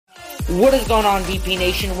What is going on, DP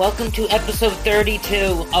Nation? Welcome to episode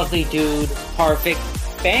 32 of the Dude Perfect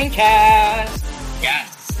Fancast.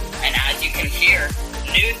 Yes, and as you can hear,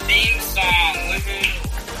 new theme song.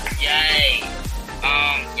 Woohoo! Yay!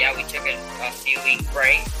 We took a few-week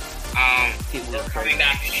break. We're coming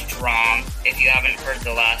back strong. If you haven't heard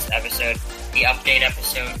the last episode, the update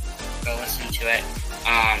episode, go listen to it.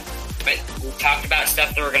 But we talked about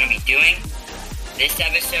stuff that we're going to be doing. This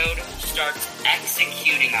episode starts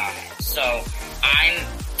executing on it. So, I'm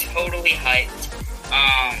totally hyped.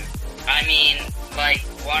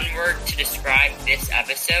 One word to describe this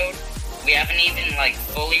episode, we haven't even,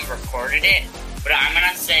 fully recorded it, but I'm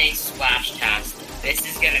gonna say splashtastic. This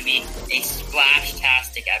is gonna be a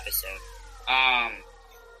splashtastic episode.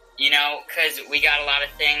 Because we got a lot of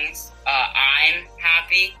things. I'm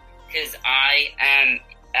happy because I am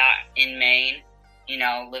in Maine,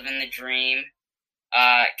 living the dream.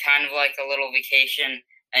 Kind of like a little vacation.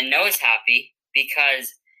 And Noah's happy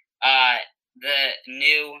because the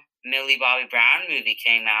new Millie Bobby Brown movie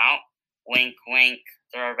came out. Wink, wink,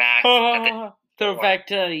 throwback. Throwback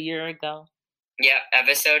to a year ago. Yeah,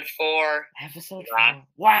 episode 4. Episode 4.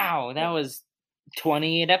 Wow, that was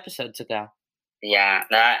 28 episodes ago. Yeah,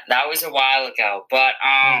 that was a while ago. But,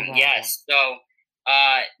 yes, so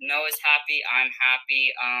Noah's happy, I'm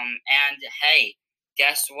happy. And, hey,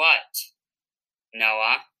 guess what,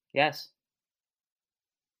 Noah? Yes.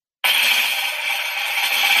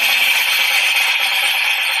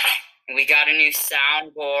 We got a new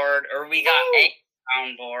soundboard, or we got a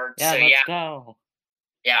soundboard. Yeah, let's go.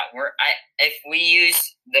 Yeah, if we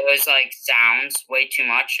use those sounds way too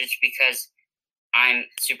much, it's because I'm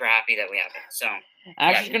super happy that we have it. So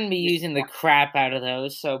I'm just gonna be using the crap out of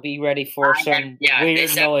those, so be ready for some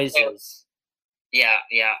weird noises. Yeah,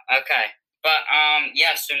 okay. But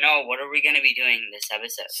so Noah, what are we gonna be doing this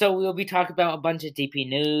episode? So we'll be talking about a bunch of DP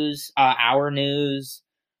news, our news,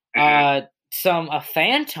 some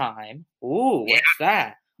fan time. Ooh, what's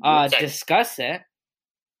that? Discuss it.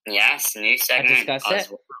 Yes, new segment.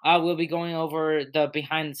 Discuss it. We'll be going over the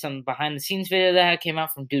behind the scenes video that came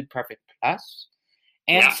out from Dude Perfect Plus,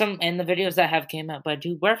 and the videos that have came out by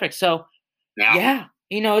Dude Perfect. So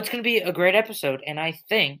it's gonna be a great episode, and I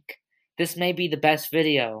think this may be the best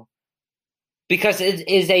video because it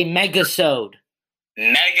is a megasode.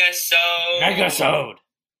 Megasode.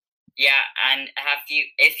 Yeah, and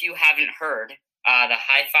if you haven't heard, the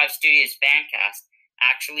High Five Studios Fancast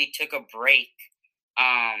actually took a break,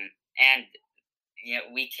 and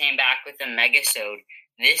we came back with a megasode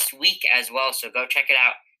this week as well. So go check it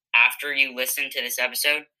out after you listen to this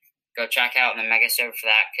episode. Go check out the megasode for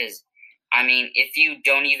that, because if you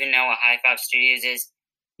don't even know what High Five Studios is,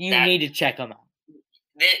 you need to check them out.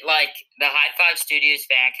 The High Five Studios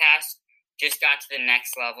Fancast just got to the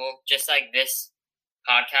next level, just like this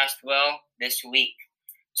podcast will this week.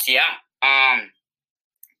 So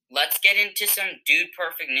let's get into some Dude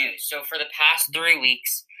Perfect news. So for the past 3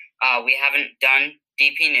 weeks, we haven't done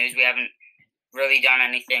DP news. We haven't really done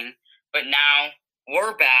anything. But now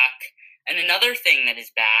we're back. And another thing that is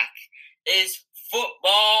back is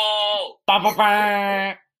football. Football's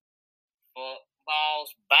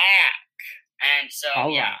back. And so,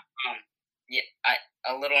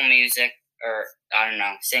 a little music, or I don't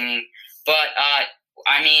know, singing. But,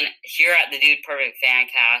 here at the Dude Perfect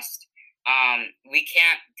Fancast, we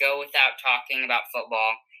can't go without talking about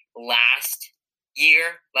football. Last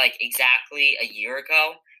year, exactly a year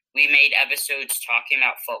ago, we made episodes talking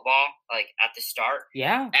about football, at the start.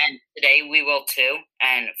 Yeah. And today we will too,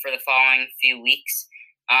 and for the following few weeks,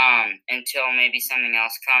 until maybe something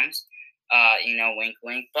else comes, wink,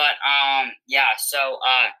 wink. But, so,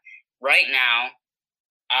 right now,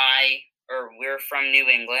 we're from New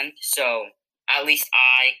England, so at least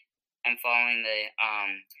I am following the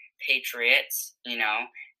Patriots.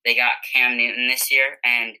 They got Cam Newton this year,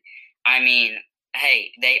 and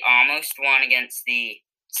they almost won against the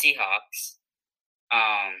Seahawks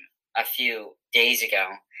a few days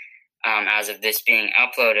ago, as of this being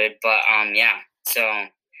uploaded. But so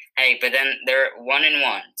but then they're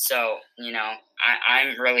 1-1, so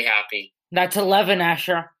I'm really happy. That's 11,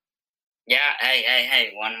 Asher. Yeah,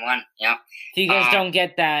 hey, 1-1. Yeah. If you guys don't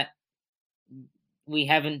get that, we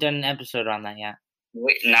haven't done an episode on that yet.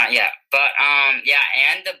 Not yet, but and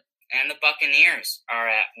the Buccaneers are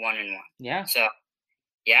at 1-1. Yeah. So,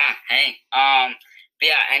 hey, and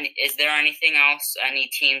is there anything else? Any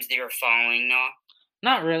teams that you're following, Noah?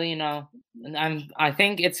 Not really, no. I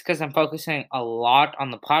think it's because I'm focusing a lot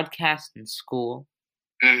on the podcast and school.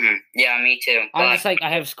 Mm-hmm. Yeah, me too. I'm just I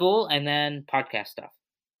have school and then podcast stuff.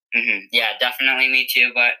 Mm-hmm. Yeah, definitely me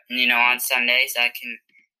too. But on Sundays I can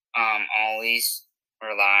always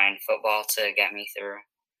rely on football to get me through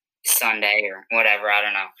Sunday or whatever. I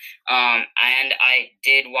don't know. And I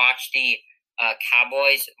did watch the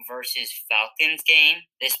Cowboys versus Falcons game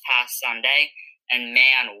this past Sunday, and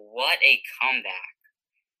man, what a comeback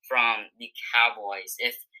from the Cowboys!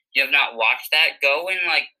 If you have not watched that, go and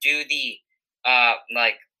do the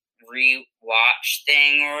rewatch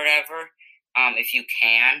thing or whatever, if you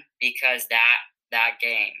can, because that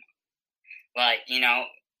game,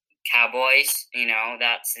 Cowboys,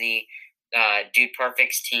 that's the Dude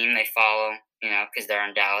Perfect's team. They follow, because they're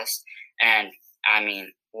in Dallas, and I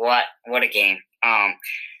mean, what a game. But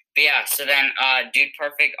yeah, so then Dude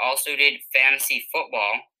Perfect also did fantasy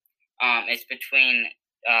football. It's between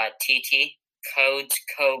TT, Codes,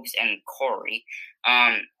 Cobes, and Corey.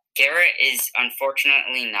 Garrett is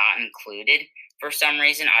unfortunately not included for some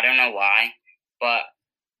reason. I don't know why, but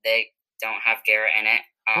they don't have Garrett in it.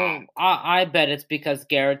 I bet it's because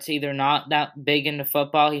Garrett's either not that big into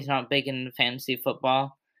football, he's not big into fantasy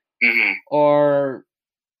football, or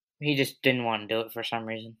he just didn't want to do it for some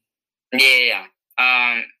reason. Yeah.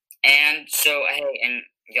 And so, hey, and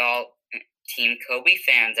y'all Team Kobe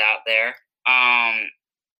fans out there,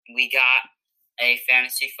 we got a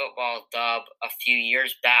fantasy football dub a few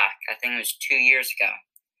years back. I think it was 2 years ago.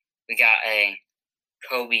 We got a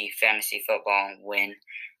Kobe fantasy football win.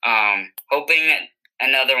 Hoping that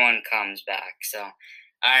another one comes back. So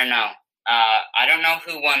I don't know. I don't know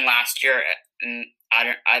who won last year. I'm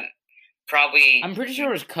pretty sure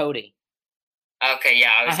it was Cody. Okay,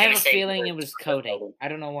 yeah. I have a feeling it was Cody. I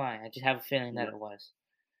don't know why. I just have a feeling that it was.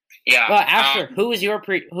 Yeah. Well, Asher,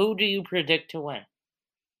 who do you predict to win?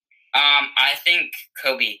 I think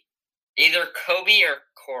Kobe. Either Kobe or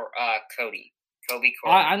Cody. Kobe,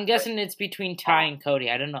 Corey. I'm guessing it's between Ty and Cody.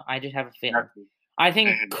 I don't know. I just have a feeling. I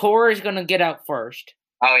think Corey's going to get out first.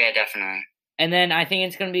 Oh, yeah, definitely. And then I think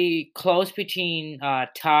it's going to be close between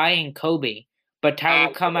Ty and Kobe. But Ty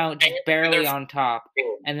will come out just barely on top.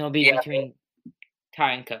 And it'll be between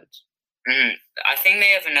Ty and Codes. I think they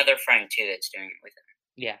have another friend, too, that's doing it with him.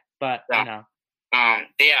 Yeah, but, But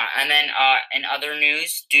yeah, and then in other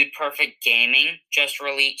news, Dude Perfect Gaming just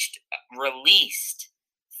released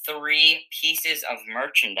 3 pieces of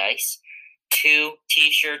merchandise, 2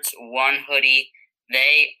 T-shirts, 1 hoodie.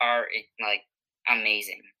 They are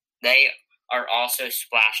amazing. They are also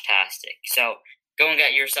splashtastic. So go and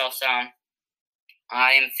get yourself some.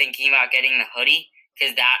 I am thinking about getting the hoodie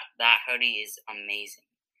because that hoodie is amazing.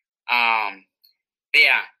 But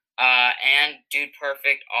yeah, and Dude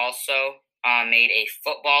Perfect also made a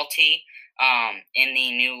football tee in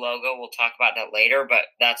the new logo. We'll talk about that later, but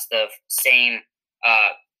that's the same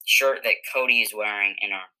shirt that Cody is wearing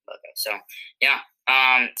in our logo. So yeah,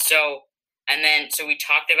 so we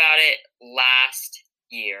talked about it last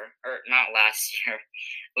year, or not last year.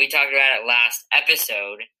 We talked about it last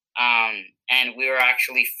episode, and we were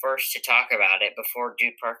actually first to talk about it before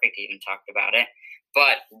Dude Perfect even talked about it.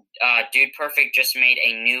 But Dude Perfect just made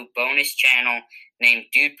a new bonus channel named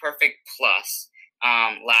Dude Perfect Plus.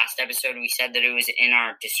 Last episode, we said that it was in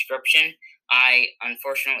our description. I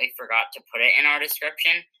unfortunately forgot to put it in our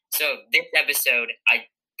description. So this episode, I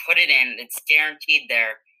put it in. It's guaranteed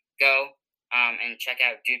there. Go and check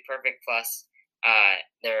out Dude Perfect Plus,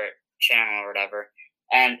 their channel or whatever.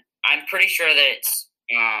 And I'm pretty sure that it's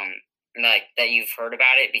that you've heard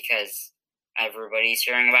about it because everybody's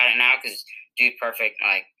hearing about it now because Dude Perfect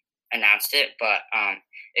announced it. But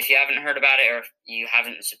if you haven't heard about it or if you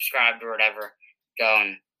haven't subscribed or whatever, go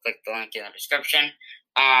and click the link in the description.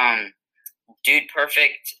 Dude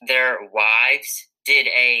Perfect, their wives did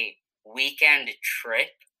a weekend trip,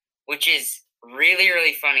 which is really,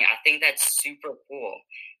 really funny. I think that's super cool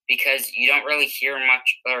because you don't really hear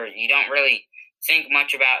much or you don't really think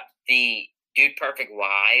much about the Dude Perfect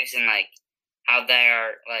wives and how they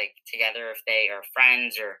are together, if they are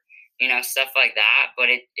friends or stuff like that. But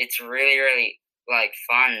it's really, really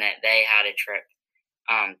fun that they had a trip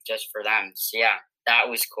just for them. So yeah, that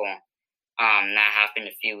was cool. That happened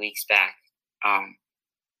a few weeks back.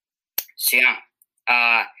 So yeah.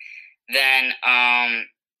 Then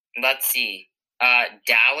let's see.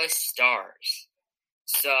 Dallas Stars.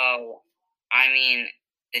 So I mean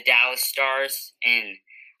the Dallas Stars in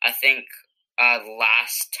I think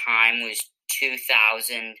last time was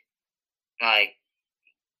 2000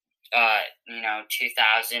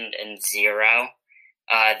 2000.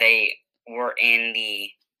 They were in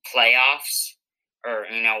the playoffs or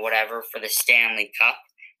whatever for the Stanley Cup.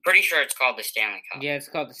 Pretty sure it's called the Stanley Cup. Yeah, it's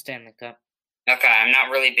called the Stanley Cup. Okay, I'm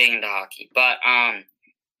not really big into hockey, but I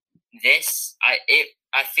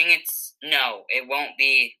think it won't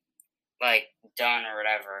be done or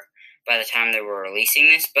whatever by the time they were releasing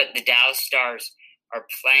this. But the Dallas Stars are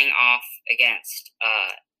playing off against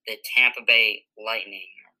the Tampa Bay Lightning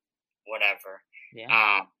or whatever.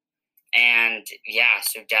 Yeah. And yeah,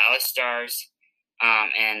 so Dallas Stars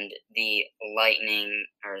and the Lightning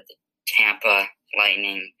or the Tampa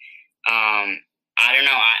Lightning. I don't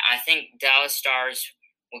know. I think Dallas Stars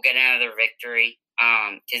will get another victory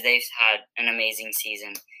because they've had an amazing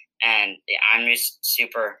season, and I'm just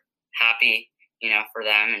super happy, for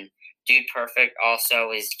them. And Dude Perfect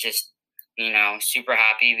also is just, super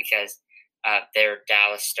happy because they're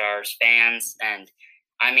Dallas Stars fans, and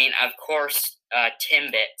I mean, of course,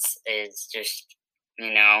 Timbits is just,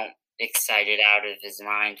 excited out of his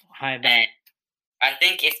mind. I bet. I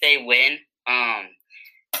think if they win,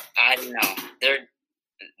 I don't know.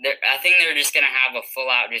 I think they're just gonna have a full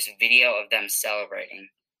out just video of them celebrating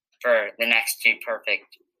for the next Dude Perfect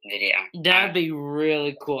video. That'd be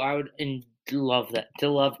really cool. I would love that.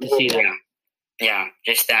 Love to see that. Yeah,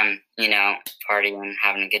 just them, partying,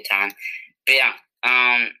 having a good time. But yeah,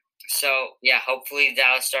 so yeah, hopefully the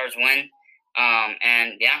Dallas Stars win.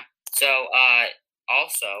 And yeah, so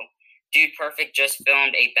also, Dude Perfect just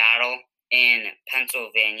filmed a battle in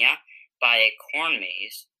Pennsylvania by a corn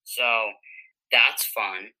maze. So that's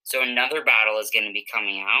fun. So another battle is going to be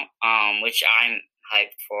coming out, which I'm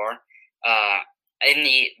hyped for. In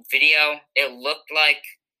the video, it looked like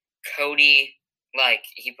Cody,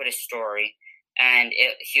 he put a story, and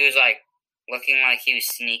he was looking like he was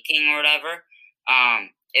sneaking or whatever.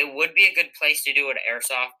 It would be a good place to do an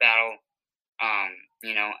airsoft battle.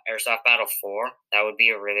 Airsoft Battle 4. That would be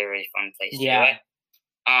a really, really fun place to do it.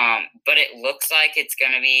 But it looks like it's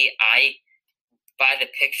going to be, by the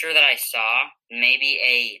picture that I saw, maybe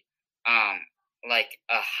a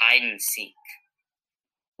hide and seek.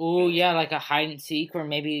 Oh, yeah, like a hide and seek, or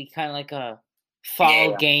maybe kind of like a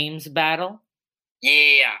fall games battle.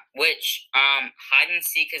 Yeah, which hide and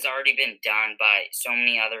seek has already been done by so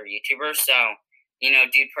many other YouTubers. So,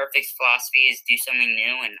 Dude Perfect's philosophy is do something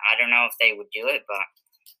new, and I don't know if they would do it, but,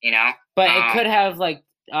 But it could have,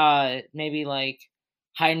 maybe,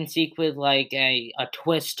 hide and seek with, a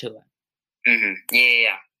twist to it. Mm-hmm.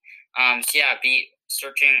 Yeah. So, yeah, be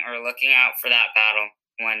searching or looking out for that battle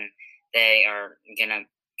when they are going to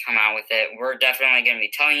come out with it. We're definitely going to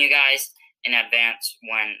be telling you guys in advance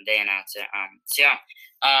when they announce it. So, yeah.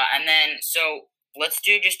 And then, so let's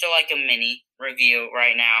do just a mini review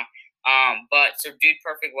right now. But so Dude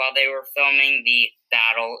Perfect, while they were filming the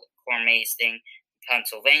battle corn maze thing in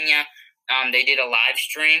Pennsylvania, they did a live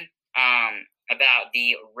stream about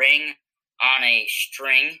the ring on a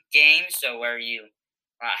string game. So where you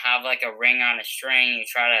have a ring on a string, you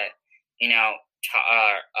try to,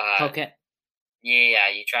 hook it. Yeah,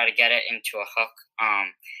 you try to get it into a hook.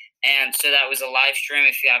 And so that was a live stream.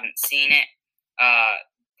 If you haven't seen it,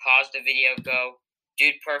 pause the video, go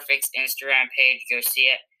Dude Perfect's Instagram page, go see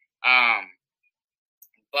it.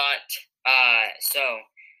 So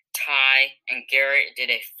Ty and Garrett did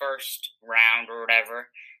a first round or whatever.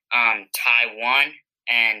 Ty won,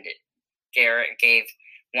 and Garrett gave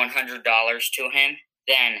 $100 to him.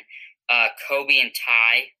 Then Kobe and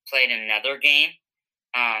Ty played another game,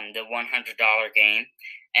 the $100 game,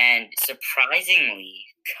 and surprisingly,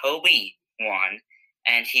 Kobe won,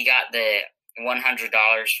 and he got the $100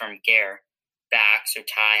 from Garrett back, so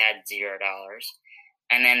Ty had $0.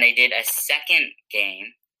 And then they did a second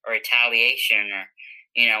game, or retaliation, or,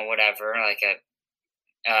 whatever,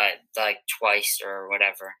 twice or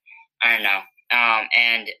whatever. I don't know.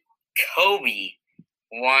 And Kobe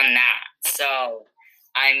won that. So,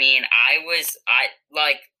 I mean,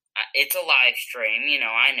 it's a live stream,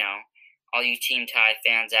 I know. All you Team Ty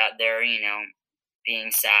fans out there,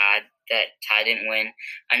 being sad that Ty didn't win.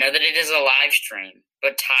 I know that it is a live stream,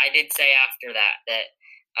 but Ty did say after that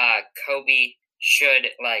Kobe should,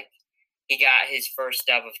 he got his first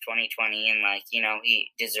dub of 2020, and,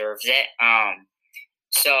 he deserves it.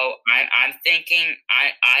 So I'm thinking,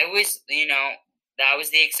 I was, that was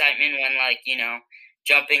the excitement when,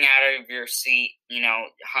 jumping out of your seat,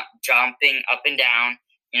 jumping up and down,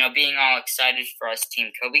 being all excited for us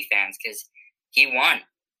Team Kobe fans, because he won.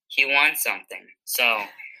 He won something. So,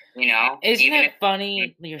 Isn't it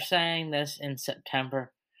funny you're saying this in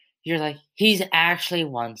September? You're like, he's actually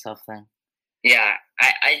won something. Yeah,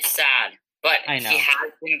 it's sad. But I know. He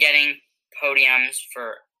has been getting podiums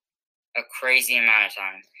for a crazy amount of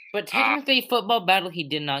time. But technically, football battle, he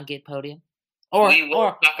did not get podium. Or he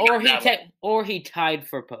tied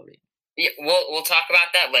for podium. Yeah, we'll talk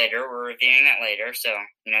about that later. We're reviewing that later, so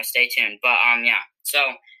stay tuned. But yeah. So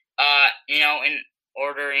in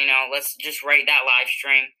order, let's just rate that live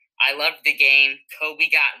stream. I loved the game. Kobe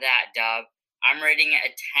got that dub. I'm rating it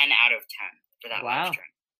a 10 out of 10 for that live stream.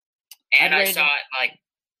 And I saw it,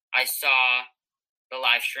 I saw the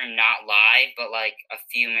live stream not live, but a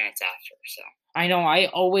few minutes after. So I know I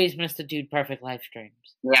always miss the Dude Perfect live streams.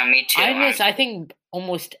 Yeah, me too. I think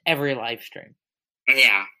almost every live stream.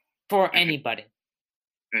 Yeah. For anybody.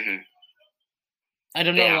 Mm-hmm. I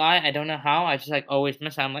don't know why. I don't know how. I just always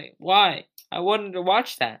miss it. I'm like, why? I wanted to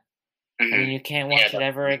watch that. Mm-hmm. And then you can't watch it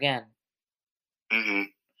ever again. Mm-hmm.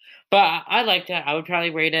 But I liked it. I would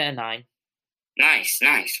probably rate it a 9. Nice.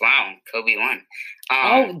 Wow, Kobe won.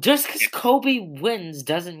 Just because Kobe wins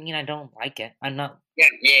doesn't mean I don't like it. I'm not.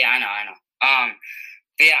 Yeah, I know.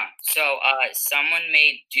 But yeah, so someone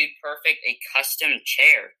made Dude Perfect a custom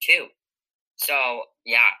chair too. So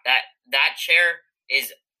yeah, that chair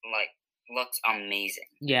is looks amazing.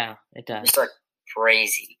 Yeah, it does. It's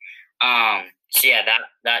crazy. So yeah,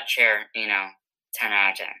 that chair, 10 out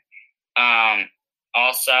of 10.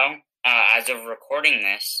 Also, as of recording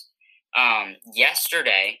this,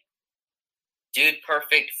 yesterday, Dude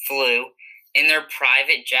Perfect flew in their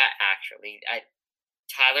private jet. Actually,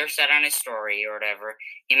 Tyler said on his story or whatever.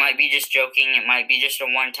 He might be just joking. It might be just a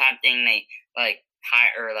one-time thing. They they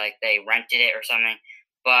rented it or something.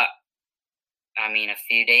 But I mean, a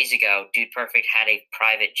few days ago, Dude Perfect had a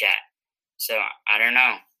private jet. So I don't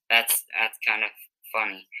know. That's kind of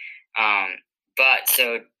funny. But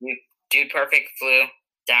so Dude Perfect flew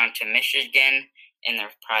down to Michigan in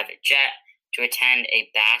their private jet to attend a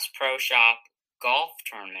Bass Pro Shop golf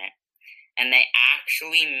tournament, and they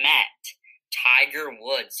actually met Tiger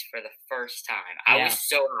Woods for the first time. Yeah. I was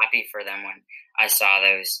so happy for them when I saw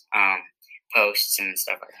those posts and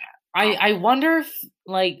stuff like that. I wonder if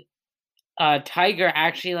Tiger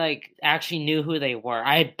actually knew who they were.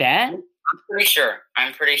 I bet. I'm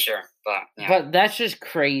pretty sure, but yeah. But that's just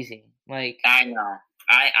crazy. I know.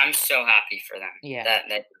 I'm so happy for them. Yeah.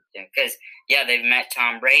 That because they've met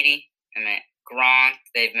Tom Brady, they met Gronk,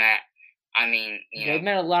 they've met. They've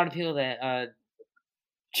met a lot of people that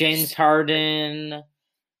James Harden,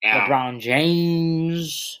 LeBron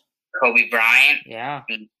James, Kobe Bryant. Yeah.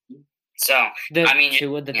 So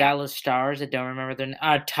two of the Dallas Stars. I don't remember their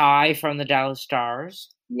Ty from the Dallas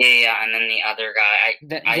Stars. Yeah, and then the other guy.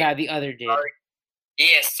 The other dude.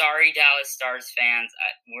 Sorry, Dallas Stars fans.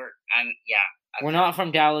 We're not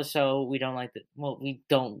from Dallas, so we don't like the. Well, we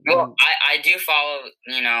don't. Well, I do follow.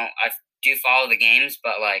 I do follow the games,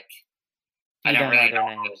 but I don't really know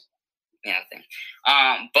names. Thing.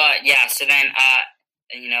 But yeah, so then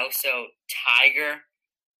so Tiger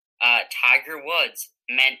Woods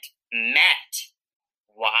met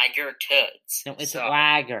Wagger Toods. No, it's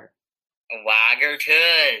Wagger. Wagger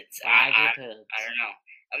Toods. Wagger Toods. I don't know.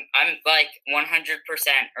 I'm 100%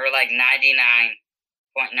 or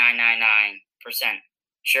 99.999%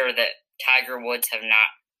 sure that Tiger Woods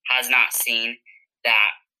has not seen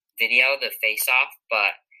that video, the face off,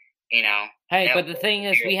 but Hey, but the thing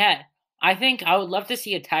is, I think I would love to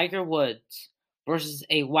see a Tiger Woods versus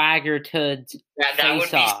a Wagger Toods face-off. That would be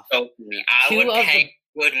so funny. I would pay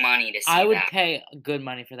good money to see that. I would pay good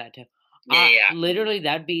money for that too. Literally,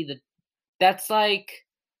 that's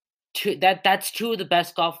two of the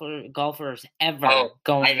best golfers ever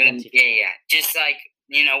going against each other. Just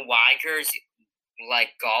Wagger's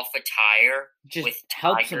golf attire just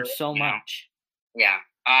helps him so much. Yeah.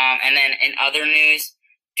 And then in other news,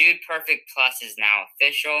 Dude Perfect Plus is now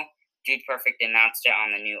official. Dude Perfect announced it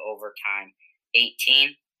on the new Overtime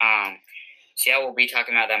 18. So we'll be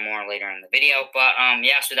talking about that more later in the video. But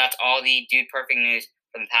so that's all the Dude Perfect news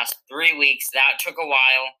for the past 3 weeks. That took a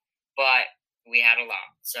while, but we had a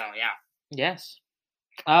lot. So yeah. Yes.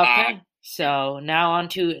 Okay. So now on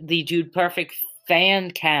to the Dude Perfect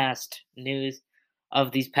Fancast news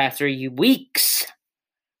of these past 3 weeks.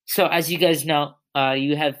 So as you guys know,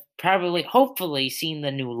 you have hopefully seen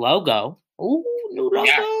the new logo. Ooh, new logo.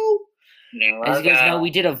 Yeah. New logo. As you guys know,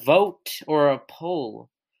 we did a vote or a poll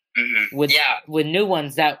with new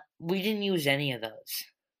ones that we didn't use any of those.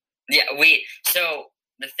 Yeah, so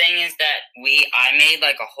the thing is that I made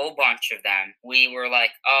a whole bunch of them. We were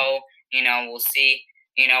we'll see.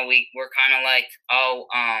 We're kind of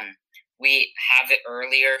we have it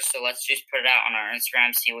earlier, so let's just put it out on our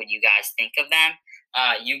Instagram, see what you guys think of them.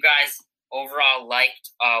 You guys overall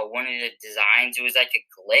liked one of the designs. It was a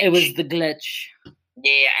glitch. It was the glitch.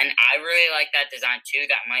 Yeah, and I really like that design too.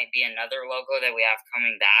 That might be another logo that we have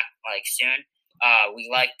coming back soon. We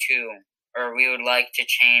would like to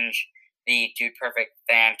change the Dude Perfect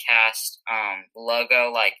Fancast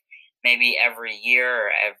logo maybe every year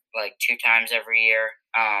or 2 times every year.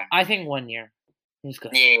 I think 1 year is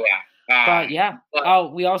good. Yeah.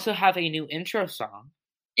 But we also have a new intro song.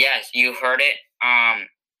 Yes, you heard it.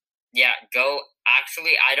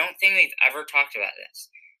 Actually, I don't think we've ever talked about this.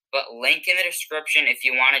 But link in the description if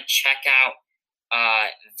you want to check out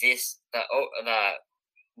the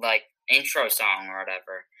intro song or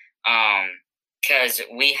whatever. Because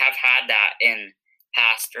we have had that in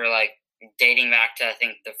past, or like dating back to I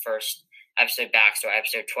think the first episode back, so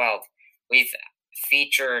episode 12. We've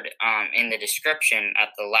featured in the description at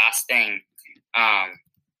the last thing,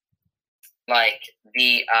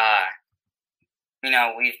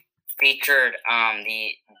 we've featured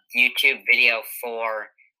the YouTube video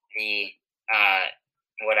for the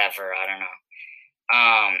whatever, I don't know,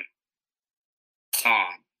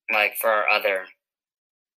 song, like for our other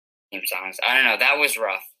theme songs. I don't know, that was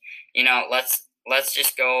rough. Let's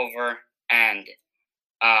just go over and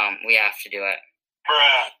we have to do it.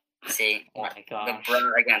 Bruh. See, oh my gosh. The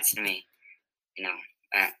bruh against me.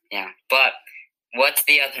 Yeah. But what's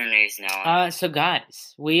the other news, Noah? So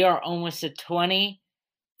guys, we are almost at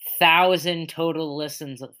 20,000 total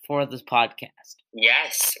listens for this podcast.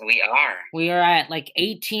 Yes, we are. We are at like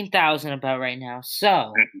 18,000 about right now.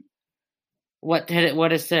 So, what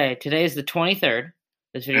is today? Today is the 23rd.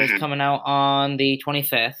 This video is coming out on the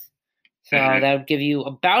 25th. So that would give you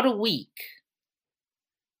about a week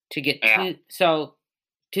to get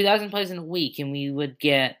 2,000 plays in a week, and we would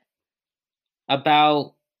get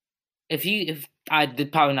about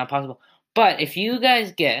probably not possible, but if you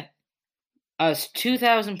guys get us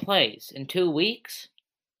 2,000 plays in 2 weeks,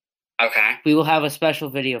 okay, we will have a special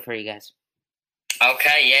video for you guys.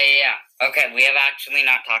 Okay, yeah. Okay, we have actually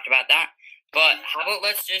not talked about that, but how about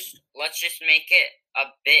let's just make it a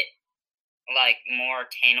bit like more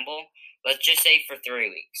attainable. Let's just say for 3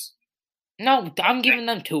 weeks. No, I'm giving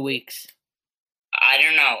them 2 weeks. I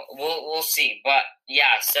don't know. We'll see, but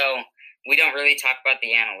yeah. So we don't really talk about the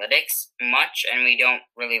analytics much, and we don't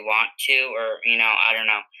really want to, or I don't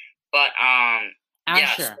know. But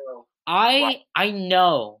Sure. So, I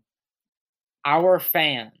know our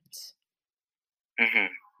fans. Mm-hmm.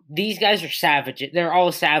 These guys are savages. They're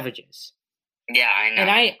all savages. Yeah, I know.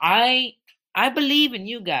 And I believe in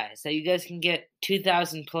you guys, that you guys can get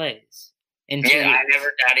 2,000 plays in 2 weeks. I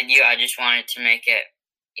never doubted you. I just wanted to make it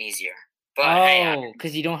easier. But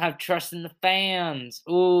because you don't have trust in the fans.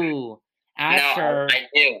 Ooh. Asher.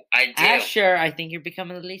 No, I do. Asher, I think you're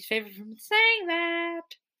becoming the least favorite from saying that.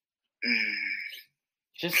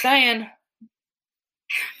 Just saying.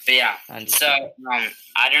 But yeah. So,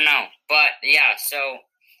 I don't know. But yeah, so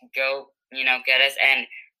go, get us. And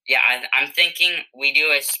yeah, I'm thinking we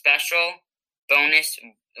do a special bonus,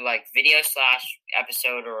 like video /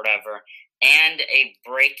 episode or whatever, and a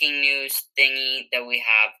breaking news thingy that we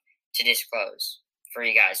have to disclose for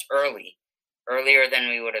you guys earlier than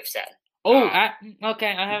we would have said.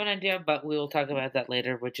 Okay, I have an idea, but we will talk about that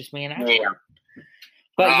later with just me and Asher. Yeah.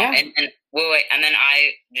 But yeah. And wait, and then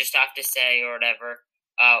I just have to say or whatever,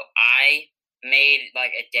 I made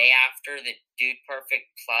like a day after the Dude Perfect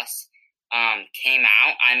Plus came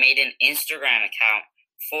out, I made an Instagram account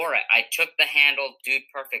for it. I took the handle Dude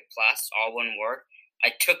Perfect Plus, all one word.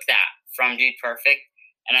 I took that from Dude Perfect,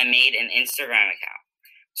 and I made an Instagram account.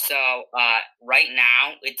 So right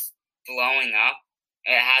now it's blowing up.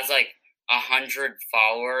 It has like 100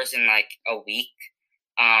 followers in like a week,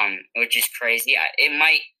 which is crazy. It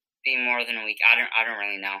might be more than a week. I don't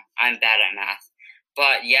really know. I'm bad at math,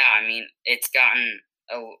 but yeah, I mean, it's gotten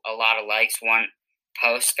a lot of likes. One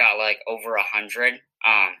post got like over 100.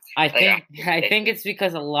 I think it's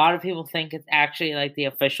because a lot of people think it's actually like the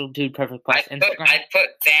official Dude Perfect Plus Instagram. I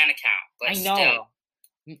put fan account, but I know. Still.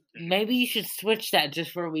 Maybe you should switch that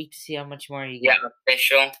just for a week to see how much more you get. Yeah,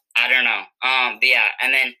 official. I don't know. But yeah,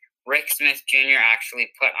 and then Rick Smith Jr.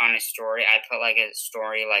 actually put on his story. I put like a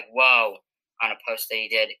story like "whoa" on a post that he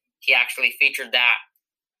did. He actually featured that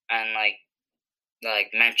and like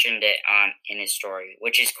mentioned it in his story,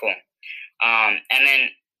 which is cool. And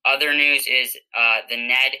then other news is the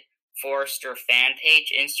Ned Forrester fan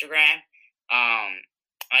page Instagram. I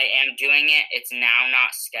am doing it. It's now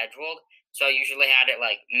not scheduled. So I usually had it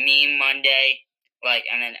like me Monday,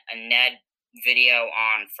 and then a Ned video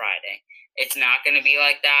on Friday. It's not going to be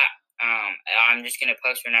like that. I'm just going to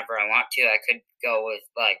post whenever I want to. I could go with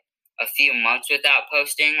like a few months without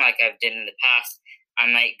posting like I've did in the past. I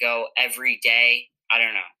might go every day. I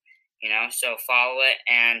don't know, so follow it.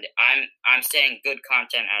 And I'm saying good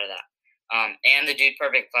content out of that. And the Dude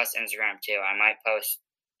Perfect Plus Instagram too. I might post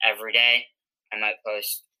every day. I might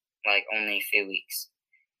post like only a few weeks.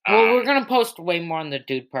 Well, we're going to post way more on the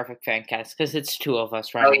Dude Perfect Fancast because it's 2 of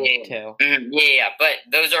us running it too. Mm-hmm. Yeah, but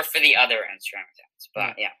those are for the other Instagram accounts.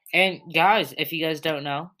 But yeah. And guys, if you guys don't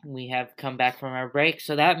know, we have come back from our break.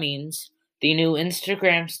 So that means the new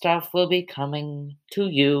Instagram stuff will be coming to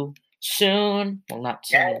you soon. Well, not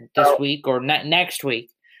soon, this week or next week.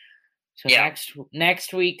 So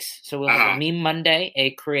next week's, so we'll have a Meme Monday,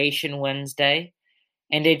 a Creation Wednesday,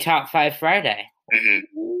 and a Top 5 Friday.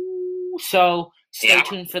 Mm-hmm. So stay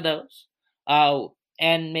tuned for those.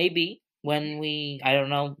 And maybe when I don't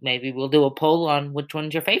know, maybe we'll do a poll on which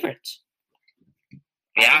one's your favorites.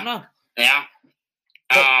 I don't know. Yeah.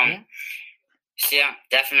 But, So yeah,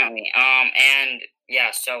 definitely. And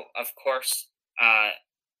yeah, so of course, I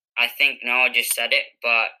think Noah just said it,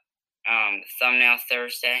 but Thumbnail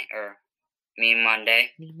Thursday or Meme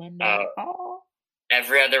Monday.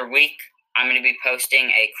 Every other week, I'm going to be posting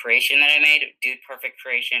a creation that I made, Dude Perfect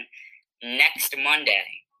creation. Next Monday,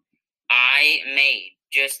 I made,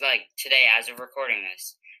 just like today as of recording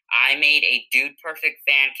this, I made a Dude Perfect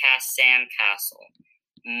Fancast sandcastle,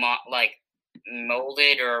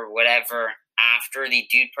 molded or whatever after the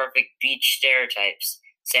Dude Perfect beach stereotypes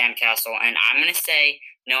sandcastle. And I'm going to say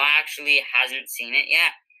Noah actually hasn't seen it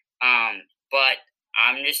yet, but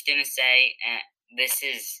I'm just going to say this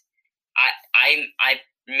is, I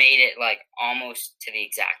made it like almost to the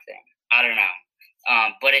exact thing. I don't know.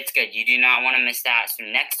 But it's good. You do not want to miss that. So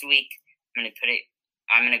next week, I'm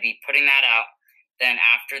going to be putting that out. Then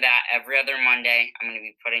after that, every other Monday, I'm going to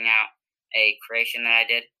be putting out a creation that I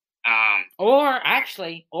did. Or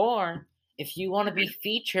if you want to be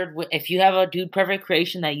featured, if you have a Dude Perfect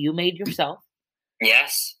creation that you made yourself,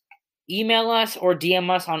 yes, email us or DM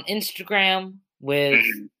us on Instagram with,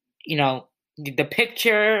 the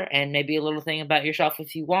picture and maybe a little thing about yourself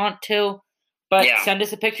if you want to. But send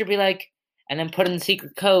us a picture, be like, and then put in the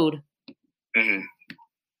secret code,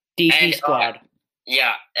 DP Squad.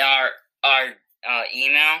 Our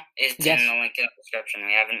email is in the link in the description.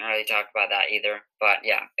 We haven't really talked about that either, but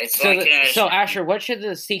yeah, it's linked in the description. So Asher, what should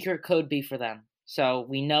the secret code be for them? So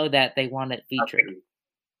we know that they want it featured.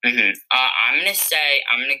 Okay. I'm gonna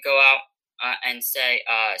go out and say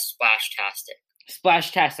Splashtastic.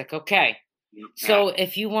 Splashtastic. Okay. Yeah. So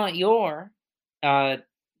if you want your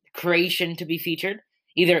creation to be featured,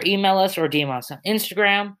 either email us or DM us on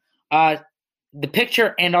Instagram. The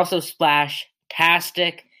picture and also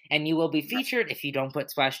Splashtastic, and you will be featured. If you don't put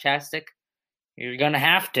Splashtastic, you're gonna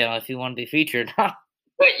have to if you want to be featured.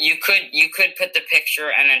 But you could put the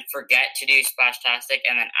picture and then forget to do Splashtastic,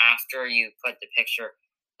 and then after you put the picture,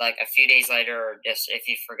 like a few days later, or just if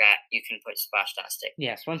you forget, you can put Splashtastic.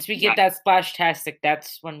 Yes, once we get that Splashtastic,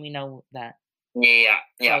 that's when we know that. Yeah.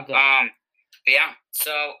 But yeah.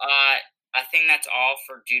 So I think that's all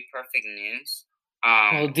for Dude Perfect news.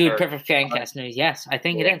 Dude Perfect Fancast news. Yes, I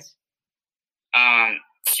think it is.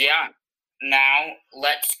 So yeah. Now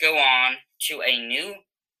let's go on to a new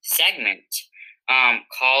segment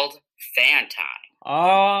called Fan Time.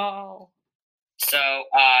 Oh. So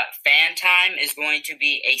Fan Time is going to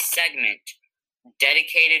be a segment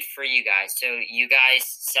dedicated for you guys. So you guys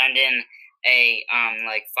send in a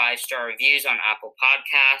 5-star reviews on Apple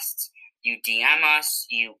Podcasts. You DM us,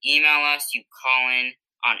 you email us, you call in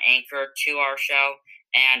on Anchor to our show,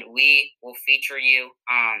 and we will feature you.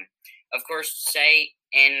 Of course, say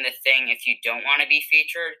in the thing if you don't want to be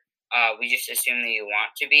featured. We just assume that you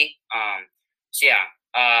want to be. So yeah,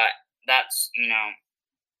 that's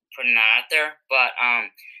putting that out there. But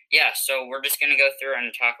so we're just gonna go through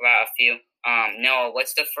and talk about a few. Noah,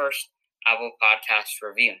 what's the first Apple Podcast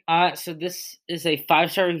review? So this is a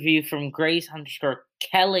 5-star review from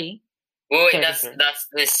Grace_Kelly. Well, wait, that's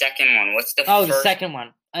the second one. What's the first? Oh, the second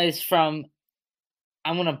one is from,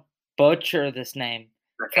 I'm going to butcher this name.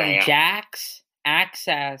 Okay, from Jax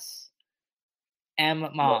Access M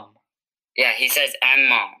Mom. Yeah, he says M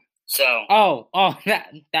Mom. So. Oh,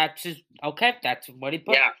 that's just, okay, that's what he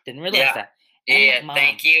put. Yeah. Didn't realize that. M-Mom.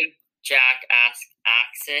 Thank you, Jack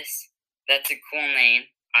Access. That's a cool name.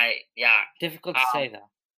 Difficult to say, though.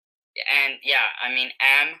 And,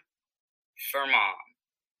 M for Mom,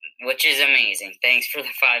 which is amazing. Thanks for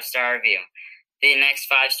the 5-star review. The next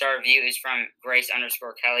 5-star review is from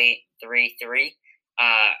Grace_Kelly33.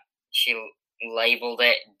 She labeled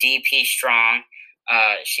it DP Strong.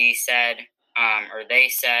 She said, or they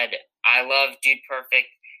said, I love Dude Perfect,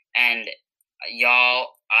 and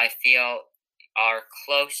y'all, I feel, are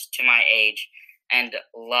close to my age, and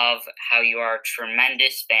love how you are a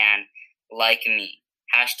tremendous fan like me.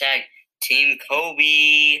 # Team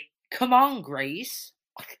Kobe. Come on, Grace.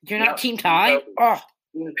 You're not Team Ty?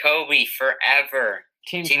 Team Kobe forever.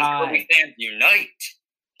 Team Kobe fans unite.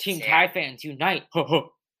 Team Ty fans unite.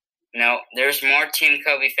 No, there's more Team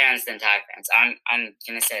Kobe fans than Ty fans. I'm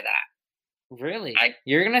gonna say that. Really?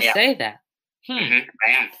 You're gonna say that? I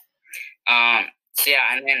am. And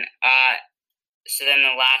then so then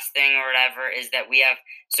the last thing or whatever is that we have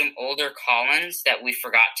some older call-ins that we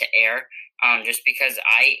forgot to air. just because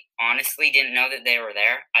I honestly didn't know that they were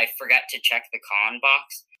there. I forgot to check the call-in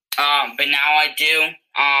box. But now I do.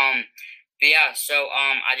 But yeah, so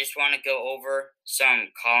I just want to go over some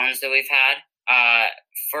call-ins that we've had.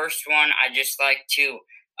 First one, I just like to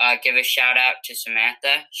give a shout out to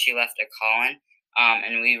Samantha. She left a call-in,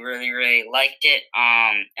 and we really, really liked it.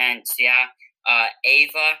 And so yeah,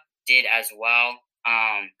 Ava did as well.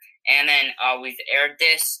 And then we've aired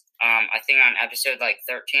this, I think on episode like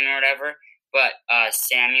 13 or whatever. But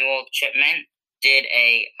Samuel Chipman did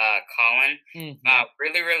a call-in. Mm-hmm.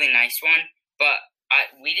 Really, really nice one. But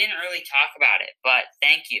we didn't really talk about it. But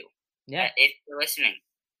thank you. Yeah. If you're listening,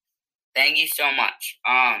 thank you so much.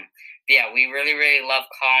 But yeah, we really, really love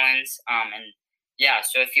call-ins. And yeah,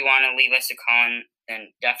 so if you want to leave us a call-in,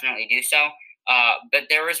 then definitely do so. But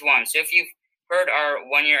there was one. So if you've heard our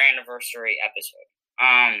 1-year anniversary episode,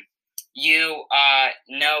 you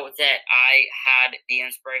know that I had the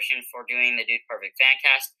inspiration for doing the Dude Perfect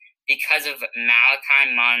Fancast because of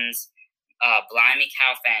Malachi Munn's Blimey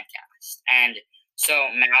Cow Fancast. And so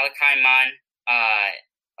Malachi Munn,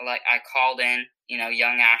 I called in,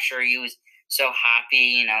 young Asher, he was so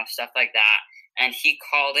happy, stuff like that. And he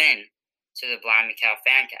called in to the Blimey Cow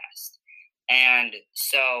Fancast. And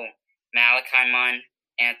so Malachi Munn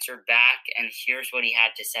answered back, and here's what he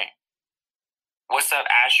had to say. What's up,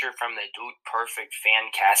 Asher from the Dude Perfect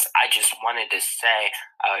Fancast? I just wanted to say,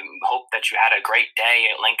 I hope that you had a great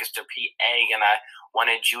day at Lancaster, PA, and I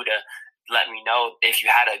wanted you to let me know if you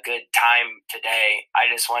had a good time today. I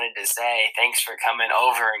just wanted to say thanks for coming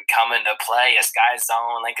over and coming to play a Sky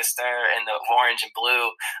Zone Lancaster in the orange and blue.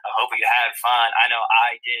 I hope you had fun. I know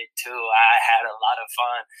I did too. I had a lot of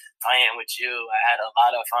fun playing with you. I had a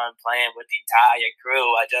lot of fun playing with the entire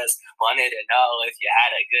crew. I just wanted to know if you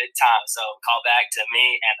had a good time. So call back to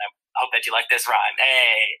me, and I hope that you like this rhyme.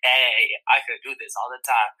 Hey, I could do this all the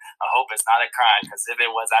time. I hope it's not a crime, because if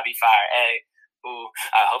it was, I'd be fired. Hey. Ooh,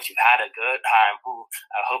 I hope you had a good time. Ooh,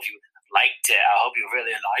 I hope you liked it. I hope you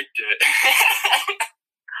really liked it.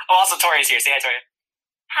 Oh, also, Tori's here. Say hi, Tori.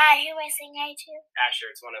 Hi, who am I saying hi to? Asher.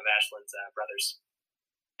 It's one of Ashlyn's brothers.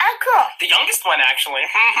 Oh, cool. The youngest one, actually.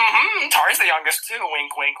 Tori's the youngest, too.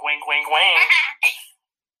 Wink, wink, wink, wink, wink.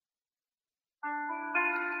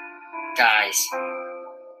 Guys,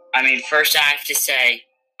 I mean, first I have to say,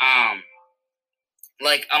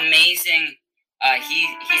 amazing.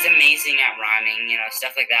 He's amazing at rhyming,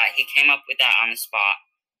 stuff like that. He came up with that on the spot,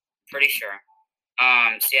 pretty sure.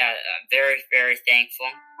 So yeah, very, very thankful.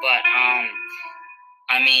 But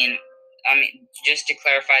I mean, just to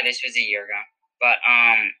clarify, this was a year ago. But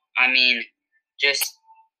I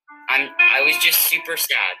was just super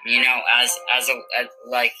sad, I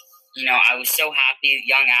was so happy.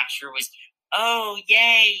 Young Asher was, oh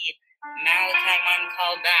yay, Malachi Munn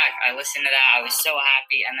called back. I listened to that. I was so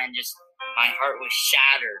happy, and then just my heart was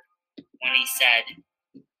shattered when he said,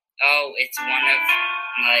 oh, it's one of,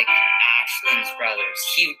 Ashlyn's brothers.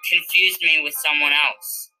 He confused me with someone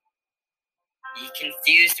else. He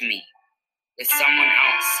confused me with someone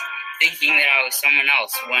else, thinking that I was someone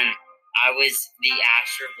else when I was the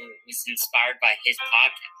Asher who was inspired by his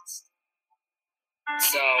podcast.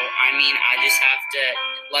 So, I just have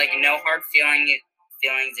to, no hard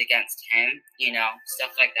feelings against him,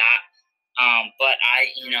 stuff like that. But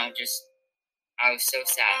I was so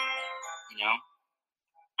sad,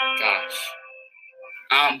 Gosh.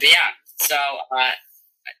 But yeah, so,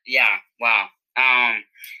 yeah, wow.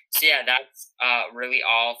 So yeah, that's, really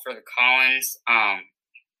all for the call-ins. I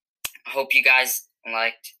hope you guys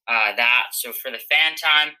liked, that. So for the fan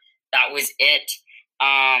time, that was it.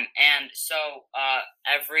 And so,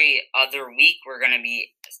 every other week, we're going to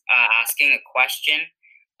be, asking a question,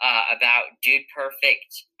 about Dude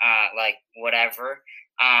Perfect, whatever.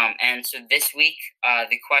 And so this week,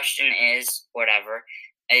 the question is,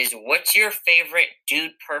 what's your favorite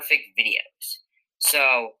Dude Perfect videos?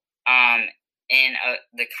 So, in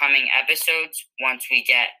the coming episodes, once we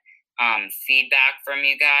get, feedback from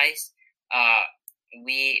you guys,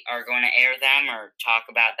 we are going to air them or talk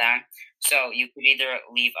about them. So you could either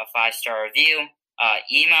leave a 5-star review,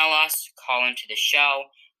 email us, call into the show,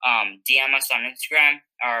 DM us on Instagram.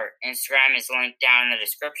 Our Instagram is linked down in the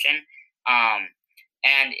description.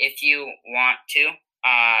 And if you want to,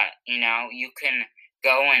 you can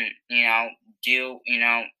go and, do,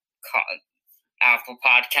 Apple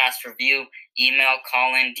Podcast review, email,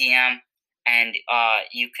 call in, DM, and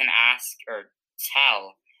you can ask or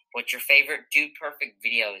tell what your favorite Dude Perfect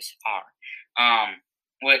videos are,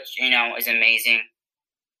 which, is amazing.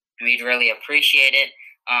 We'd really appreciate it.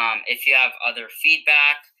 If you have other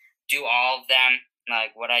feedback, do all of them,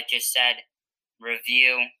 like what I just said,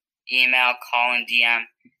 review, email, call, and DM.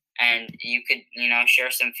 and you could,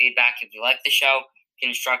 share some feedback if you like the show,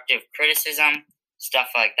 constructive criticism, stuff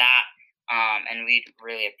like that, and we'd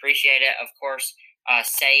really appreciate it. Of course,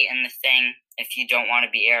 say in the thing if you don't want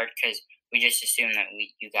to be aired, because we just assume that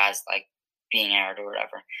you guys like being aired or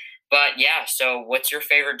whatever. But yeah, so what's your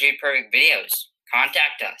favorite Dude Perfect videos?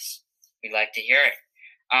 Contact us. We'd like to hear it.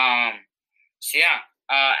 So yeah,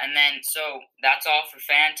 and then so that's all for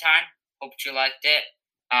fan time. Hope you liked it.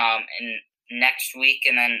 And next week,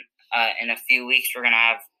 and then in a few weeks, we're gonna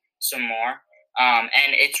have some more.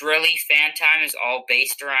 And it's really fan time is all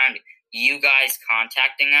based around you guys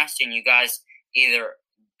contacting us, and you guys either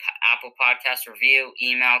Apple Podcast review,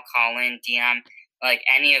 email, call in, DM, like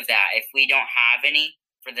any of that. If we don't have any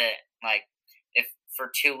for if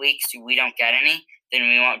for 2 weeks we don't get any, then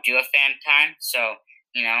we won't do a fan time. So,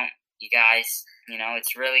 you guys,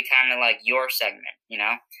 it's really kind of like your segment,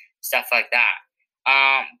 stuff like that.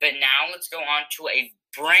 But now let's go on to a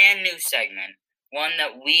brand new segment, one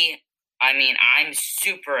that I'm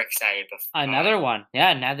super excited about. Another one.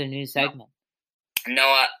 Yeah, another new segment.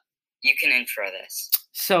 Noah, you can intro this.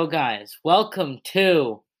 So, guys, welcome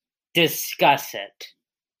to Discuss It.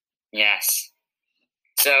 Yes.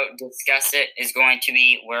 So, Discuss It is going to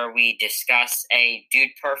be where we discuss a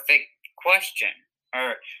Dude Perfect question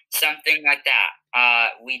or something like that.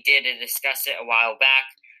 We did discuss it a while back.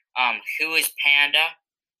 Who is Panda?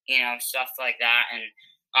 Stuff like that.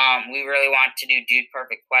 And we really want to do Dude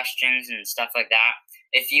Perfect questions and stuff like that.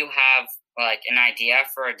 If you have an idea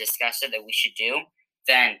for a Discuss It that we should do,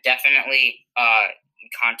 then definitely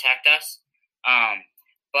contact us.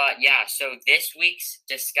 But yeah, so this week's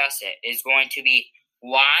Discuss It is going to be,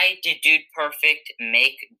 why did Dude Perfect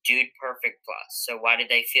make Dude Perfect Plus? So why did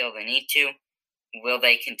they feel the need to? Will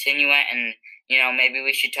they continue it? And, maybe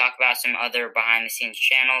we should talk about some other behind-the-scenes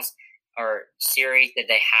channels or series that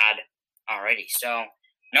they had already. So,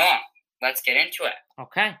 Noah, let's get into it.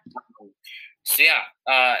 Okay. So, yeah,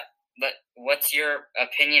 but what's your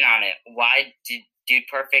opinion on it? Why did Dude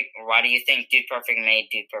Perfect, or why do you think Dude Perfect made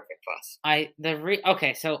Dude Perfect Plus?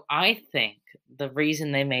 Okay, so I think the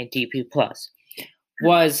reason they made DP Plus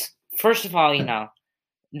was, first of all,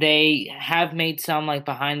 they have made some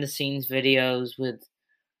behind the scenes videos with,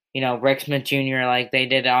 Rick Smith Jr. They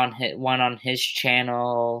did one on his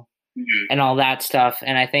channel and all that stuff.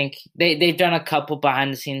 And I think they've done a couple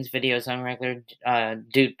behind the scenes videos on regular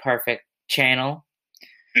Dude Perfect channel.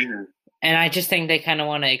 Mm-hmm. And I just think they kind of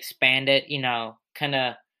want to expand it, kind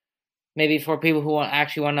of maybe for people who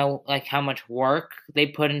actually want to know how much work they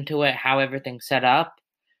put into it, how everything's set up.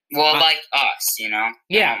 Well, like us,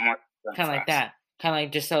 Yeah, kind of like that. Kind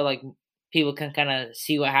of just so people can kind of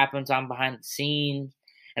see what happens on behind the scenes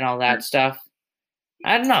and all that stuff.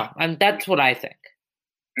 I don't know. That's what I think.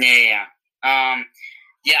 Yeah.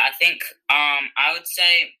 Yeah, I think I would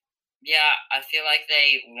say, yeah, I feel like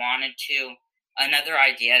they wanted to. Another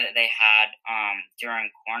idea that they had during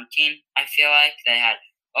quarantine, I feel like they had,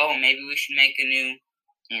 maybe we should make a new,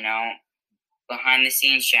 behind the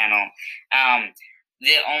scenes channel.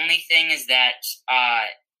 The only thing is that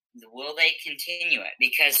will they continue it?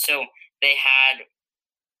 Because so they had,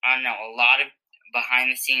 I don't know, a lot of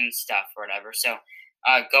behind the scenes stuff or whatever. So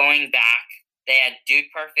going back, they had Dude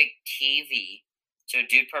Perfect TV, so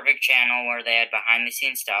Dude Perfect channel where they had behind the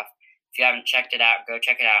scenes stuff. If you haven't checked it out, go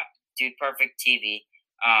check it out. Dude Perfect TV.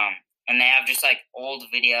 And they have just old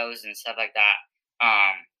videos and stuff like that.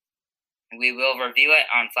 We will review it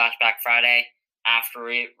on Flashback Friday after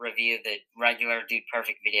we review the regular Dude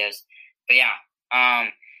Perfect videos. But yeah.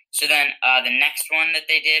 So then the next one that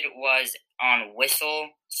they did was on Whistle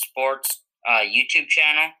Sports YouTube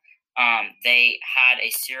channel. They had a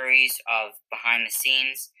series of behind the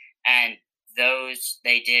scenes, and those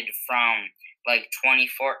they did from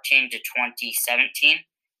 2014 to 2017.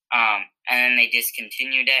 And then they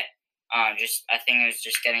discontinued it. I think it was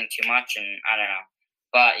just getting too much, and I don't know.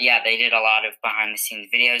 But yeah, they did a lot of behind the scenes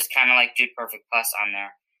videos, kind of like Dude Perfect Plus on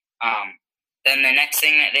there. Then the next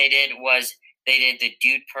thing that they did was they did the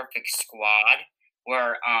Dude Perfect Squad,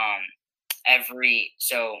 where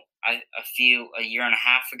a year and a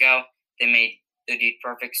half ago, they made the Dude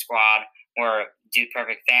Perfect Squad, where Dude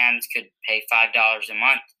Perfect fans could pay $5 a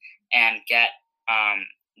month and get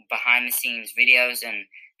behind the scenes videos and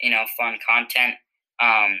fun content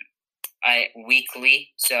weekly.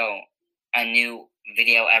 So a new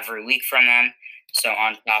video every week from them. So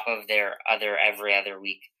on top of their every other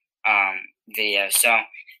week video. So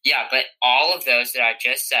yeah, but all of those that I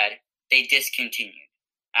just said, they discontinued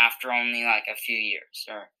after only a few years,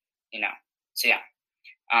 or So yeah.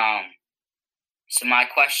 So my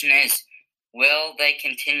question is, will they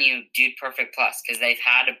continue Dude Perfect Plus? Because they've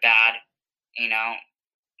had a bad,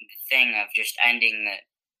 thing of just ending the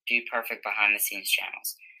Dude Perfect behind the scenes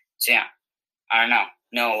channels. So yeah, I don't know.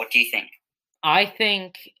 Noah, what do you think? I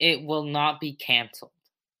think it will not be canceled.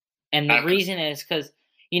 And the reason is because,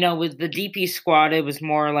 with the DP squad, it was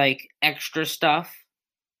more like extra stuff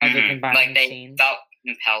other than behind the scenes. Felt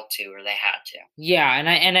compelled to, or they had to. Yeah,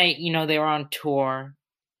 and I they were on tour.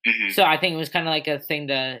 So I think it was kind of like a thing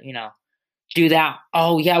to, do that.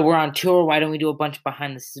 Oh yeah, we're on tour. Why don't we do a bunch of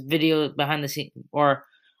behind the scenes, or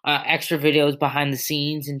extra videos behind the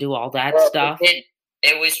scenes and do all that stuff?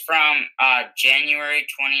 It was from January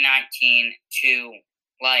 2019 to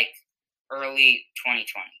like early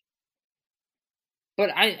 2020. But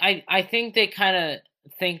I think they kind of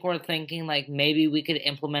we're thinking like maybe we could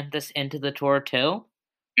implement this into the tour too.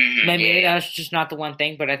 Maybe that's just not the one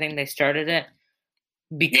thing, but I think they started it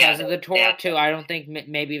because of the tour too. I don't think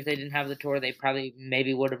maybe if they didn't have the tour, they probably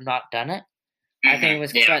maybe would have not done it. I think it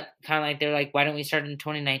was kind of like they're like, why don't we start in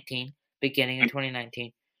 2019, beginning of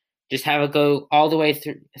 2019, just have it go all the way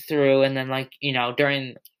through, and then like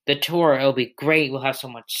during the tour it'll be great. We'll have so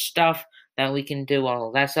much stuff that we can do, all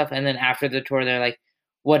of that stuff, and then after the tour, they're like,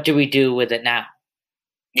 what do we do with it now?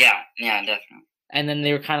 Yeah, definitely. And then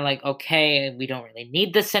they were kind of like, okay, we don't really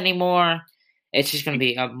need this anymore. It's just going to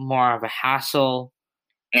be more of a hassle.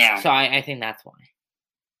 Yeah. So I think that's why.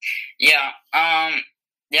 Yeah.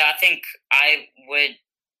 Yeah, I think I would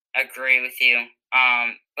agree with you.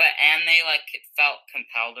 But they like felt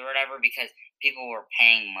compelled or whatever because people were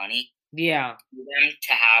paying money. Yeah. For them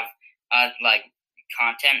to have like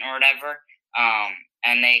content or whatever.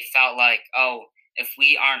 And they felt like, oh, if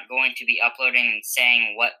we aren't going to be uploading and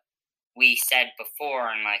saying what we said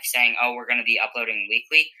before and like saying, oh, we're going to be uploading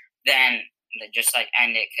weekly, then they just like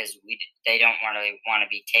end it because they don't really want to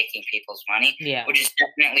be taking people's money. Yeah. Which is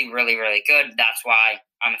definitely really, really good. That's why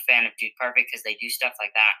I'm a fan of Dude Perfect, because they do stuff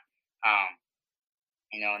like that.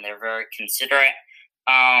 And they're very considerate.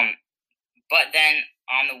 But then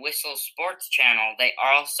on the Whistle Sports channel, they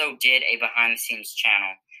also did a behind the scenes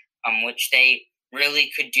channel, which they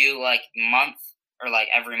really could do like month or like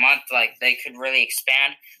every month. Like they could really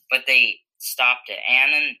expand, but they stopped it.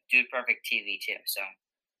 And then Dude Perfect TV too. So,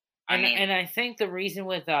 and I think the reason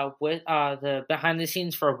with the behind the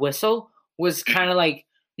scenes for Whistle was kind of like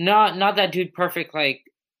not that Dude Perfect like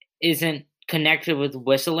isn't connected with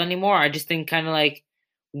Whistle anymore. I just think kind of like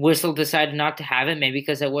Whistle decided not to have it, maybe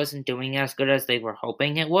because it wasn't doing as good as they were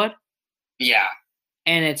hoping it would. Yeah.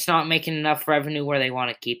 And it's not making enough revenue where they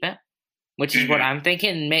want to keep it, which is what I'm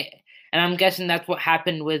thinking. And I'm guessing that's what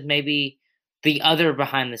happened with maybe the other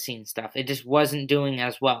behind the scenes stuff. It just wasn't doing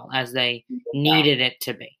as well as they needed it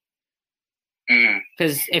to be.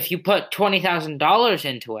 Because if you put $20,000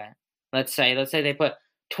 into it, let's say they put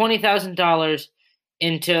 $20,000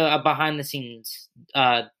 into a behind the scenes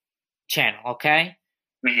channel, okay?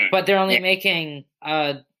 But they're only making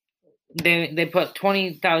they put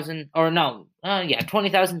 20,000 or no,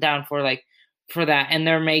 20,000 down for that, and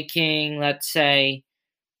they're making, let's say,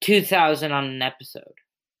 2,000 on an episode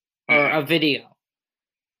or a video.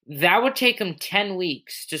 That would take them 10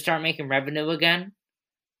 weeks to start making revenue again,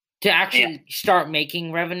 to actually start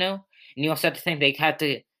making revenue. And you also have to think they had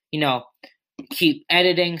to, keep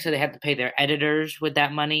editing, so they had to pay their editors with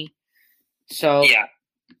that money. So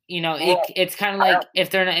it's kind of like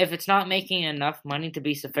if it's not making enough money to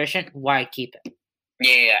be sufficient, why keep it?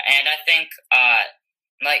 Yeah, and I think I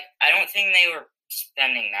don't think they were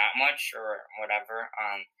spending that much or whatever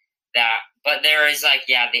on that, but there is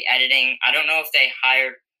the editing. I don't know if they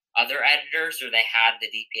hired other editors or they had the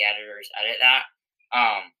DP editors edit that.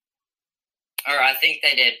 Or I think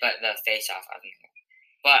they did, but the face off, I think.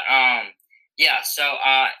 But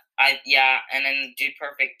and then Dude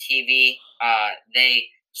Perfect TV, they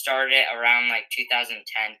started it around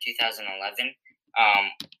 2010, 2011,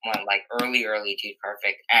 early Dude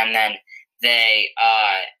Perfect, and then they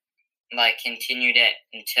continued it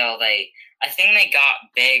until I think they got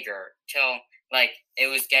bigger till it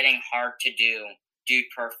was getting hard to do Dude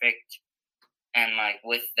Perfect and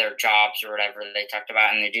with their jobs or whatever they talked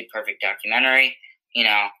about in the Dude Perfect documentary,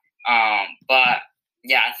 but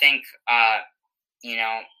yeah, I think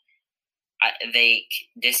they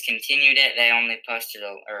discontinued it. They only posted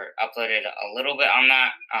or uploaded a little bit on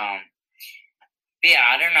that. Yeah,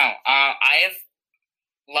 I don't know. I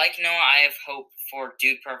have hope for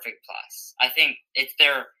Dude Perfect Plus. I think it's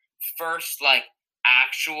their first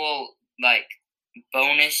actual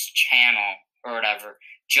bonus channel or whatever,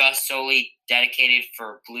 just solely dedicated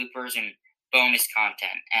for bloopers and bonus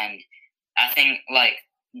content. And I think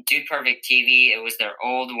Dude Perfect TV, it was their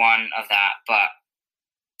old one of that, but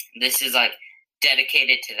this is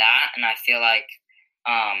dedicated to that. And I feel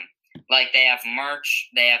like, they have merch,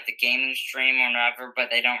 they have the gaming stream or whatever, but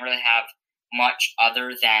they don't really have much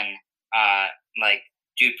other than, like,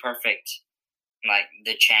 Dude Perfect, like,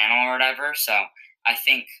 the channel or whatever. So I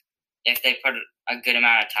think if they put a good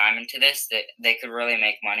amount of time into this, that they could really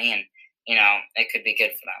make money, and, it could be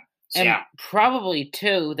good for them. So, and probably,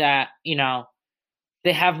 too, that,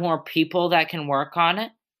 they have more people that can work on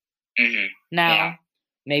it now.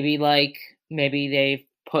 Maybe they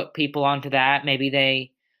put people onto that. Maybe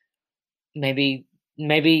the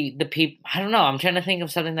people, I don't know. I'm trying to think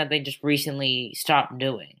of something that they just recently stopped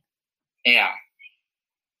doing. Yeah.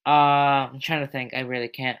 I'm trying to think. I really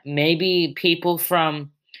can't. Maybe people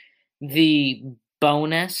from the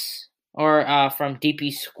bonus or from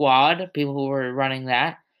DP Squad, people who were running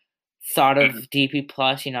that, thought of DP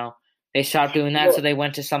Plus. They stopped doing that, so they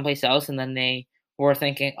went to someplace else, and then they were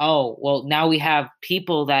thinking, oh, well, now we have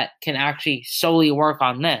people that can actually solely work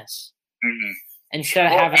on this instead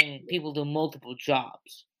of having people do multiple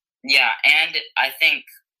jobs. Yeah, and I think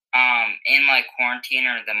in, like, quarantine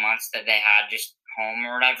or the months that they had just home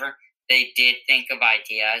or whatever, they did think of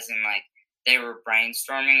ideas, and, like, they were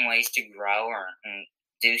brainstorming ways to grow and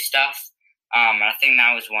do stuff. And I think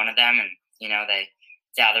that was one of them, and, they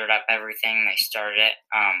gathered up everything. They started it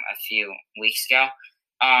a few weeks ago.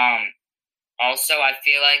 Also, I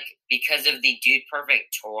feel like because of the Dude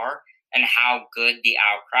Perfect tour and how good the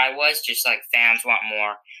outcry was, just, like, fans want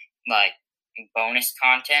more, like, bonus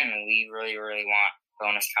content, and we really, really want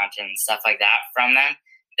bonus content and stuff like that from them,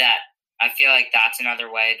 that I feel like that's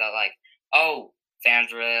another way that, like, oh,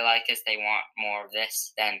 fans really like us, they want more of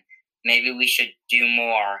this, then maybe we should do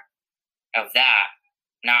more of that,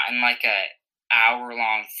 not in, like, a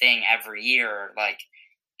hour-long thing every year, like,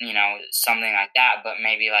 something like that, but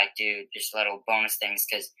maybe, like, do just little bonus things,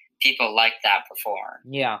 because people liked that before.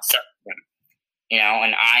 Yeah. So,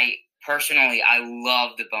 and I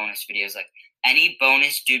love the bonus videos. Like, any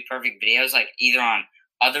bonus Dude Perfect videos, like, either on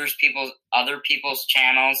other people's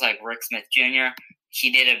channels, like Rick Smith Jr., he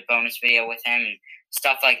did a bonus video with him and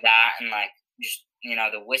stuff like that, and, like, just,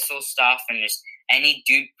 the whistle stuff, and just any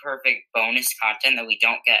Dude Perfect bonus content that we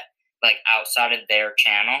don't get, like, outside of their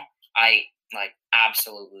channel, I, like,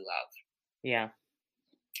 absolutely love. Yeah.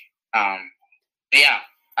 But yeah.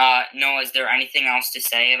 Noah, is there anything else to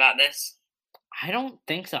say about this? I don't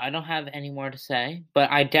think so. I don't have any more to say, but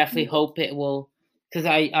I definitely hope it will, because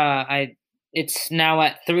it's now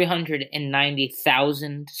at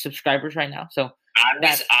 390,000 subscribers right now. So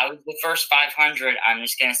I was the first 500. I'm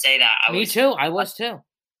just gonna say that. Me too. I was too.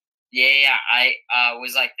 Yeah. I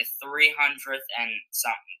was like the 300th and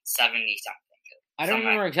 70 something. I don't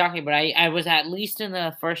remember exactly, but I was at least in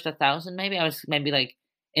the first 1,000. Maybe I was maybe like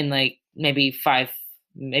in like maybe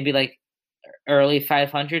like early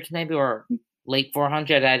 500s, maybe, or late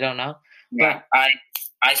 400. I don't know. Yeah, but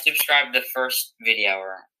I subscribed the first video,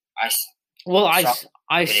 or I saw it.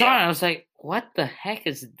 And I was like, what the heck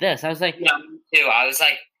is this? I was like, yeah, me too. I was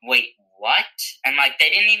like, wait, what? And, like, they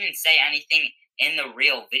didn't even say anything in the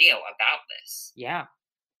real video about this. Yeah.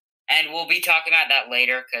 And we'll be talking about that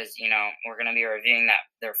later, because, we're going to be reviewing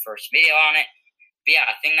their first video on it. But yeah,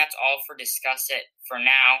 I think that's all for Discuss It for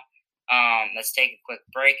now. Let's take a quick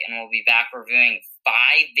break, and we'll be back reviewing 5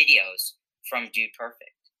 videos from Dude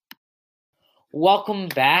Perfect. Welcome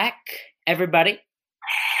back, everybody.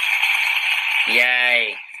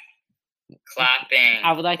 Yay. Clapping.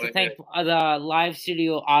 I would like to thank the live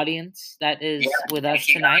studio audience that is with us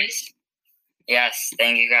tonight. Guys. Yes,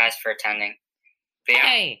 thank you guys for attending.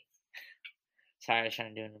 Hey! Sorry, I was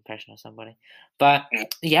trying to do an impression of somebody. But,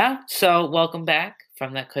 yeah, so welcome back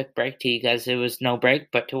from that quick break. To you guys, it was no break,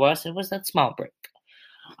 but to us, it was that small break.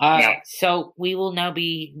 So we will now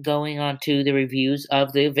be going on to the reviews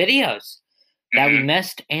of the videos that we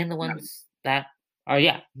missed and the ones that are,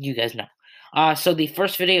 you guys know. So the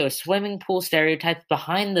first video is Swimming Pool Stereotypes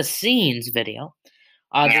Behind the Scenes video.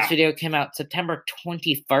 This video came out September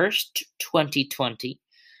 21st, 2020.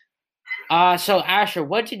 So Asher,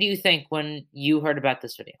 what did you think when you heard about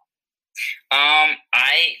this video?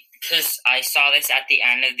 Because I saw this at the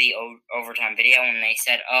end of the overtime video, and they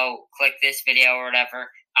said, oh, click this video or whatever.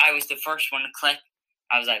 I was the first one to click.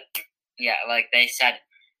 I was like, yeah, like they said,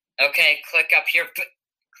 okay, click up here, click,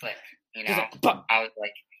 I was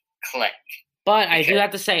like, click. But I do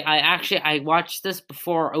have to say, I watched this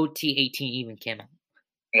before OT18 even came out.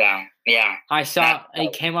 Yeah. I saw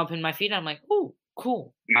it came up in my feed, and I'm like, ooh,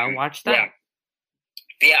 cool. I'll watch that.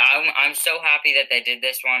 Yeah, I'm so happy that they did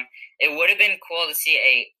this one. It would have been cool to see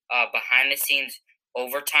a behind-the-scenes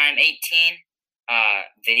Overtime 18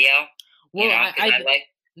 video. Well, I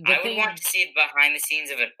would want to see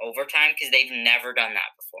behind-the-scenes of an Overtime, because they've never done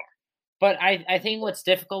that before. But I think what's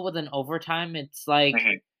difficult with an overtime, it's like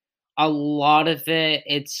a lot of it,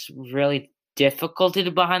 it's really difficult to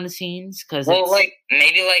do behind the scenes because like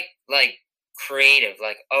maybe like creative,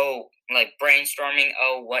 like brainstorming.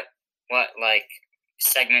 What like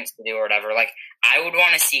segments to do or whatever. Like I would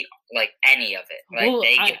want to see like any of it.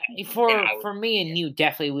 Like for me and you,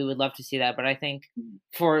 definitely we would love to see that. But I think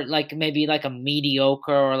for like maybe like a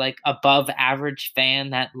mediocre or like above average fan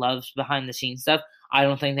that loves behind the scenes stuff, I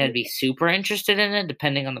don't think they'd be super interested in it,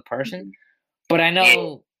 depending on the person. But I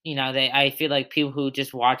know I feel like people who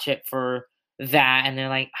just watch it for that and they're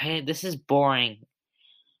like, this is boring.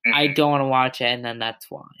 I don't want to watch it, and then that's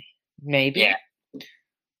why. Maybe. Yeah.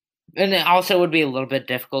 And it also would be a little bit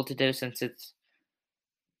difficult to do since it's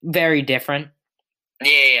very different.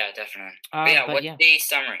 Yeah, definitely. What's the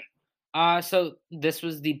summary? So this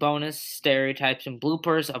was the bonus stereotypes and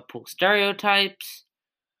bloopers of pool stereotypes.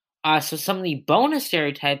 So some of the bonus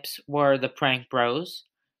stereotypes were the prank bros,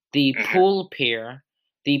 the pool peer,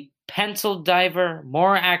 the pencil diver,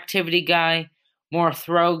 more activity guy, more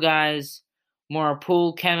throw guys, more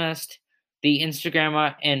pool chemist, the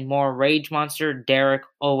Instagrammer, and more rage monster. Derek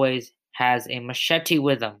always has a machete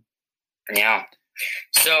with him. Yeah.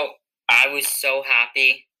 So I was so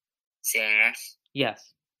happy seeing this.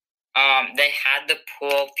 Yes. They had the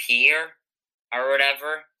pool peer or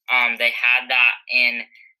whatever. They had that in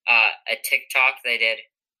a TikTok. They did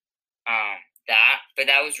that, but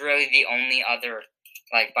that was really the only other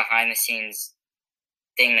like behind the scenes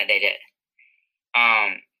thing that they did.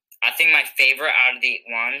 I think my favorite out of the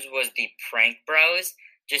ones was the prank bros.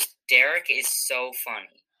 Just Derek is so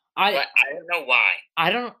funny. I don't know why.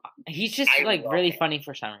 He's just like really funny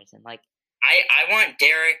for some reason. Like I want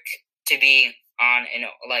Derek to be on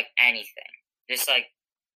like anything. Just like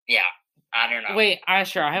I don't know. Wait,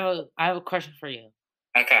 sure. I have a question for you.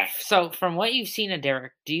 Okay. So from what you've seen of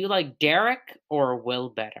Derek, do you like Derek or Will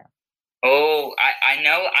better? Oh, I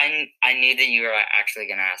know. I knew that you were actually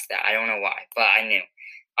gonna ask that. I don't know why, but I knew.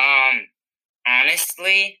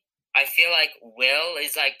 Honestly, I feel like Will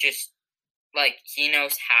is like just like he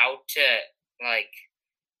knows how to like.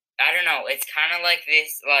 I don't know. It's kind of like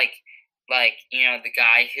this, like the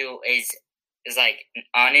guy who is like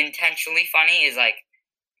unintentionally funny is like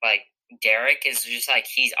Derek is just like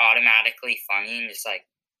he's automatically funny and just like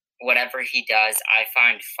whatever he does, I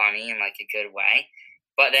find funny in like a good way.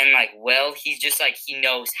 But then like Will, he's just like he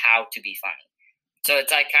knows how to be funny. So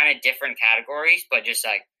it's like kind of different categories, but just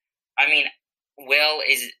like I mean, Will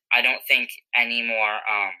is I don't think anymore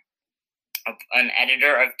an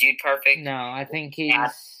editor of Dude Perfect. No, I think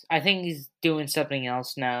he's doing something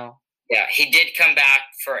else now. Yeah, he did come back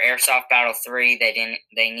for Airsoft Battle 3.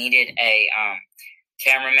 They needed a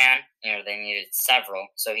cameraman. They needed several,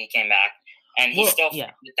 so he came back. And he still with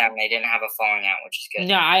them. They didn't have a falling out, which is good.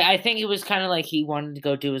 No, I think it was kind of like he wanted to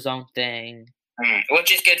go do his own thing,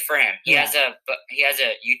 which is good for him. He has a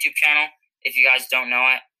YouTube channel. If you guys don't know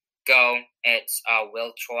it, go. It's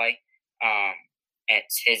Will Troy.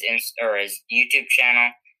 It's his his YouTube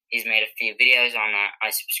channel. He's made a few videos on that. I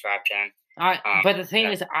subscribe to him. But the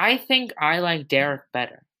thing is, I think I like Derek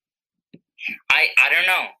better. I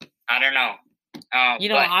don't know.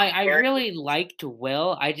 I really liked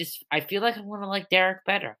Will. I feel like I want to like Derek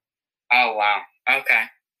better. Oh wow. Okay.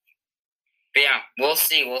 But yeah, we'll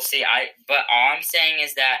see. But all I'm saying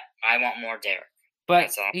is that I want more Derek.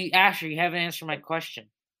 But Asher, you haven't answered my question.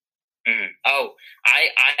 Oh,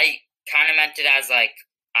 I kind of meant it as like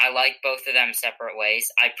I like both of them separate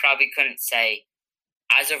ways. I probably couldn't say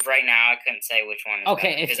as of right now. I couldn't say which one is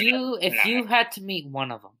okay. Better, if you had to meet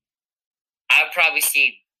one of them, I would probably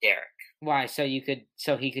see Derek. Why? So he could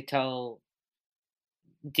tell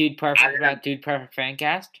Dude Perfect about Dude Perfect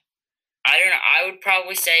Fancast? I don't know. I would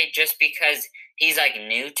probably say just because he's like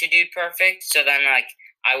new to Dude Perfect, so then like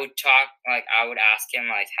I would ask him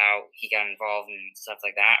like how he got involved and stuff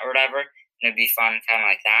like that or whatever. And it'd be fun, kind of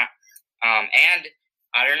like that. And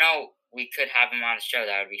I don't know, we could have him on the show.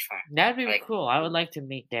 That would be fun. That'd be cool. I would like to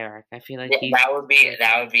meet Derek. I feel like that would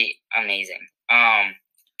be amazing. But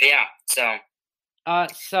yeah, so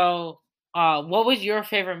what was your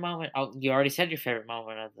favorite moment? Oh, you already said your favorite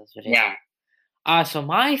moment of this video. Yeah. So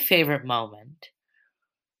my favorite moment,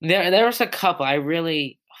 there was a couple. I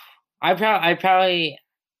probably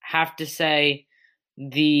have to say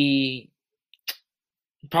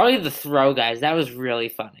probably the throw guys. That was really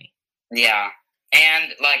funny. Yeah.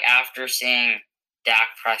 And like after seeing Dak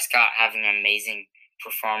Prescott having an amazing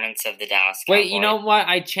performance of the Dallas Cowboys. Wait, you know what?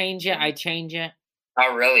 I change it.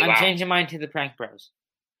 Oh, really? I'm changing mine to the prank bros.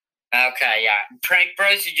 Okay, yeah. Prank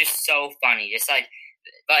bros are just so funny. Just like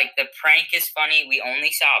the prank is funny. We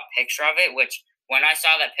only saw a picture of it, which when I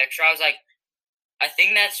saw that picture, I was like, I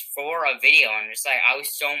think that's for a video, and just like I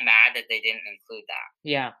was so mad that they didn't include that.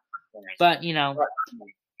 Yeah, but yeah,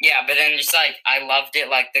 but then just like I loved it,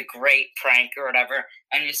 like the great prank or whatever,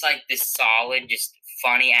 and just like this solid, just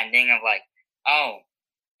funny ending of like, oh,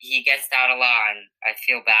 he gets out a lot, and I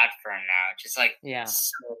feel bad for him now. Just like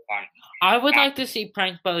so funny. I would like to see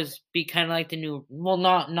Prank Bros be kind of like the new, well,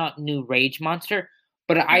 not new Rage Monster,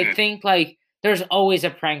 but I think like there's always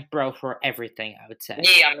a prank bro for everything. I would say.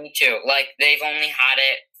 Yeah, me too. Like they've only had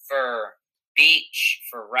it for beach,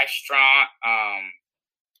 for restaurant.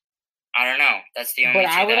 I don't know. That's the only. But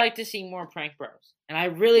I would like to see more prank bros, and I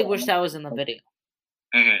really wish that was in the video.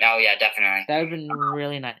 Oh yeah, definitely. That would have been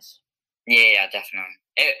really nice. Yeah, definitely.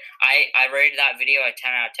 I rated that video a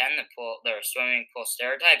 10 out of 10. The swimming pool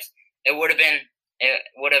stereotypes. It would have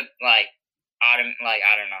like I don't know.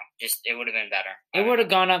 Just it would have been better. It would have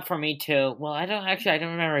gone up for me too. Well, I don't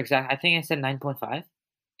remember exactly. I think I said 9.5.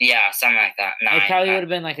 Yeah, something like that. 9. It probably would have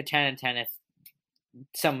been like a 10 out of 10 if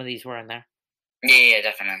some of these were in there. Yeah,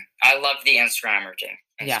 definitely. I love the Instagrammer too.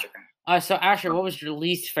 Yeah. So Asher, what was your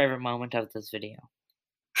least favorite moment of this video?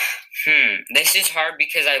 This is hard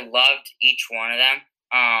because I loved each one of them.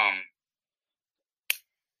 I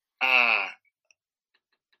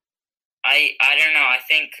don't know. I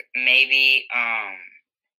think maybe I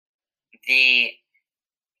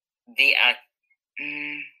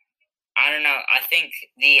don't know. I think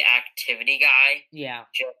the activity guy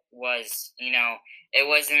just was, it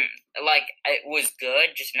wasn't like it was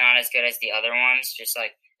good, just not as good as the other ones. Just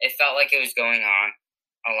like it felt like it was going on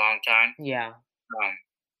a long time. Yeah.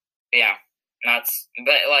 Yeah. But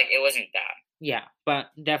like it wasn't bad. Yeah,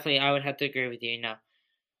 but definitely I would have to agree with you.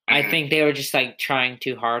 I think they were just like trying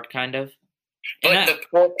too hard, kind of. But the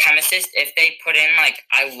poor chemist, if they put in like,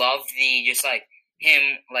 I love the just like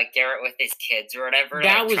him like Garrett with his kids or whatever,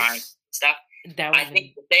 that like, was trying stuff. I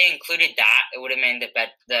think if they included that, it would have made the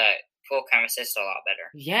pool chemist a lot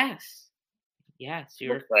better. Yes,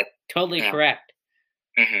 you're totally correct.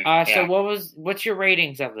 So what's your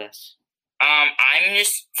ratings of this? I'm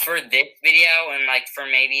just for this video and like for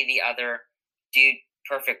maybe the other Dude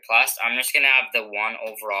Perfect Plus, I'm just gonna have the 1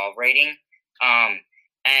 overall rating.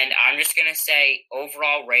 And I'm just gonna say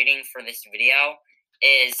overall rating for this video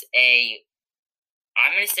is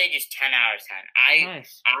I'm gonna say just 10 out of 10.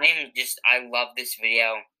 I love this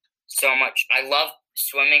video so much. I love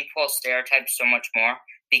swimming pool stereotypes so much more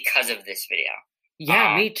because of this video.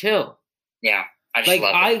 Yeah, me too. Yeah, I just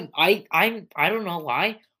love it. I don't know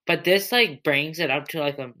why, but this like brings it up to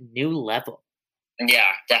like a new level.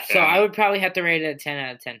 Yeah, definitely. So I would probably have to rate it a 10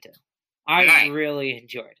 out of 10 too. I really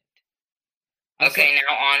enjoyed it. Okay,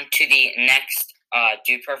 now on to the next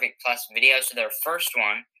Dude Perfect Plus video. So their first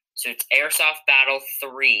one, so it's Airsoft Battle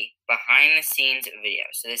 3 behind the scenes video.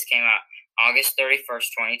 So this came out August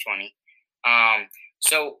 31st, 2020.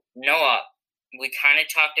 So Noah, we kind of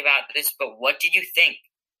talked about this, but what did you think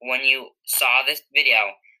when you saw this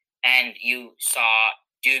video and you saw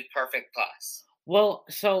Dude Perfect Plus? Well,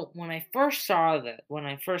 so when I first saw this,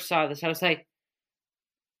 I was like,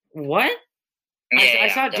 what? I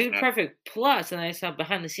saw Dude Perfect Plus, and I saw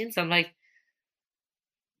behind the scenes. I'm like,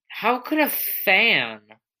 how could a fan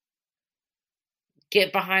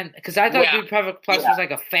get behind? Because I thought Dude Perfect Plus was like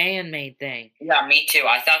a fan-made thing. Yeah, me too.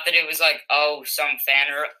 I thought that it was like, some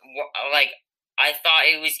fan, or like I thought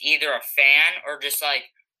it was either a fan or just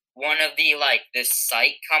like one of the like the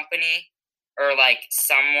site company or like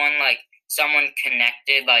someone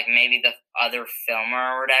connected, like maybe the other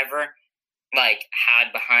filmer or whatever, like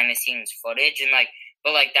had behind the scenes footage and like,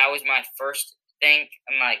 but like that was my first thing.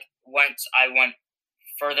 And like once I went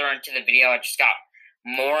further into the video, I just got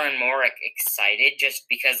more and more excited just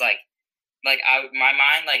because my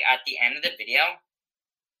mind, like at the end of the video,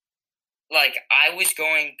 like I was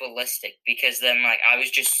going ballistic because then like I was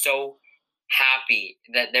just so happy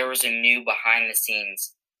that there was a new behind the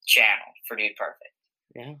scenes channel for Dude Perfect.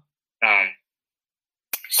 Yeah.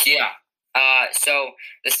 So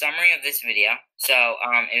the summary of this video. So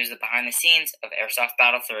it was the behind the scenes of Airsoft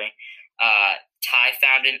Battle 3. Ty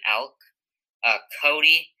found an elk.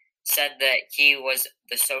 Cody said that he was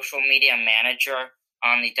the social media manager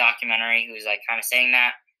on the documentary. He was like kind of saying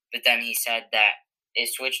that, but then he said that it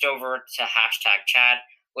switched over to #Chad,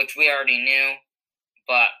 which we already knew,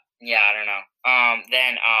 but yeah, I don't know.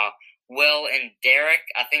 Then Will and Derek,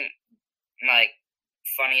 I think like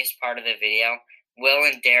funniest part of the video, Will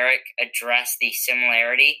and Derek address the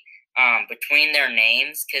similarity between their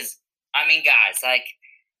names, because I mean, guys, like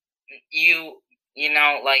you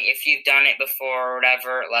know, like if you've done it before or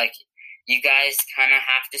whatever, like you guys kind of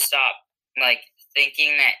have to stop like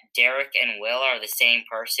thinking that Derek and Will are the same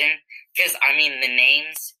person because I mean the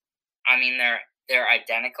names, I mean they're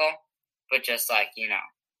identical, but just like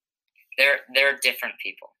they're different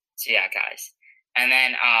people. So yeah, guys. And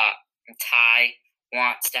then Ty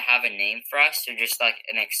wants to have a name for us, so just like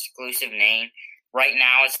an exclusive name. Right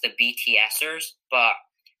now it's the BTSers, but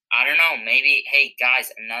I don't know. Maybe, hey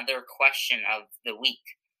guys, another question of the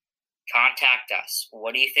week. Contact us.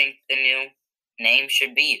 What do you think the new name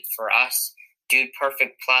should be for us, Dude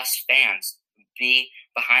Perfect Plus fans? Be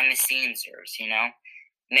behind the scenesers,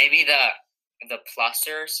 Maybe the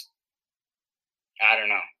plusers. I don't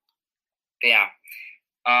know. But yeah.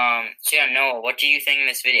 So yeah, Noah, what do you think of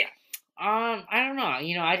this video? I don't know.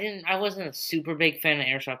 I wasn't a super big fan of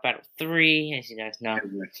Airsoft Battle 3, as you guys know.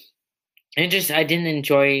 I didn't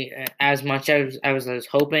enjoy as much as I was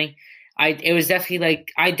hoping. It was definitely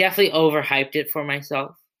I definitely overhyped it for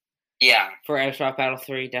myself. Yeah. For Airsoft Battle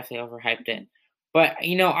 3, definitely overhyped it. But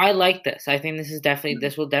I like this. I think this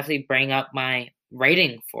will definitely bring up my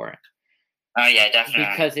rating for it. Oh yeah, definitely.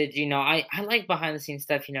 Because I like behind the scenes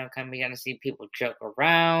stuff. Kind of we gonna see people joke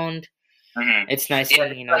around. Mm-hmm. It's nice,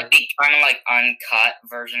 like the kind of uncut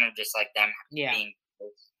version of just them being,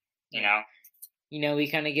 we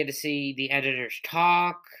kind of get to see the editors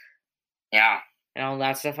talk. Yeah. And all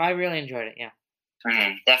that stuff. I really enjoyed it. Yeah.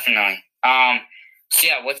 Mm-hmm, definitely. So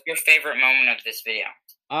yeah, what's your favorite moment of this video?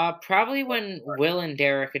 Probably when Will and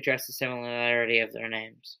Derek address the similarity of their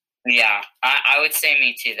names. Yeah, I would say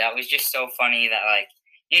me too. That was just so funny that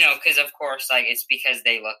because of course it's because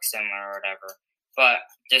they look similar or whatever. But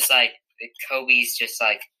just Kobe's just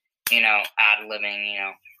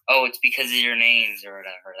ad-libbing, oh, it's because of your names or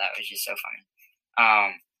whatever. That was just so funny.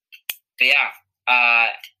 But yeah.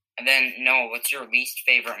 And then Noah, what's your least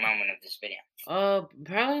favorite moment of this video?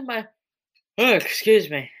 Probably my. Oh, excuse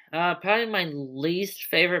me. Probably my least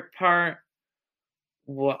favorite part.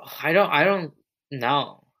 Well, I don't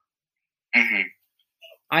know. Mm-hmm.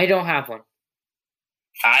 I don't have one.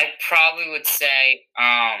 I probably would say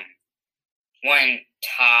when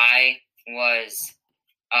Ty was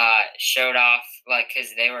showed off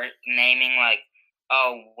because they were naming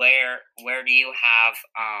where do you have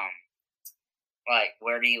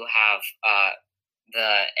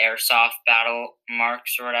the airsoft battle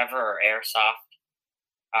marks or whatever, or airsoft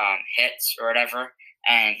hits or whatever,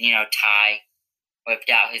 and Ty whipped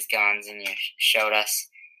out his guns and showed us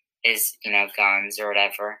his guns or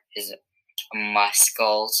whatever, his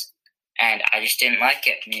muscles, and I just didn't like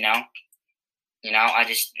it. I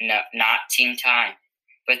just not Team Ty.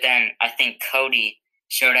 But then I think Cody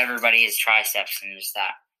showed everybody his triceps, and just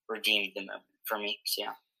that redeemed the moment for me. So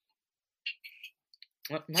yeah.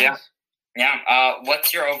 Well, nice. Yeah.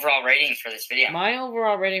 What's your overall rating for this video? My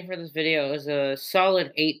overall rating for this video is a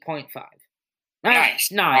solid 8.5.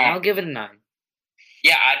 Nice. 9. I'll give it a 9.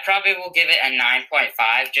 Yeah, I probably will give it a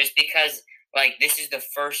 9.5 just because this is the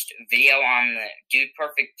first video on the Dude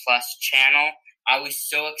Perfect Plus channel. I was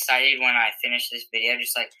so excited when I finished this video,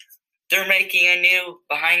 just they're making a new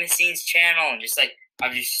behind the scenes channel, and I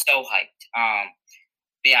was just so hyped.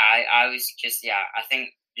 But yeah, I was just I think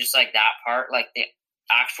just that part, the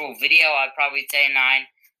actual video, I'd probably say a 9.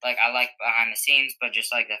 I like behind the scenes, but just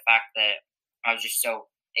the fact that I was just so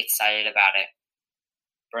excited about it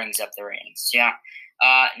brings up the ratings. Yeah.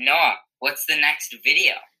 Noah, what's the next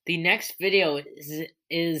video? The next video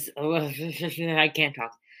is I can't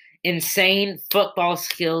talk. Insane Football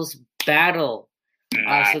Skills Battle.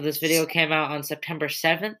 Nice. So this video came out on September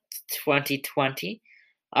 7th, 2020.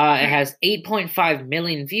 It has 8.5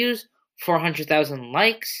 million views, 400,000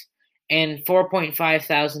 likes, and 4.5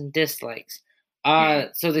 thousand dislikes.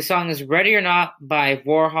 So the song is Ready or Not by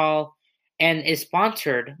Warhol and is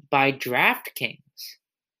sponsored by DraftKings.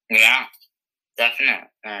 Yeah, definitely.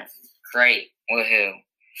 Great. Woohoo.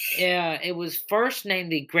 Yeah, it was first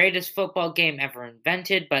named the greatest football game ever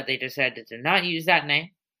invented, but they decided to not use that name.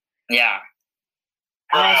 Yeah.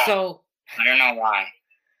 So I don't know why.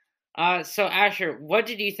 So Asher, what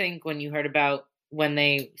did you think when you heard about when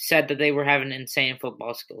they said that they were having an insane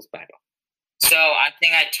football skills battle? So I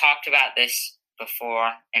think I talked about this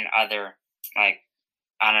before in other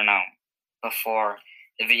before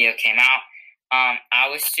the video came out. I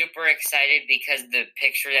was super excited because the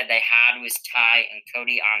picture that they had was Ty and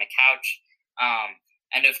Cody on a couch.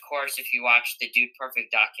 And of course, if you watch the Dude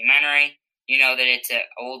Perfect documentary, you know that it's an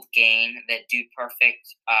old game that Dude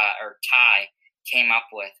Perfect or Ty came up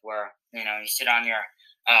with, where you sit on your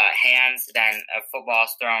hands, then a football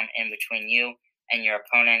is thrown in between you and your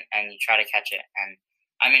opponent, and you try to catch it. And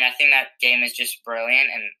I mean, I think that game is just brilliant,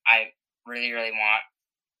 and I really, really want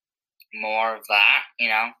more of that,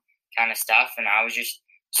 kind of stuff. And I was just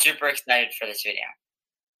super excited for this video.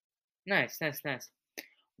 Nice.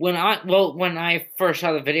 When I first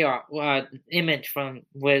saw the video image from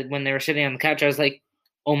when they were sitting on the couch, I was like,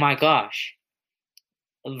 "Oh my gosh,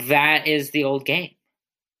 that is the old game."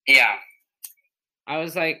 Yeah. I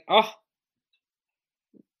was like, "Oh,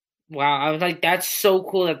 wow!" I was like, "That's so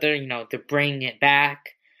cool that they're bringing it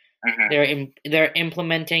back. Mm-hmm. They're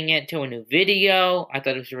implementing it to a new video." I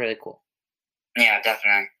thought it was really cool. Yeah,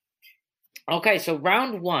 definitely. Okay, so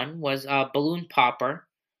round 1 was balloon popper.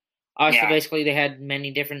 So basically, they had many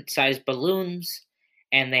different sized balloons,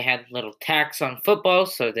 and they had little tacks on football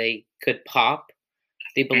so they could pop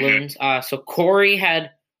the balloons. Mm-hmm. So Corey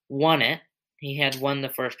had won it. He had won the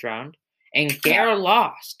first round, and Gare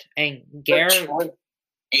lost. And Gare, that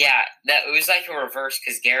it was like a reverse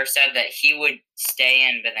because Gare said that he would stay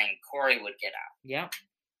in, but then Corey would get out. Yeah.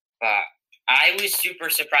 But I was super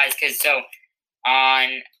surprised because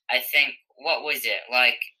on I think what was it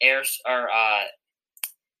like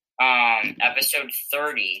episode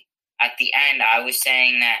 30 at the end I was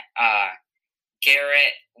saying that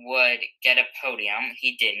Garrett would get a podium.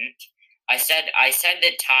 He didn't. I said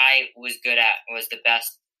that Ty was the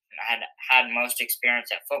best, had most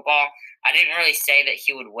experience at football. I didn't really say that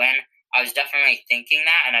he would win. I was definitely thinking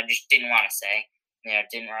that, and I just didn't want to say.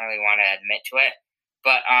 Didn't really want to admit to it.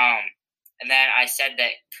 But and then I said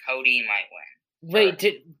that Cody might win. Wait,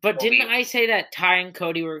 didn't I say that Ty and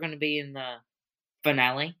Cody were going to be in the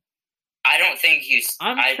finale? I don't think you.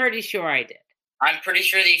 I'm pretty sure I did. I'm pretty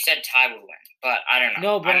sure that you said Ty would win, but I don't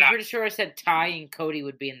know. No, but I'm pretty sure I said Ty and Cody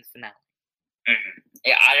would be in the finale. Mm-hmm.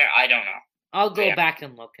 Yeah, I don't know. I'll go back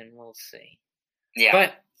and look, and we'll see. Yeah.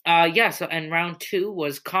 But so and round 2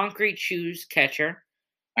 was concrete shoes catcher.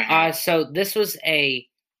 Mm-hmm. So this was a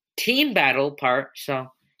team battle part.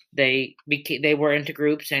 So they were into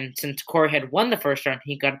groups, and since Corey had won the first round,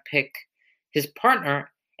 he got to pick his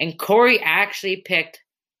partner, and Corey actually picked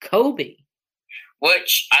Kobe.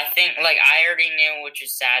 Which I think, I already knew, which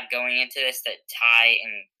is sad going into this, that Ty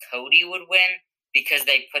and Cody would win because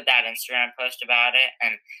they put that Instagram post about it,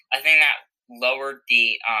 and I think that lowered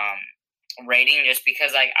the rating just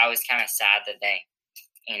because, I was kind of sad that they,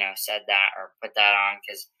 said that or put that on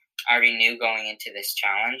because I already knew going into this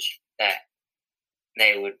challenge that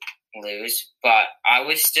they would lose, but I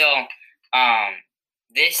was still,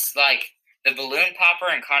 the balloon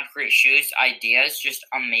popper and concrete shoes ideas, just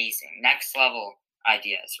amazing. Next level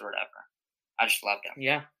ideas or whatever. I just loved them.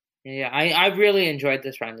 Yeah. I really enjoyed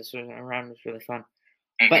this round. This round was really fun.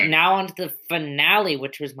 Mm-hmm. But now on to the finale,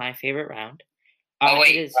 which was my favorite round. I don't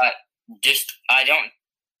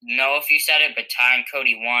know if you said it, but Ty and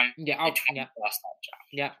Cody won. Yeah, the Twins lost that job.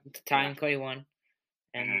 Yeah, Ty and Cody won.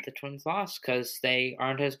 And the Twins lost because they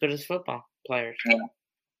aren't as good as football players. Yeah.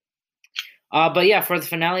 But yeah, for the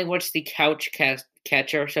finale, what's the couch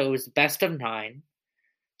catcher? So it was best of 9.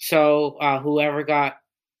 So whoever got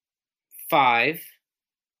 5.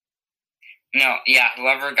 No, yeah,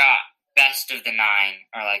 whoever got best of the 9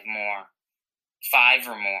 or more, 5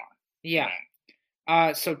 or more. Yeah.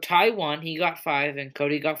 So Ty won. He got 5, and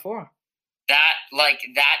Cody got 4. That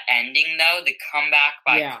ending though, the comeback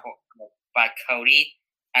by Cody,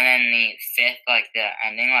 and then the 5th, the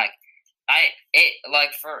ending,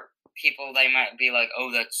 for people they might be like,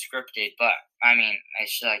 oh, that's scripted, but I mean,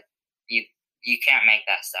 it's you can't make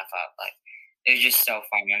that stuff up. It was just so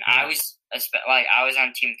fun, and I was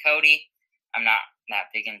on Team Cody. I'm not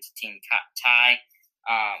that big into Team Ty,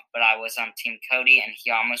 but I was on Team Cody, and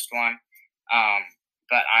he almost won.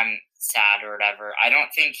 But I'm sad or whatever. I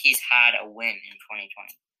don't think he's had a win in 2020.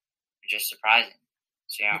 It's just surprising.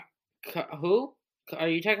 So yeah. Who? Are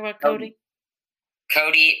you talking about Cody?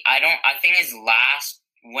 Cody, I think his last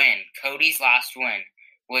win, Cody's last win,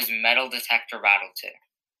 was Metal Detector Battle 2.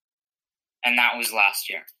 And that was last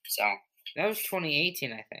year. So that was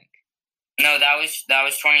 2018, I think. No, that was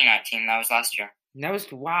 2019. That was last year.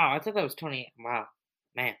 Wow. I thought that was 20. Wow,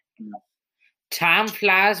 man. No. Time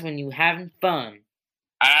flies when you're having fun.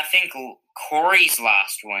 And I think Corey's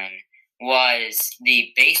last win was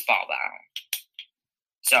the baseball battle.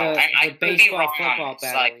 So I could be wrong on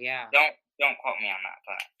this. Battle, yeah. Don't quote me on that,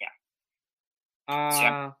 but yeah.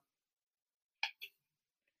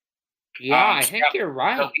 I think you're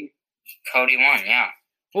right. Cody won, yeah.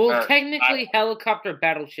 Well, technically, helicopter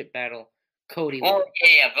battleship battle, Cody won. Well,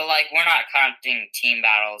 yeah, but we're not counting team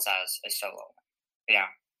battles as a solo. Yeah.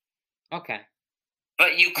 Okay.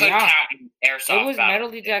 But you could count airsoft. It was Metal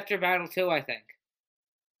Detector Battle 2, I think.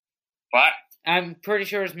 What? I'm pretty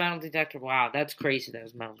sure it was Metal Detector. Wow, that's crazy. That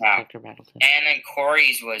was Metal Detector Battle 2. And then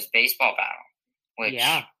Corey's was Baseball Battle. Which,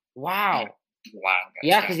 yeah. Wow. Wow.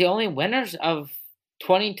 Yeah, because the only winners of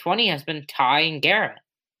 2020 has been Ty and Garrett.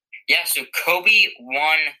 Yeah, so Kobe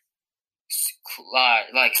won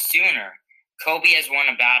sooner. Kobe has won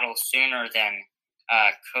a battle sooner than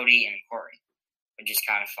Cody and Corey, which is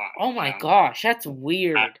kind of fun. Oh my gosh, that's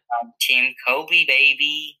weird. Team Kobe,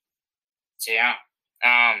 baby. So yeah.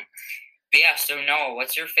 But yeah, so Noah,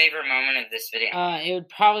 what's your favorite moment of this video? It would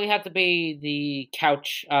probably have to be the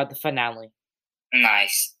couch, the finale.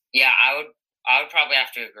 Nice. Yeah, I would probably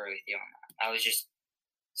have to agree with you on that. That was just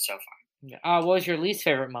so fun. Yeah. What was your least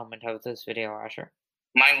favorite moment of this video, Asher?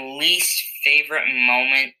 My least favorite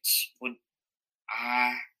moment would,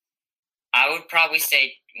 I would probably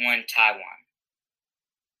say when Ty won.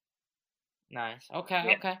 Nice. Okay,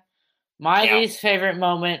 Yeah. okay. My least favorite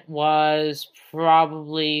moment was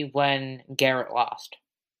probably when Garrett lost.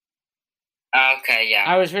 Okay, yeah.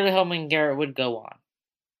 I was really hoping Garrett would go on.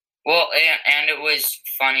 Well, and it was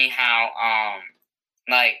funny how,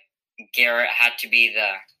 Garrett had to be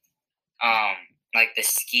the, the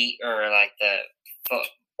ski or the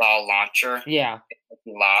football launcher. Yeah.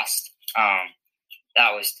 He lost.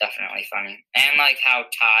 That was definitely funny. And how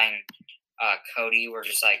Ty and Cody were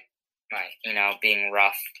just being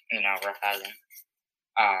rough, roughhousing.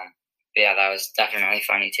 Yeah, that was definitely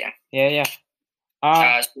funny too. Yeah.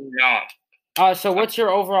 So what's your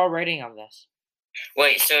overall rating of this?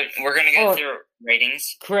 Wait, so we're gonna go through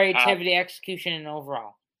ratings. Creativity, execution, and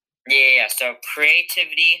overall. Yeah. So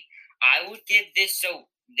creativity, I would give this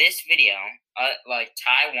video,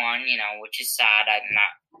 Ty won, which is sad. I'm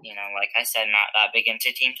not, like I said, not that big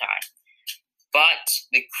into Team Ty. But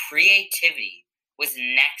the creativity was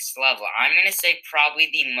next level. I'm gonna say probably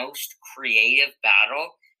the most creative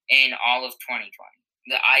battle in all of 2020.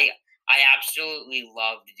 I absolutely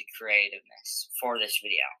loved the creativeness for this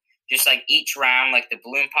video. Just each round, the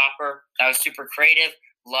balloon popper, that was super creative.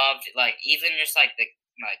 Loved even just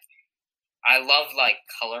I love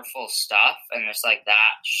colorful stuff and just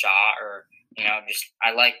that shot or I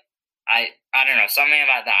don't know, something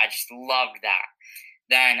about that. I just loved that.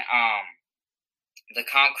 Then the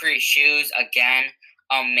concrete shoes, again,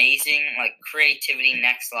 amazing, creativity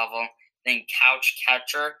next level. Then couch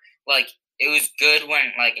catcher, it was good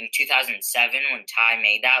when in 2007 when Ty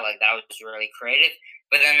made that, that was really creative.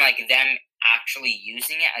 But then them actually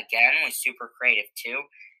using it again was super creative too.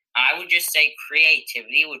 I would just say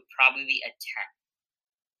creativity would probably be a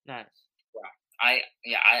 10. Nice.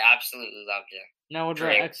 Yeah. I absolutely loved it. Now what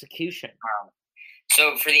about execution?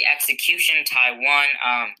 So for the execution, Ty won.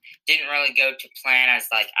 Didn't really go to plan as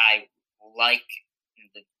I like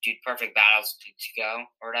the Dude Perfect battles to go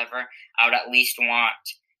or whatever. I would at least want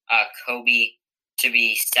Kobe to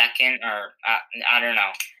be second or I don't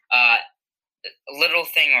know. Little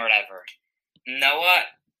thing or whatever. Noah,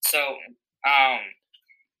 so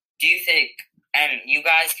do you think, and you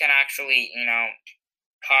guys can actually,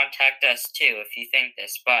 contact us too if you think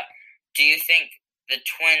this, but do you think the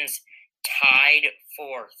Twins tied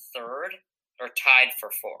for third or tied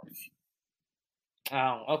for fourth?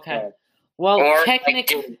 Oh, okay. Well, or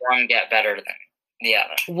technically, did one get better than the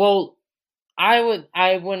other? Well, I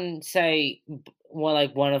wouldn't say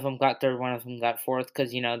one of them got third, one of them got fourth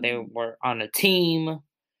because they were on a team.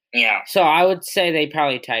 Yeah. So I would say they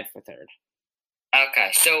probably tied for third.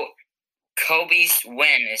 Okay, so Kobe's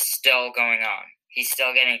win is still going on. He's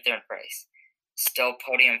still getting third place. Still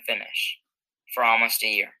podium finish for almost a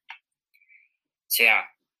year. So yeah,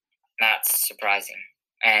 that's surprising.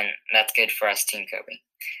 And that's good for us, Team Kobe.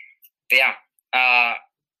 But yeah.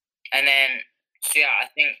 And then, so yeah, I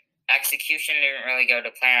think execution didn't really go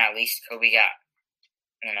to plan. At least Kobe got,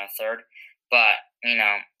 third. But,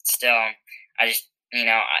 still, I just,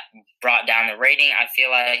 I brought down the rating. I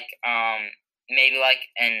feel maybe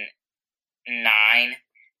an 9,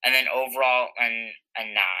 and then overall a 9.5,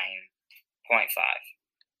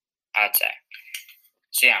 I would say.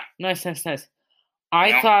 So yeah. Nice.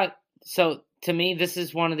 I thought, so to me, this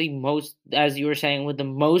is one of the most, as you were saying, with the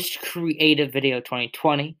most creative video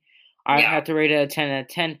 2020. I have to rate it a 10 out of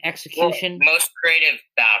 10. Execution. Well, most creative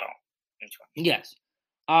battle in 2020. Yes.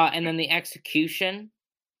 And then the execution,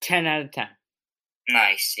 10 out of 10.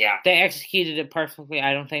 Nice, yeah. They executed it perfectly.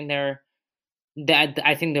 I don't think I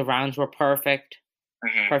think the rounds were perfect.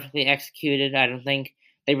 Mm-hmm. Perfectly executed. I don't think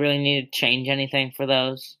they really needed to change anything for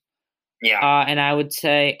those. Yeah. And I would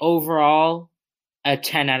say overall a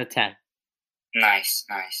 10 out of 10. Nice.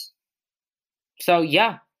 So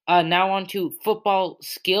yeah. Now on to football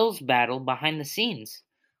skills battle behind the scenes.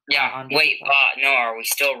 Yeah. Wait. No. Are we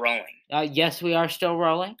still rolling? Yes, we are still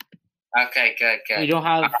rolling. Okay. Good.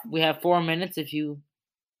 We have 4 minutes if you.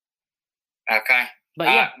 Okay. But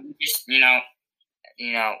yeah. Just we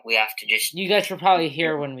have to just. You guys will probably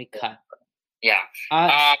hear when we cut. Yeah.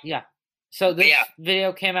 Yeah. So this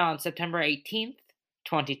video came out on September 18th,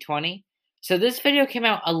 2020. So this video came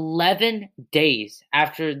out 11 days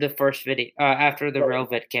after the first video, after the real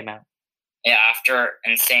vid came out. Yeah, after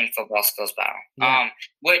Insane Football Skills Battle. Yeah.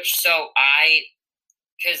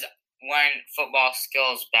 Because when Football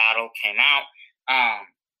Skills Battle came out,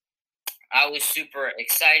 I was super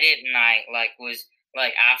excited, and I was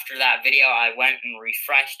after that video, I went and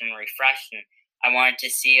refreshed, and I wanted to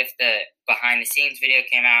see if the behind the scenes video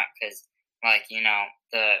came out, because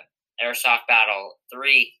the Airsoft Battle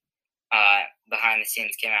 3 behind the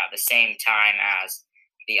scenes came out at the same time as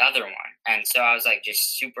the other one, and so I was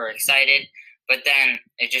just super excited, but then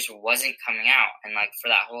it just wasn't coming out, and for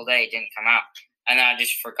that whole day it didn't come out, and then I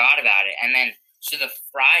just forgot about it, and then so the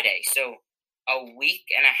Friday, so a week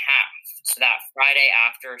and a half, so that Friday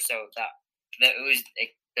after, so that it was the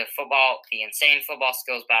Insane Football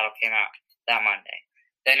Skills Battle came out that Monday,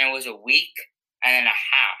 then it was a week and then a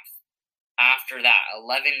half after that,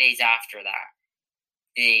 11 days after that,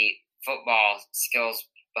 the Football Skills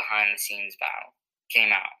Behind the Scenes Battle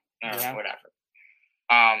came out, or whatever.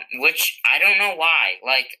 Which I don't know why.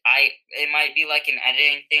 It might be an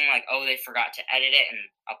editing thing, they forgot to edit it and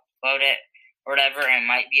upload it, or whatever. And it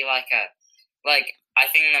might be I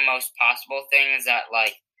think the most possible thing is that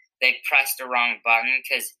they pressed the wrong button,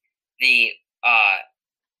 because the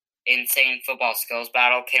Insane Football Skills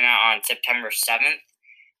Battle came out on September 7th.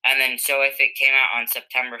 And then, so if it came out on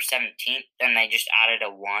September 17th, then they just added a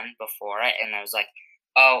 1 before it, and it was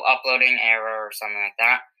uploading error or something like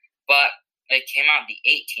that. But it came out the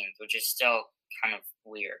 18th, which is still kind of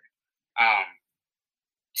weird.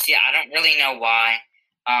 So yeah, I don't really know why,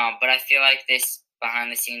 but I feel like this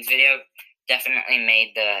behind the scenes video definitely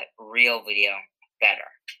made the real video better.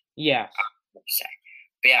 Yeah. But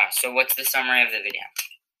yeah, so what's the summary of the video?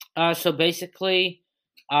 So basically,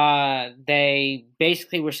 they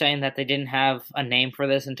basically were saying that they didn't have a name for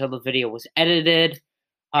this until the video was edited.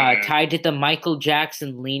 Tied to the Michael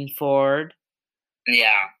Jackson lean forward.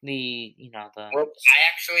 Yeah. Well, I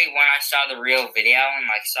actually, when I saw the real video and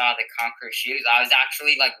saw the concrete shoes, I was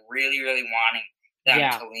actually really, really wanting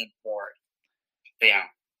them to lean forward. But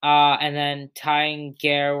yeah. And then Ty and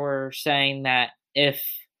Gare were saying that if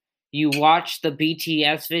you watch the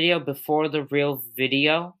BTS video before the real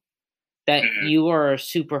video, that you are a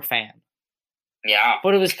super fan. Yeah.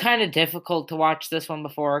 But it was kind of difficult to watch this one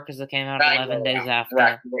before, because it came out 11 days after.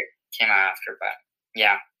 Yeah, it came out after, but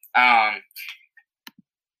yeah.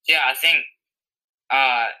 Yeah, I think,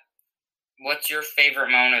 what's your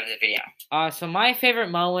favorite moment of the video? So my favorite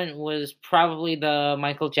moment was probably the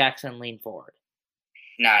Michael Jackson lean forward.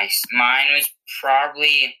 Nice. Mine was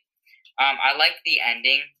probably, I like the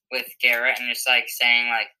ending with Garrett and just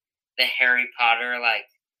saying the Harry Potter,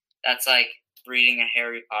 that's reading a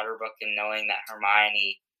Harry Potter book and knowing that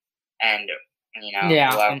Hermione and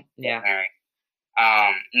Harry.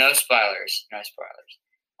 No spoilers.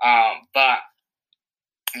 But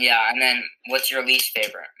yeah, and then what's your least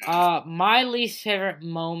favorite moment? My least favorite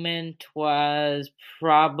moment was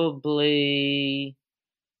probably,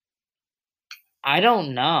 I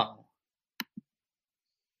don't know.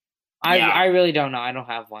 I really don't know. I don't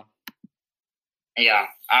have one. Yeah,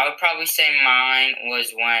 I would probably say mine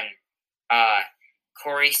was when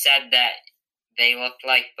Corey said that they looked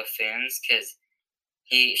like buffoons because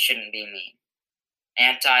he shouldn't be mean.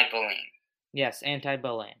 Anti-bullying. Yes,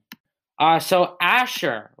 anti-bullying. So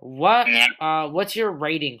Asher, what's your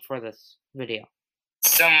rating for this video?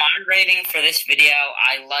 So my rating for this video,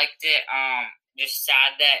 I liked it. Just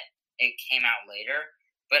sad that it came out later,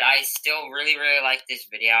 but I still really, really like this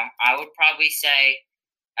video. I would probably say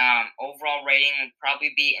overall rating would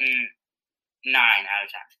probably be in 9 out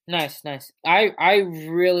of 10. Nice. I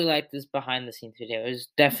really like this behind the scenes video. It was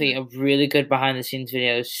definitely a really good behind the scenes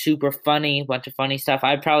video. It was super funny, bunch of funny stuff.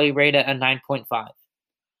 I'd probably rate it a 9.5.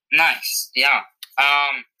 Nice, yeah.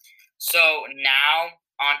 So now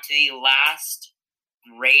on to the last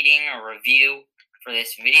rating or review for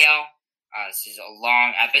this video. This is a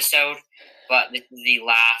long episode, but this is the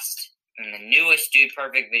last and the newest Dude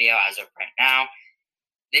Perfect video as of right now.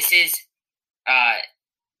 This is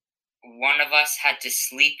one of us had to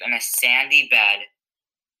sleep in a sandy bed,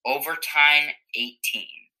 overtime 18.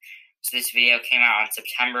 So this video came out on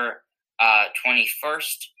September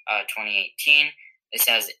 21st, 2018. This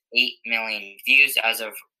has 8 million views as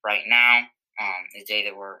of right now, the day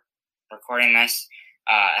that we're recording this.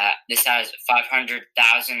 This has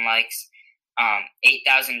 500,000 likes,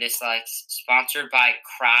 8,000 dislikes, sponsored by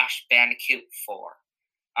Crash Bandicoot 4.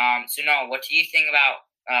 So Noah, what do you think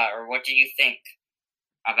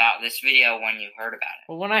about this video when you heard about it?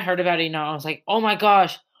 Well, when I heard about it, I was like, oh my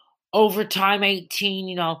gosh, overtime 18,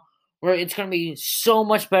 where it's going to be so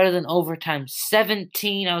much better than Overtime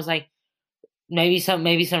 17. I was like, maybe some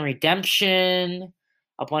redemption,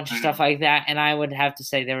 a bunch of stuff like that, and I would have to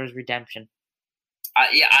say there was redemption.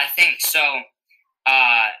 Yeah, I think so.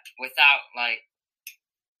 Without like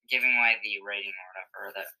giving away the rating or whatever,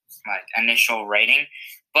 or the like initial rating,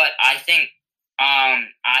 but I think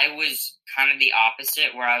I was kind of the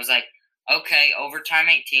opposite, where I was like, okay, Overtime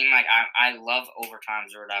 18, like I love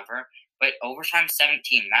overtimes or whatever, but Overtime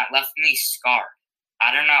 17, that left me scarred.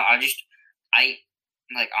 I don't know. I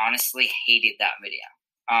like honestly hated that video.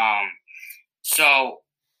 So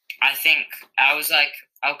I think I was like,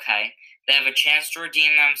 okay, they have a chance to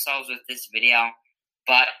redeem themselves with this video,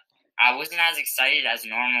 but I wasn't as excited as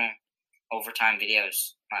normal Overtime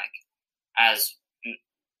videos, like as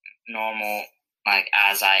normal, like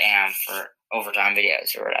as I am for Overtime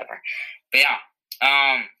videos or whatever. But yeah,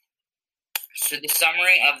 so the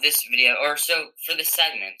summary of this video, or so for the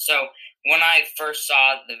segment. So when I first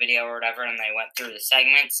saw the video or whatever, and they went through the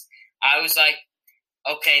segments, I was like,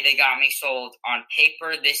 okay, they got me sold. On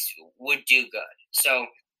paper, this would do good. So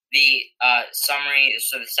the summary,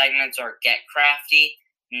 so the segments are Get Crafty,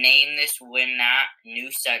 Name This, Win That,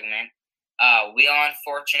 new segment, Wheel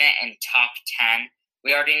Unfortunate, and Top 10.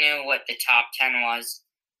 We already knew what the top 10 was.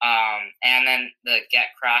 And then the Get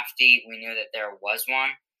Crafty, we knew that there was one.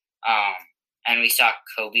 And we saw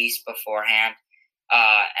Kobe's beforehand.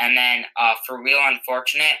 And then for Wheel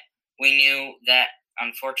Unfortunate, we knew that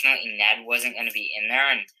unfortunately Ned wasn't going to be in there,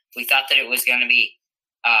 and we thought that it was going to be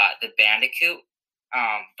the Bandicoot,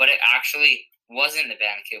 but it actually wasn't the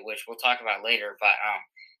Bandicoot, which we'll talk about later. But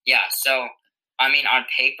yeah, so I mean, on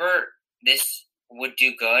paper, this would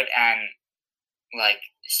do good, and like,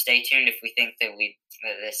 stay tuned if we think that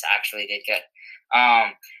this actually did good.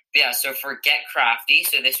 Yeah, so for Get Crafty,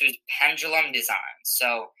 so this was pendulum design.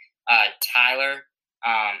 So Tyler,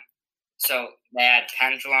 so they had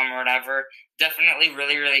pendulum or whatever. Definitely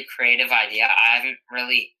really, really creative idea. I haven't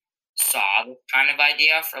really saw this kind of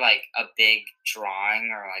idea for like a big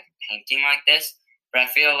drawing or like painting like this, but I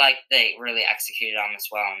feel like they really executed on this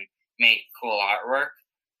well and made cool artwork.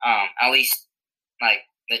 At least like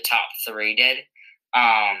the top 3 did.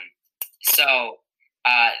 So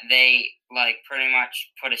they like pretty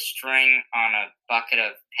much put a string on a bucket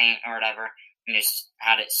of paint or whatever and just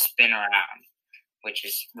had it spin around, which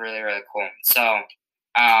is really, really cool. So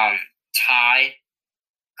Ty,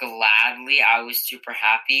 gladly, I was super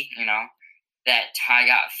happy, that Ty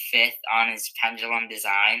got 5th on his pendulum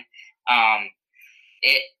design.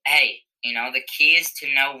 Hey, the key is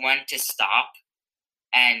to know when to stop,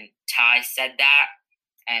 and Ty said that,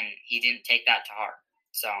 and he didn't take that to heart.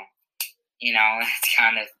 So, that's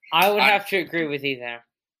kind of... I would have to agree with you there.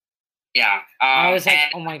 Yeah. I was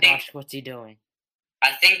like, oh my gosh, what's he doing?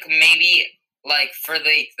 I think maybe, like, for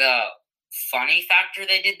the funny factor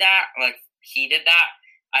they did that, like, he did that,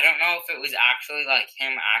 I don't know if it was actually, like,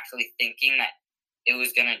 him actually thinking that it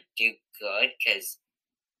was going to do good, because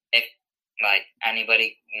if, like,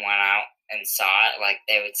 anybody went out and saw it, like,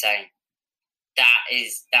 they would say,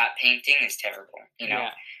 that painting is terrible, Yeah.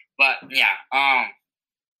 But, yeah,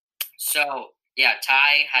 so, yeah,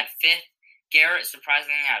 Ty had 5th. Garrett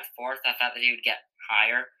surprisingly had 4th. I thought that he would get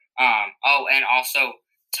higher. And also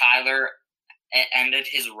Tyler ended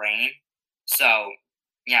his reign. So,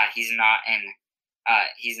 yeah, he's not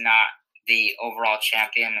the overall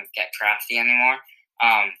champion of Get Crafty anymore.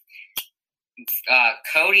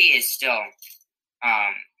 Cody is still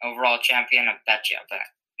overall champion of Betcha, but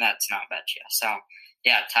that's not Betcha. So,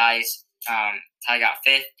 yeah, Ty got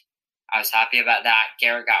 5th. I was happy about that.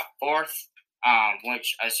 Garrett got 4th,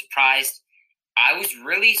 which I was surprised. I was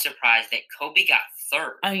really surprised that Kobe got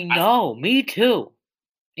 3rd. I know, me too.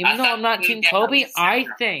 Even though I'm not Team Kobe, I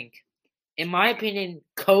think, in my opinion,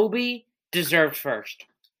 Kobe deserved 1st.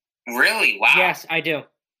 Really? Wow. Yes, I do.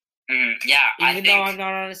 Yeah, Even though I'm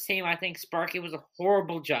not on his team, I think Sparky was a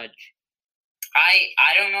horrible judge.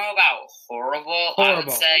 I don't know about horrible. I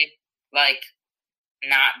would say, like,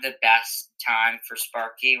 not the best time for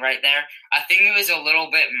Sparky right there. I think he was a little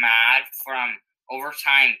bit mad from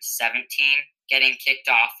Overtime 17 getting kicked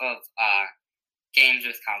off of games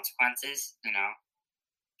with consequences,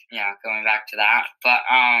 Yeah, going back to that. But,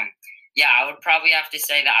 yeah, I would probably have to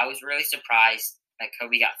say that I was really surprised that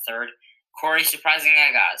Kobe got 3rd. Corey, surprisingly,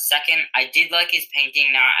 I got 2nd. I did like his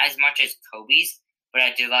painting, not as much as Kobe's, but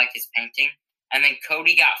I did like his painting. And then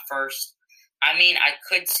Cody got 1st. I mean, I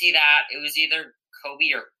could see that. It was either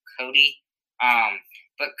Kobe or Cody.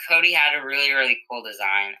 But Cody had a really, really cool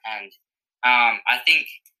design. And I think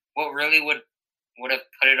what really would have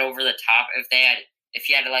put it over the top if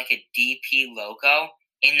you had like a DP logo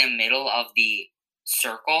in the middle of the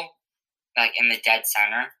circle, like in the dead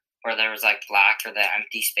center where there was like black or the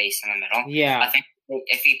empty space in the middle. Yeah. I think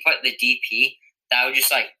if he put the DP, that would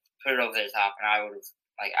just like put it over the top, and I would have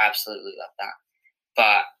like absolutely loved that.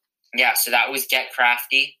 But yeah, so that was Get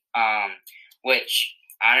Crafty, which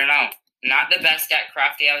I don't know, not the best Get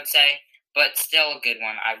Crafty I would say, but still a good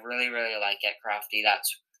one. I really, really like Get Crafty.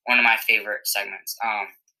 That's one of my favorite segments.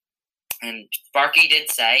 And Sparky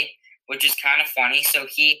did say, which is kind of funny. So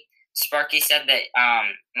Sparky said that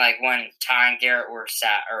like when Ty and Garrett were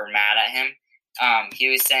mad at him, he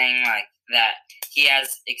was saying like that he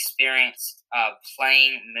has experience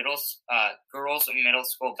playing girls middle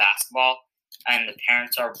school basketball, and the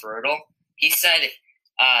parents are brutal. He said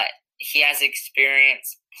he has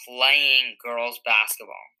experience playing girls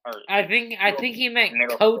basketball. I think he meant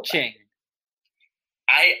coaching.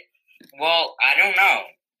 I don't know.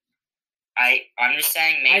 I'm just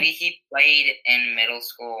saying maybe he played in middle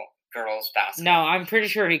school girls basketball. No, I'm pretty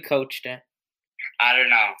sure he coached it. I don't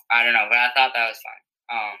know, but I thought that was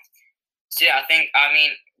fun. So yeah, I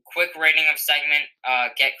mean, quick rating of segment,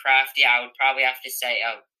 Get Crafty, I would probably have to say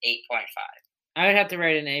 8.5. I would have to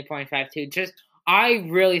rate an 8.5 too. I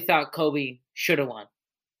really thought Kobe should have won.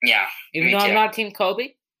 Yeah. Even though I'm not Team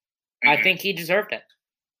Kobe, I think he deserved it.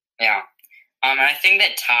 Yeah. And I think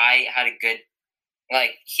that Ty had a good,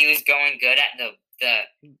 like, he was going good at the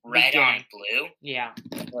red on blue. Yeah.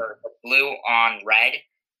 Or the blue on red.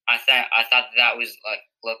 I thought that was, like,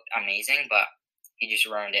 looked amazing, but he just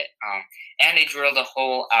ruined it. And he drilled a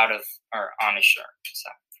hole on his shirt. So,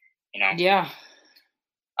 you know. Yeah.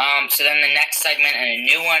 So then the next segment, and a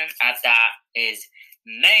new one at that, is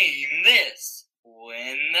Name This,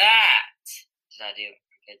 Win That. Does that do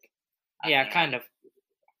it? Yeah, kind of.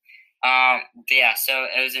 Yeah, so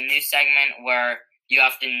it was a new segment where you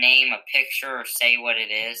have to name a picture or say what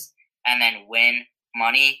it is and then win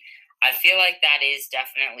money. I feel like that is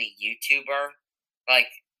definitely YouTuber. Like,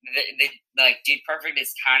 the Dude Perfect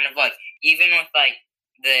is kind of like, even with like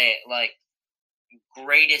the like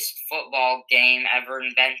greatest football game ever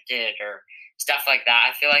invented or stuff like that,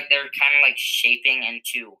 I feel like they're kind of like shaping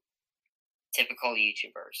into typical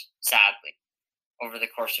YouTubers, sadly, over the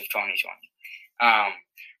course of 2020.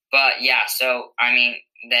 But yeah, so I mean,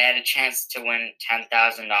 they had a chance to win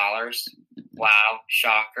 $10,000. Wow,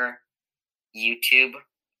 shocker! YouTube,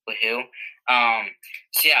 woohoo!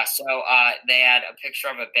 So yeah, they had a picture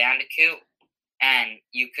of a bandicoot, and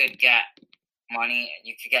you could get money.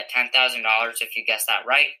 You could get $10,000 if you guess that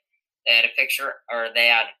right. They had a picture, or they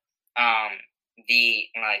had the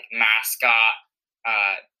like mascot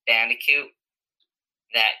bandicoot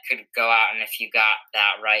that could go out, and if you got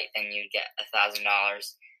that right, then you'd get $1,000,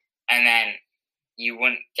 and then you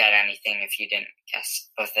wouldn't get anything if you didn't guess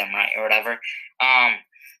both of them right or whatever.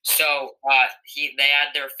 They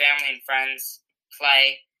had their family and friends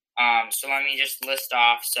play. So let me just list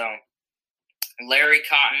off. So Larry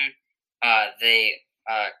Cotton,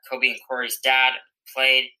 Kobe and Corey's dad,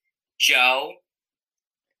 played. Joe,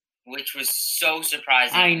 which was so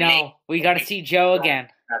surprising. I know. We got to see Joe again.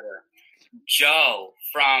 Joe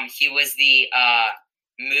he was the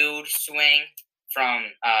mood swing from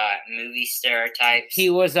movie Stereotypes. He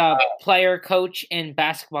was a player coach in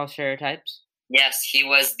Basketball Stereotypes. Yes, he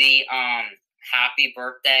was the happy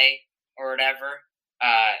birthday or whatever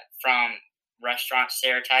from Restaurant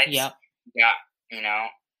Stereotypes. Yep. Yeah,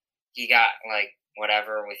 he got like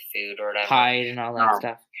whatever with food or whatever. Hide and all that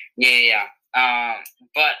stuff. Yeah.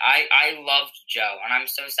 But I loved Joe, and I'm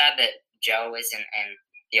so sad that Joe isn't in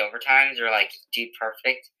the overtimes or like Dude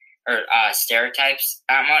Perfect or Stereotypes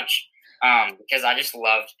that much. Because I just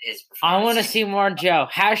loved his performance. I want to see more Joe.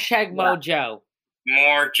 Hashtag Mojo.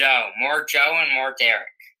 More Joe, and more Derek.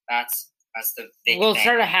 That's the big. We'll thing.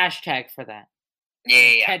 start a hashtag for that.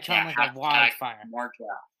 Yeah. Catch on like a wildfire. More Joe.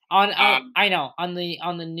 I know on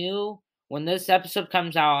the new, when this episode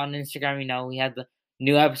comes out on Instagram, we had the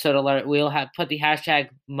new episode alert. We'll put the hashtag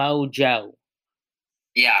Mojo.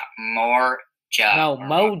 Yeah, more Joe. No,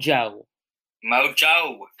 Mojo.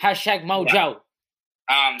 Mojo. Hashtag Mojo.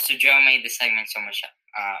 Yeah. So Joe made the segment so much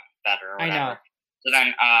better. Or whatever. I know. So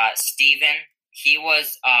then, Steven, he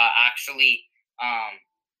was actually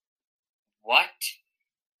what?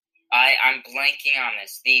 I'm blanking on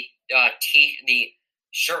this. The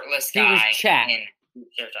shirtless guy in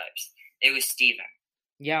Stereotypes. It was Steven.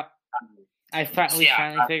 Yep. We finally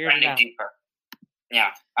figured it out.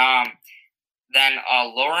 Yeah. Then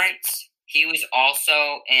Lawrence, he was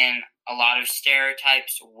also in a lot of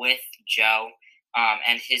Stereotypes with Joe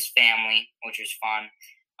and his family, which was fun.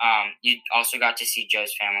 You also got to see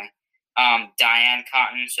Joe's family. Diane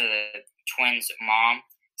Cotton, so the twins' mom.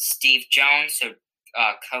 Steve Jones, so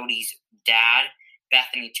Cody's dad.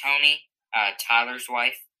 Bethany Tony, Tyler's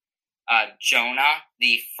wife, Jonah,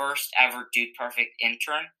 the first ever Dude Perfect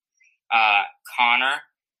intern, Connor,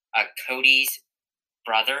 Cody's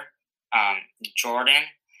brother, Jordan,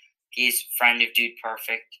 he's friend of Dude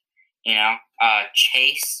Perfect,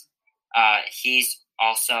 Chase, he's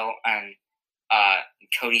also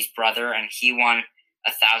Cody's brother, and he won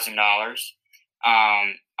 $1,000.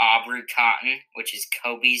 Aubrey Cotton, which is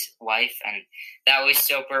Kobe's wife, and that was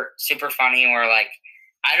super, super funny. Where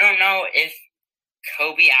I don't know if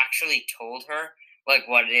Kobe actually told her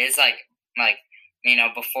what it is,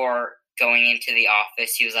 before going into the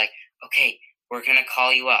office, he was like, "Okay, we're gonna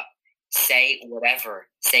call you up. Say whatever.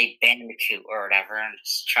 Say Bandicoot or whatever, and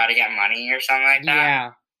just try to get money or something like that."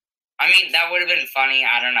 Yeah. I mean, that would have been funny.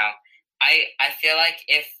 I don't know. I feel like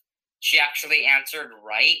if she actually answered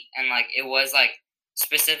right and it was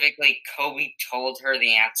specifically Kobe told her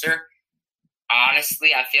the answer,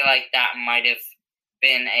 honestly, I feel like that might have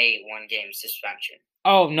been a 1-game suspension.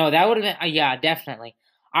 Oh, no, that would have been, yeah, definitely.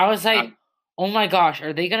 I was like, oh my gosh,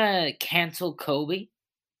 are they going to cancel Kobe?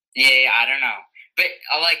 Yeah, I don't know. But,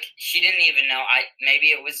 she didn't even know. Maybe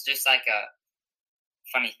it was just a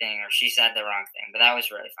funny thing, or she said the wrong thing, but that was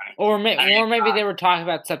really funny. Or maybe they were talking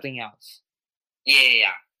about something else.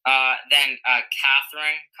 Yeah. Then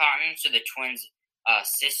Catherine Cotton, so the twins'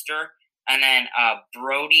 sister, and then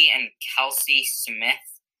Brody and Kelsey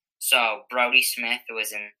Smith. So Brody Smith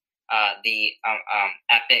was in the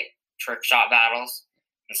epic trick shot battles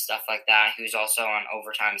and stuff like that. He was also on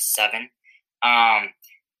Overtime 7. And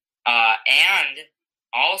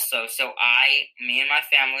also, so me and my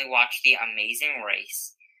family watched The Amazing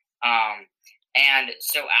Race. And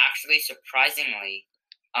so actually, surprisingly,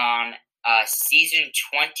 on season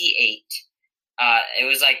 28, it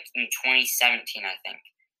was in 2017, I think,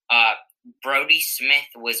 Brody Smith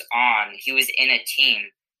was on. He was in a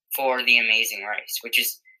team for The Amazing Race, which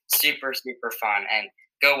is super, super fun. And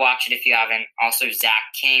go watch it if you haven't. Also,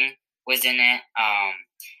 Zach King was in it.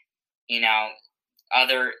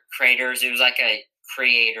 Other creators. It was a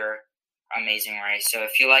creator Amazing Race. So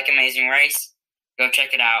if you like Amazing Race, go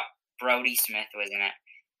check it out. Brody Smith was in it.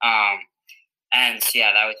 And so,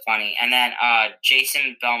 yeah, that was funny. And then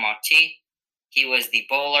Jason Belmonte, he was the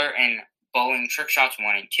bowler in Bowling Trick Shots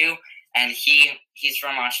 1 and 2. And he's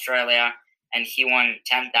from Australia, and he won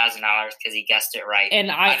 $10,000 because he guessed it right.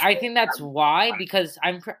 And I think that's why, because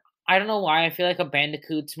I don't know why, I feel like a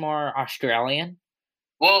Bandicoot's more Australian.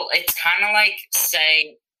 Well, it's kind of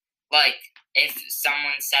say, if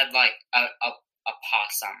someone said, a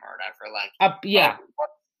possum or whatever, yeah. Oh,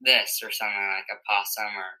 this or something like a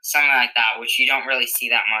possum or something like that, which you don't really see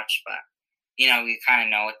that much, but, you kind of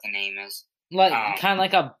know what the name is. Kind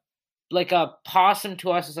of like a possum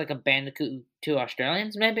to us is like a Bandicoot to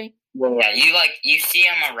Australians, maybe? Well, yeah, you see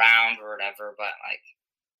them around or whatever, but,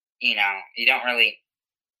 you don't really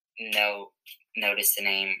notice the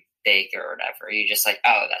name big or whatever. You're just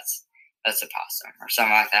oh, that's a possum or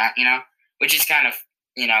something like that, which is kind of,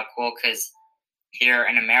 cool because here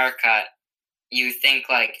in America, you think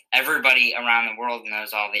everybody around the world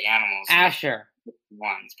knows all the animals. Asher.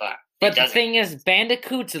 Ones, but the thing is,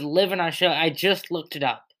 Bandicoots live in Australia. I just looked it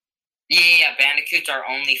up. Yeah, Bandicoots are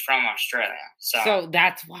only from Australia. So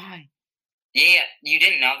that's why. Yeah, you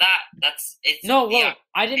didn't know that?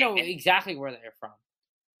 I didn't know exactly where they're from.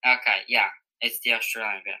 Okay, yeah. It's the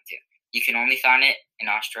Australian Bandicoot. You can only find it in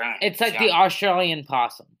Australia. It's the Australian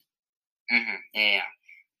possum. Mm-hmm. Yeah.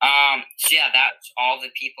 So yeah, that's all the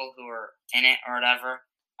people who were in it or whatever.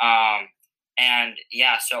 And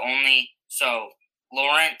yeah, so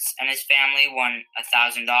Lawrence and his family won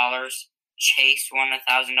 $1,000. Chase won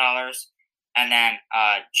 $1,000, and then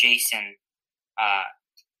Jason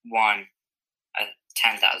won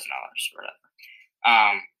 $10,000 or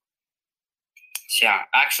whatever. So yeah,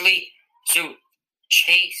 so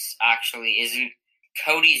Chase actually isn't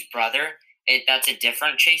Cody's brother. That's a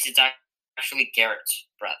different Chase. It's actually Garrett's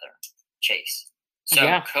brother, Chase. So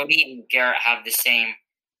yeah. Cody and Garrett have the same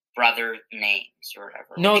brother names or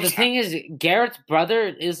whatever. No, the thing is, Garrett's brother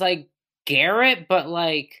is Garrett, but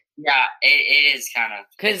yeah, it is kind of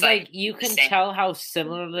because you can tell how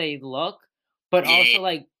similar they look, but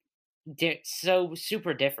also they're so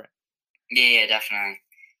super different. Yeah, definitely.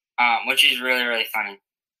 Which is really, really funny.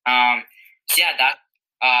 So yeah, that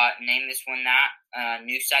name this one that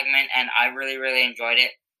new segment, and I really, really enjoyed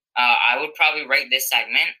it. I would probably rate this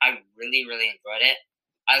segment. I really, really enjoyed it.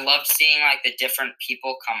 I loved seeing the different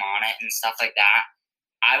people come on it and stuff like that.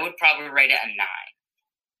 I would probably rate it a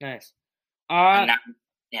 9. Nice. A 9.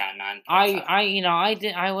 Yeah,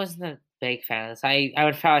 9.5. I wasn't a big fan of this. I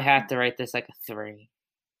would probably have to rate this a 3.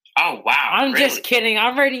 Oh, wow. I'm really? just kidding.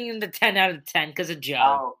 I'm rating him the 10 out of 10 because of Joe.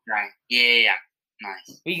 Oh, okay. Yeah.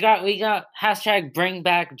 Nice. We got hashtag bring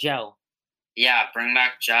back Joe. Yeah, bring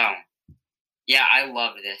back Joe. Yeah, I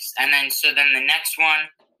love this. And then the next one,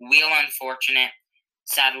 Wheel Unfortunate.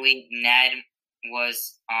 Sadly, Ned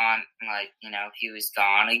was on, he was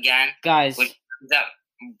gone again. Guys. Which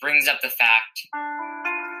brings up the fact,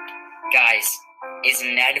 guys, is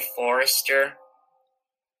Ned Forrester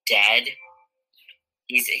dead?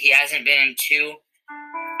 He hasn't been in 2.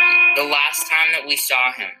 The last time that we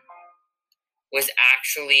saw him was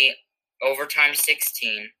actually Overtime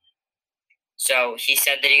 16. So he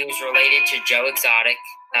said that he was related to Joe Exotic.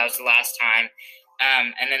 That was the last time.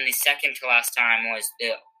 And then the second to last time was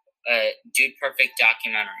the Dude Perfect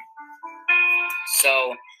documentary.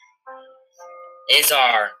 So is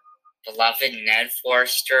our beloved Ned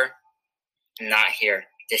Forrester not here?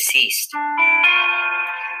 Deceased.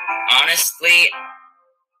 Honestly,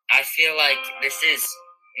 I feel like this is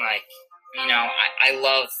I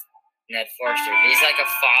love Ned Forrester. He's like a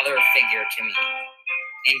father figure to me.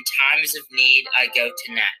 In times of need, I go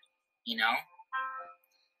to Ned,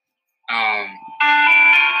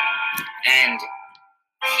 and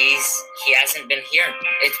he hasn't been here.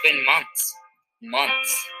 It's been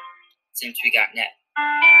months since we got Ned.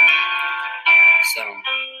 So,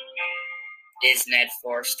 is Ned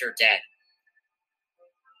Forrester dead?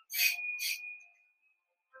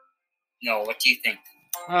 No, what do you think?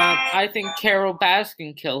 I think Carol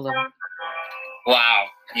Baskin killed him. Wow,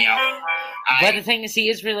 But the thing is, he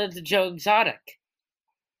is related to Joe Exotic.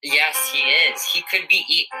 Yes, he is. He could have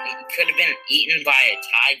been eaten by a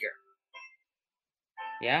tiger.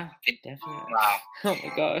 Yeah, definitely. Wow. Oh my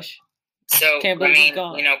gosh. So, contact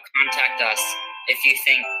us if you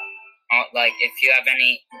think, if you have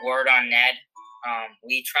any word on Ned.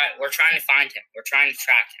 We're trying to find him. We're trying to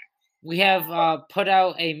track him. We have put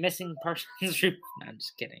out a missing persons report. No, I'm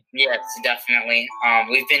just kidding. Yes, definitely.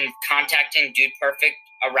 We've been contacting Dude Perfect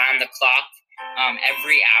around the clock.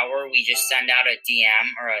 Every hour we just send out a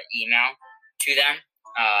DM or an email to them,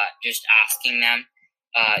 just asking them,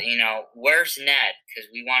 where's Ned? Because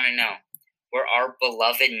we want to know where our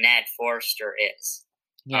beloved Ned Forrester is.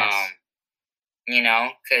 Yes.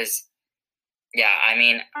 Because,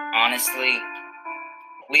 honestly,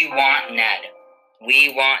 we want Ned.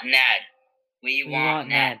 We want Ned. We want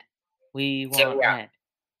Ned. We want Ned.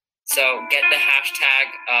 So get the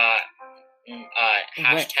hashtag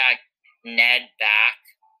Ned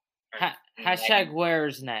back. Hashtag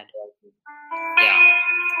where's Ned?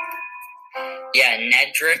 Yeah,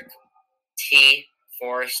 Nedrick T.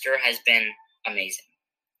 Forrester has been amazing.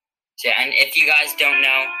 So, and if you guys don't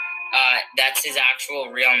know, that's his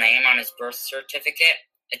actual real name on his birth certificate.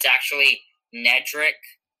 It's actually Nedrick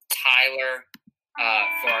Tyler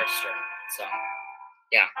Forrester. So,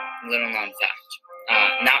 yeah, little known fact.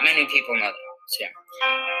 Not many people know that. So,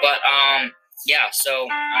 but so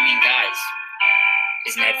guys,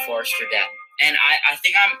 is Ned Forrester dead? And I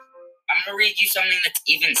think I'm gonna read you something that's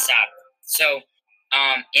even sadder. So,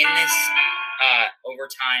 in this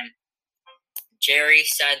overtime, Jerry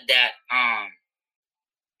said that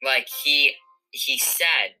he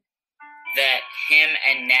said that him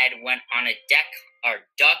and Ned went on a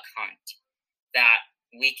duck hunt that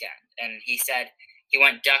weekend, and he said he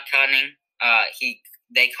went duck hunting.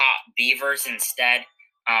 They caught beavers instead.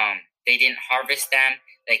 They didn't harvest them.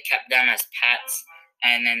 They kept them as pets,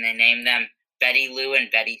 and then they named them Betty Lou and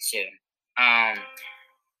Betty Sue.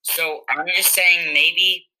 So I'm just saying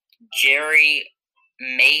maybe Jerry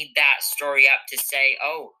made that story up to say,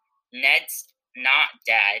 oh, Ned's not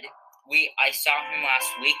dead. I saw him last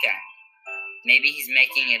weekend. Maybe he's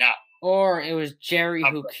making it up. Or it was Jerry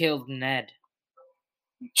who killed Ned.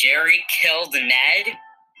 Jerry killed Ned?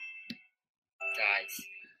 Guys.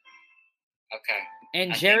 Okay.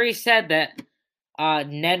 And Jerry said that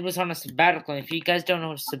Ned was on a sabbatical. If you guys don't know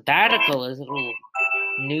what a sabbatical is, a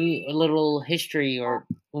little history or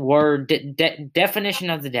word definition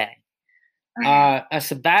of the day. A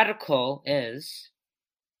sabbatical is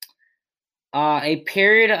a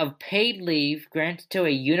period of paid leave granted to a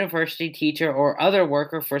university teacher or other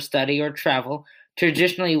worker for study or travel,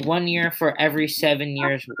 traditionally 1 year for every 7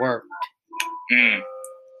 years worked.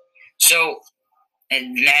 So,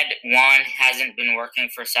 Ned, 1, hasn't been working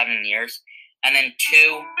for 7 years. And then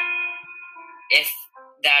 2, if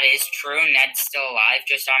that is true, Ned's still alive,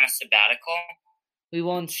 just on a sabbatical. We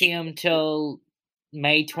won't see him till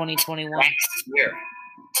May 2021. Next year.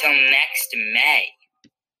 Till next May.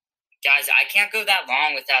 Guys, I can't go that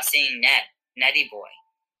long without seeing Ned. Neddy boy.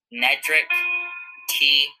 Nedrick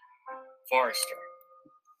T. Forrester.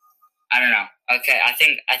 I don't know. Okay, I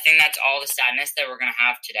think that's all the sadness that we're gonna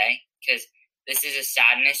have today, because this is a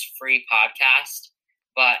sadness-free podcast.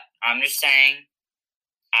 But I'm just saying,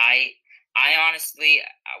 I honestly,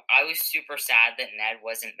 I was super sad that Ned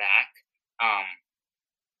wasn't back.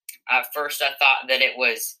 At first, I thought that it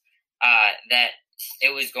was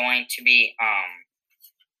going to be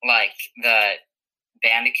like the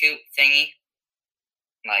Bandicoot thingy,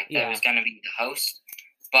 like that was going to be the host,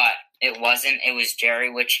 but it wasn't. It was Jerry,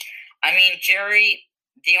 which, I mean, Jerry,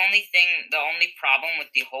 the only problem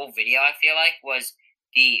with the whole video, I feel like, was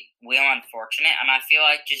the Wheel Unfortunate, and I feel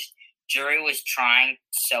like just Jerry was trying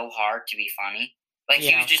so hard to be funny. Like,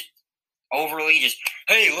 he was just overly just,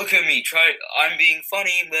 hey, look at me, I'm being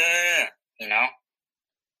funny, blah, you know?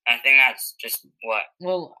 I think that's just what...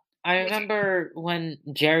 Well, I remember when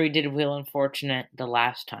Jerry did Wheel Unfortunate the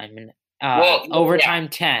last time in Overtime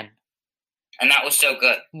 10. And that was so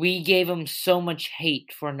good. We gave him so much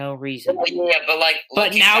hate for no reason. Yeah,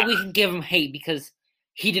 but now we can give him hate because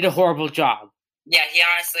he did a horrible job. Yeah, he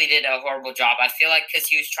honestly did a horrible job. I feel like because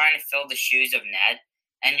he was trying to fill the shoes of Ned,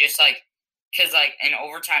 and just because in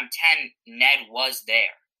Overtime 10, Ned was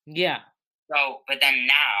there. Yeah. So, but then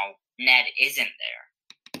now Ned isn't there.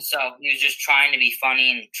 So he was just trying to be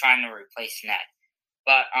funny and trying to replace Ned.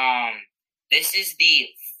 But this is the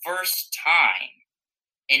first time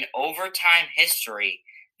in Overtime history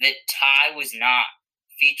that Ty was not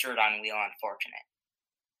featured on Wheel Unfortunate.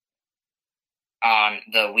 On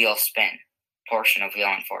the wheel spin portion of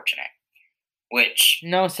Wheel Unfortunate. Which...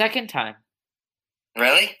 No, second time.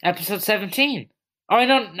 Really? Episode 17. Oh,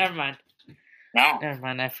 no, never mind. No. Never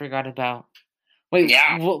mind, I forgot about... Wait,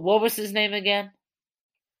 yeah. What was his name again?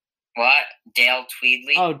 What? Dale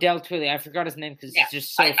Tweedley? Oh, Dale Tweedley. I forgot his name because it's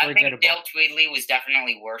just so forgettable. I think Dale Tweedley was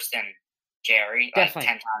definitely worse than Jerry. Definitely.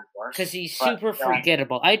 10 times worse. Because he's super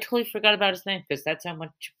forgettable. I totally forgot about his name because that's how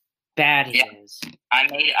much bad he is. I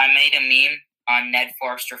made a meme on Ned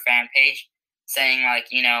Forrester fan page saying,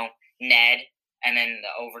 Ned, and then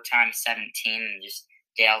the Overtime 17, and just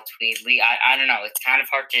Dale Tweedley. I don't know. It's kind of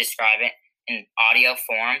hard to describe it in audio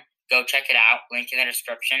form. Go check it out. Link in the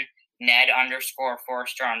description.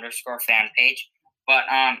 Ned_Forrester_ fan page. But,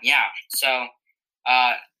 So,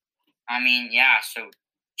 so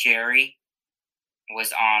Jerry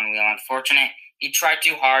was on Wheel Unfortunate. He tried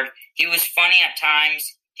too hard. He was funny at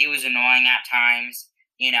times. He was annoying at times.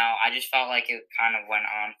 I just felt like it kind of went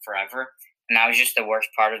on forever. And that was just the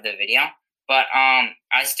worst part of the video. But I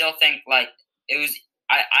still think, it was...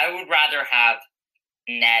 I would rather have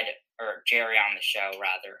Ned or Jerry on the show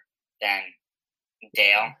rather than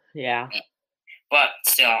Dale. Yeah. But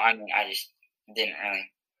still, I just didn't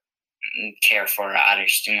really care for it. I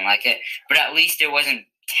just didn't like it. But at least it wasn't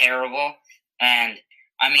terrible. And,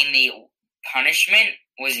 the punishment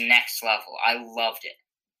was next level. I loved it.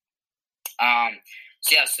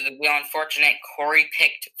 So the Wheel Unfortunate, Corey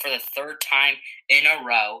picked for the third time in a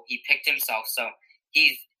row. He picked himself. So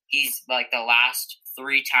he's the last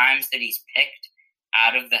 3 times that he's picked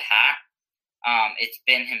out of the hat, it's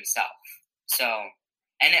been himself. So,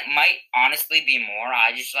 and it might honestly be more.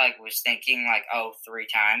 I just was thinking 3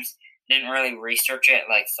 times. Didn't really research it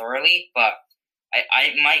thoroughly, but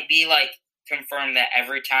I might be confirmed that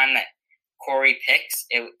every time that Corey picks,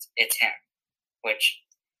 it's him, which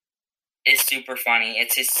is super funny.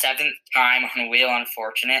 It's his 7th time on Wheel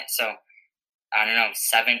Unfortunate, so I don't know,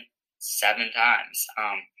 7 times.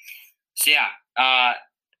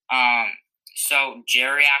 So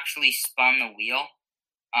Jerry actually spun the wheel.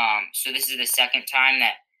 So this is the second time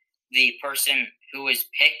that the person who was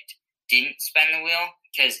picked didn't spin the wheel,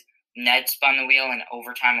 because Ned spun the wheel in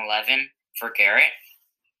Overtime 11 for Garrett.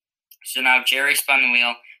 So now Jerry spun the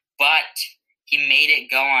wheel, but he made it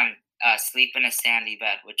go on Sleep in a Sandy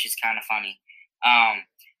Bed, which is kind of funny.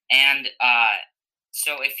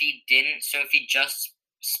 So if he just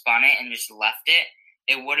spun it and just left it,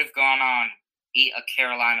 it would have gone on Eat a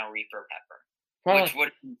Carolina Reaper Pepper. Probably. Which would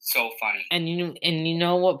have been so funny. And you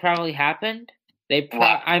know what probably happened? I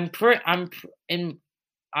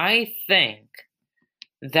think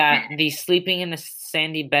that the sleeping in a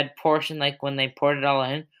sandy bed portion, when they poured it all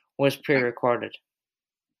in, was pre-recorded.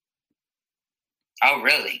 Oh,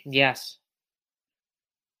 really? Yes.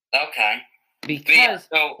 Okay. Because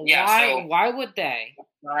why would they?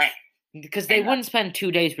 Right. Because they wouldn't spend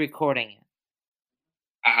 2 days recording it.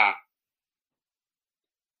 Uh-huh.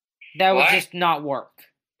 That would just not work.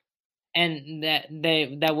 And that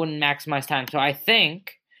wouldn't maximize time. So I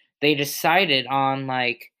think they decided on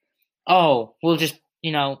we'll just,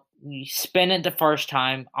 spin it the first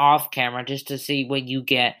time off camera just to see what you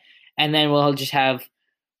get. And then we'll just have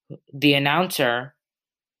the announcer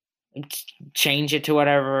change it to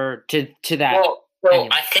whatever to that. Well, so anyway.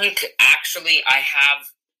 I think actually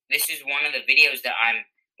this is one of the videos that I'm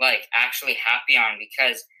like actually happy on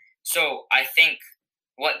because so I think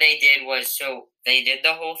what they did was so they did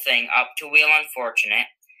the whole thing up to Wheel Unfortunate.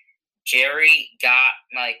 Jerry got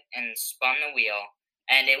like and spun the wheel,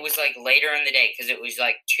 and it was like later in the day because it was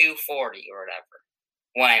like 2:40 or whatever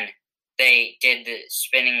when they did the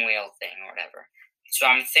spinning wheel thing or whatever. So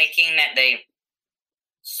I'm thinking that they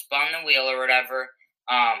spun the wheel or whatever,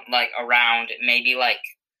 like around maybe like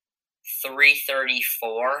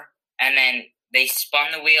 3:34, and then they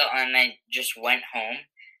spun the wheel and then just went home,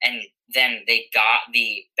 and then they got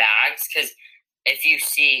the bags because if you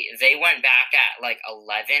see, they went back at like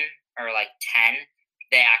 11 or like 10.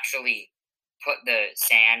 They actually put the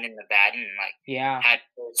sand in the bed and like had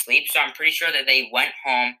to sleep. So I'm pretty sure that they went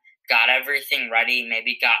home, got everything ready,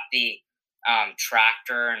 maybe got the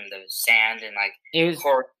tractor and the sand, and like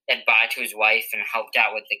Corey said bye to his wife and helped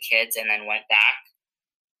out with the kids, and then went back.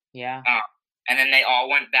 Yeah. And then they all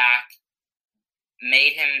went back,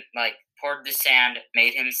 made him like poured the sand,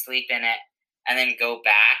 made him sleep in it, and then go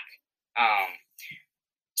back.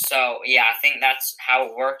 So yeah, I think that's how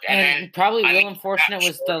it worked. And then probably Wheel Unfortunate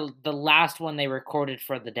was the last one they recorded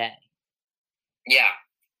for the day. Yeah.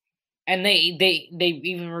 And they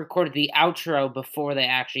even recorded the outro before they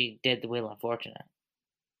actually did the Wheel Unfortunate.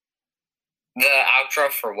 The outro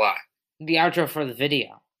for what? The outro for the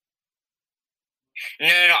video. No.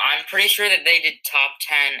 I'm pretty sure that they did top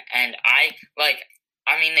 10, and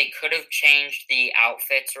they could have changed the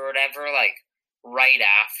outfits or whatever, like right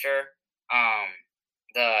after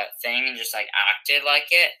the thing and just like acted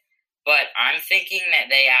like it. But I'm thinking that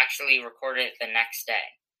they actually recorded it the next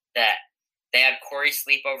day. That they had Corey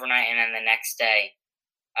sleep overnight, and then the next day,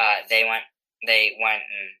 they went and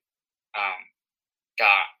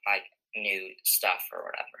got like new stuff or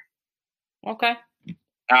whatever. Okay.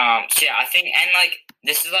 So yeah, I think, and like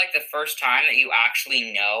this is like the first time that you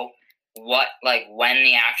actually know what like when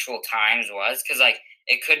the actual times was, because like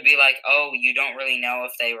it could be like, oh, you don't really know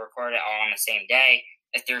if they recorded it all on the same day,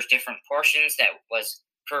 if there's different portions that was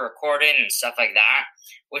pre-recorded and stuff like that,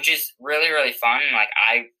 which is really, really fun. Like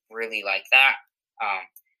I really like that.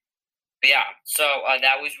 But yeah, so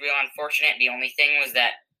that was Real Unfortunate. The only thing was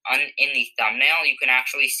that in the thumbnail you can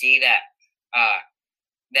actually see that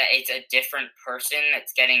that it's a different person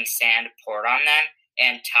that's getting sand poured on them,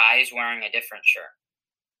 and Ty is wearing a different shirt.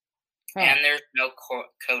 Huh. And there's no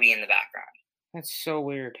Cody in the background. That's so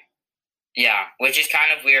weird. Yeah, which is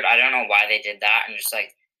kind of weird. I don't know why they did that and just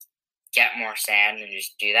like get more sand and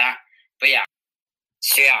just do that. But yeah.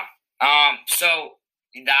 So yeah. So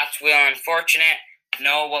that's Wheel Unfortunate.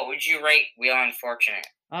 Noah, what would you rate Wheel Unfortunate?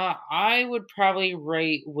 I would probably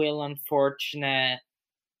rate Wheel Unfortunate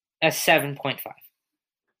a 7.5.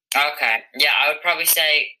 Okay. Yeah, I would probably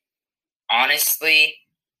say, honestly,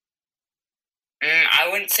 I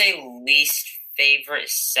wouldn't say least favorite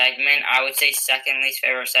segment. I would say second least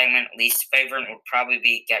favorite segment. Least favorite would probably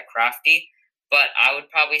be Get Crafty. But I would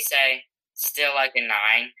probably say still like a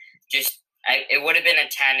 9. It would have been a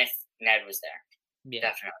 10 if Ned was there. Yeah.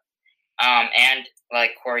 Definitely. And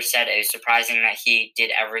like Corey said, it was surprising that he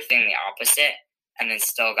did everything the opposite and then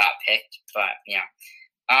still got picked. But yeah.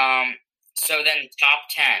 So then top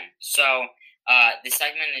 10. So the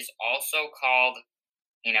segment is also called,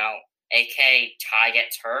 AK Ty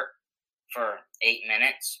Gets Hurt for 8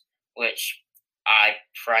 minutes, which I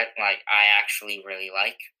actually really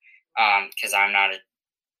like because I'm not a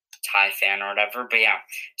Ty fan or whatever. But yeah,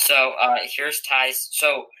 so here's Ty's.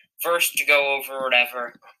 So first to go over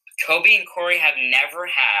whatever, Kobe and Corey have never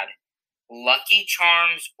had Lucky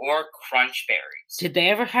Charms or Crunch Berries. Did they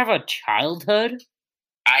ever have a childhood?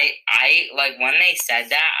 I like when they said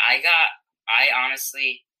that, I got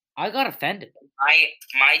offended.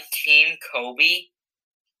 My team Kobe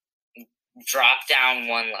dropped down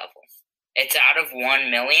one level. It's out of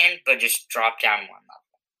 1 million, but just dropped down one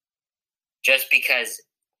level. Just because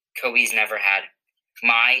Kobe's never had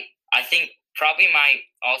I think probably my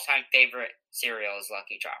all-time favorite cereal is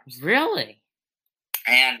Lucky Charms. Really?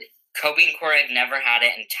 And Kobe and Corey have never had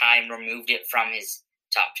it, and Ty removed it from his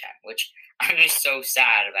top 10, which I'm just so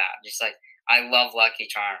sad about. Just like, I love Lucky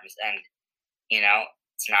Charms, and,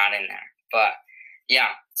 it's not in there. But,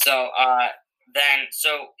 yeah. So,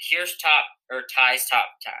 here's Ty's top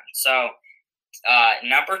 10. So,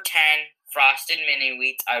 number 10, Frosted Mini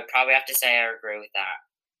Wheats. I would probably have to say I agree with that.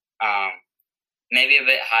 Maybe a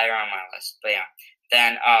bit higher on my list, but yeah.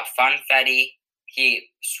 Then, Funfetti, he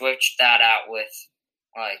switched that out with,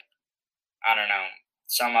 like, I don't know,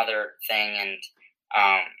 some other thing, and,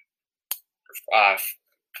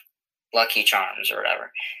 Lucky Charms or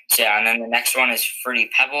whatever. So yeah, and then the next one is Fruity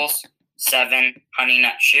Pebbles, 7 Honey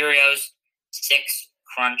Nut Cheerios, 6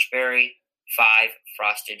 Crunch Berry, 5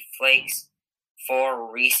 Frosted Flakes,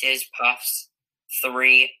 4 Reese's Puffs,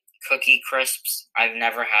 3 Cookie Crisps. I've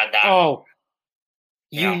never had that. Oh,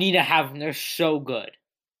 you need to have them. They're so good.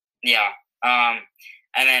 Yeah.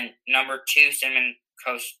 And then number 2, Cinnamon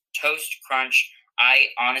Toast Crunch. I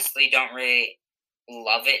honestly don't really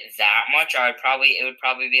love it that much. It would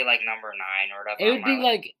probably be like number 9 or whatever. It would be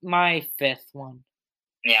like my 5th one.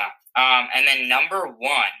 Yeah. And then number 1.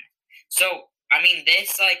 So I mean,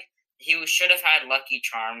 this he should have had Lucky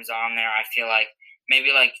Charms on there. I feel like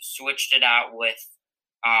maybe switched it out with.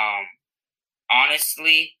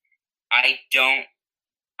 Honestly, I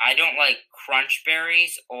don't like Crunch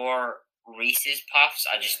Berries or Reese's Puffs.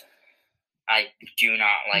 I do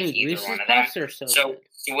not like either Reese's one of them. Puffs are so good.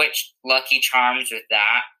 Switch Lucky Charms with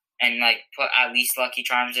that, and put at least Lucky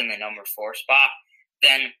Charms in the number 4 spot.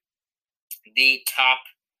 Then the top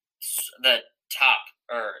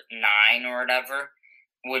or 9 or whatever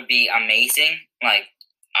would be amazing.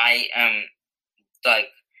 I am a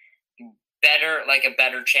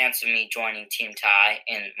better chance of me joining Team Ty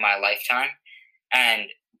in my lifetime.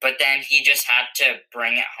 But then he just had to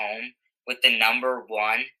bring it home with the number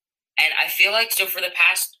 1. And I feel so for the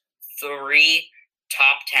past 3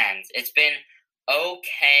 top 10s, it's been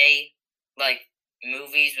okay.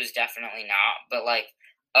 Movies was definitely not, but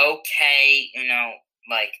okay,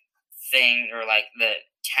 thing, or the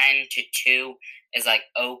 10 to 2 is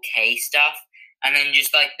okay stuff. And then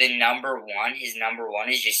just the number 1, his number 1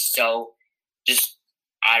 is just so,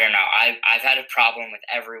 I don't know. I've had a problem with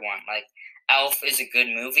everyone. Elf is a good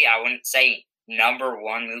movie. I wouldn't say number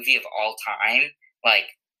 1 movie of all time.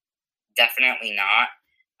 Definitely not.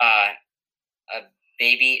 A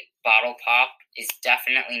Baby Bottle Pop is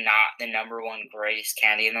definitely not the number 1 greatest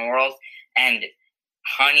candy in the world. And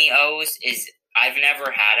Honey O's I've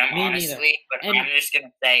never had them, honestly. But I'm just going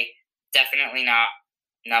to say definitely not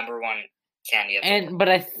number 1 candy of the world. But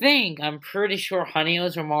I'm pretty sure Honey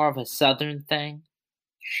O's are more of a southern thing.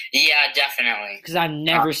 Yeah, definitely. Because I've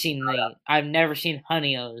never seen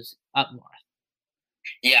Honey O's up north.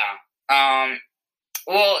 Yeah.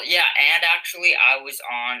 Well, yeah, and actually I was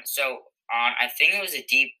on I think it was a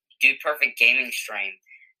Dude Perfect gaming stream.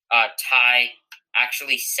 Ty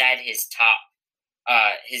actually said his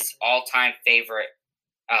his all-time favorite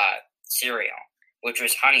cereal, which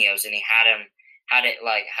was Honey O's, and he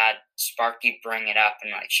had Sparky bring it up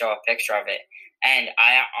and show a picture of it. And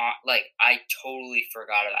I totally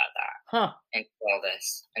forgot about that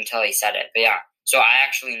until he said it. But yeah, so I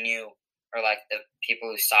actually knew, or the people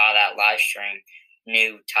who saw that live stream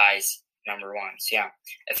knew Ty's number 1. So yeah,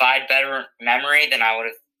 if I had better memory, then I would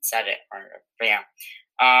have said it. But yeah,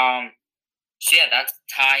 so yeah, that's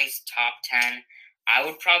Ty's top 10. I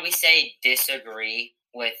would probably say disagree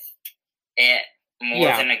with it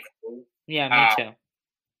more than agree. Yeah, me too.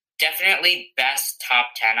 Definitely best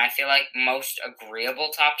top 10. I feel most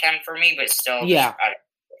agreeable top 10 for me, but still. Yeah,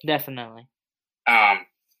 definitely. And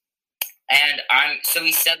so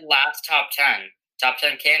he said last top 10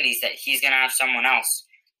 candies that he's going to have someone else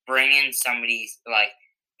bring in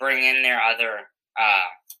their other,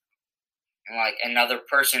 another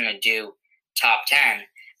person to do top 10.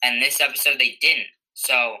 And this episode they didn't.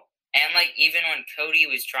 So, and even when Cody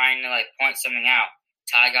was trying to point something out,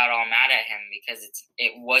 Ty got all mad at him because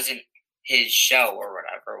it wasn't his show or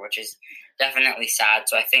whatever, which is definitely sad.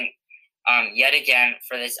 So I think yet again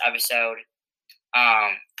for this episode,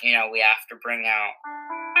 we have to bring out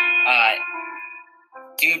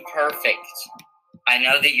Dude Perfect. I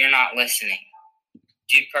know that you're not listening.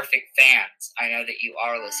 Dude Perfect fans, I know that you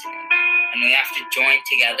are listening. And we have to join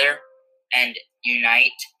together and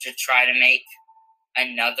unite to try to make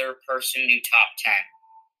another person do top 10.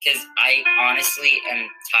 Because I honestly am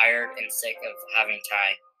tired and sick of having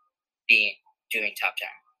Ty be doing top 10.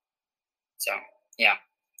 So, yeah.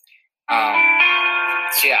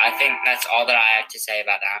 So, yeah, I think that's all that I have to say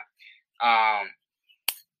about that.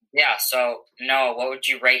 Yeah, so, Noah, what would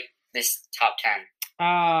you rate this top 10?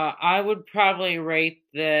 I would probably rate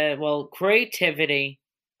creativity.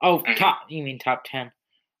 Oh, you mean top 10.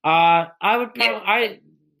 I would probably,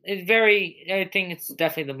 I think it's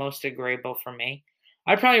definitely the most agreeable for me.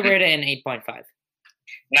 I'd probably rate it an 8.5.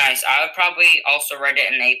 Nice. I would probably also rate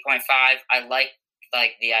it an 8.5. I like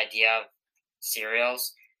the idea of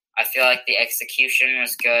cereals. I feel the execution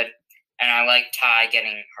was good, and I like Ty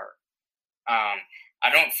getting hurt. I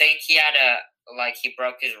don't think he had he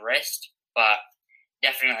broke his wrist, but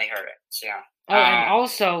definitely hurt it. So yeah. Oh, and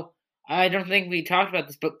also, I don't think we talked about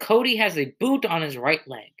this, but Cody has a boot on his right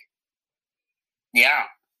leg. Yeah.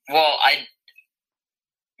 Well,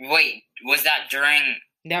 wait, was that during...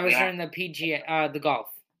 That was during the PGA, the golf.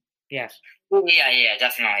 Yes. Yeah,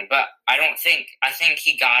 definitely. But I think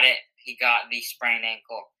he got the sprained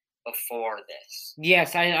ankle before this.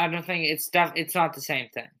 Yes, I don't think it's not the same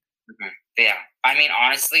thing. Mm-hmm. Yeah. I mean,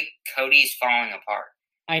 honestly, Cody's falling apart.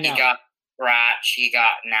 I know. He got scratch. He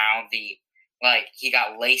got now he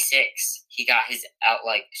got LASIX. He got his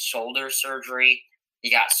shoulder surgery. He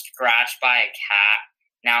got scratched by a cat.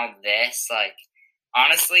 Now this,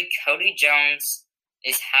 honestly, Cody Jones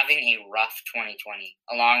is having a rough 2020,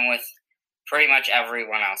 along with pretty much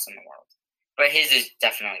everyone else in the world. But his is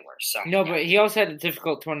definitely worse. So no, but he also had a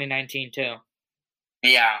difficult 2019 too.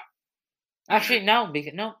 Yeah. Actually, no,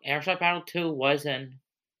 Airsoft Battle 2 was in.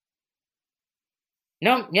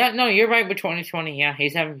 No, you're right with 2020. Yeah,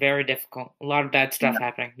 he's having very difficult. A lot of bad stuff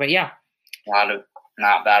happening. But yeah. A lot of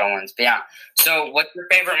not battle wins. But yeah. So what's your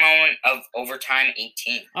favorite moment of Overtime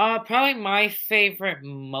 18? Probably my favorite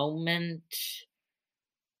moment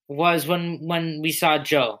was when we saw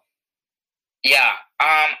Joe. Yeah.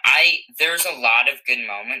 There's a lot of good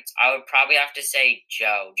moments. I would probably have to say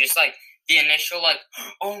Joe. Just the initial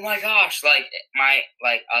oh my gosh, my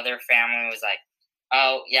other family was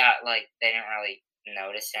oh yeah, they didn't really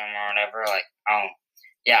notice him or whatever. Oh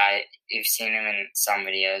yeah, you've seen him in some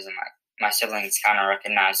videos, and my siblings kind of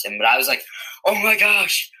recognized him, but I was oh my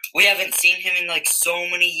gosh, we haven't seen him in so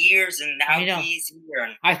many years, and now he's here.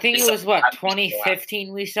 And I think it was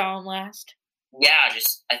 2015 we saw him last. Yeah,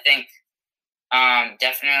 I think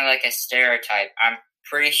definitely a stereotype. I'm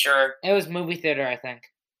pretty sure it was movie theater. I think.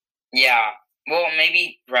 Yeah, well,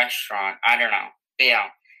 maybe restaurant. I don't know. But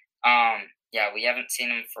yeah, we haven't seen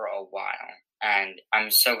him for a while, and I'm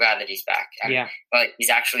so glad that he's back. And, he's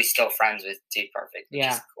actually still friends with Dude Perfect, which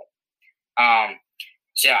is cool.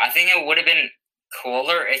 So yeah, I think it would have been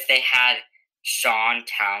cooler if they had Sean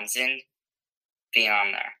Townsend be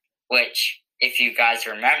on there. Which, if you guys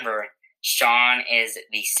remember, Sean is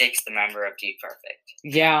the 6th member of Dude Perfect.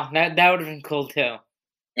 Yeah, that would have been cool too.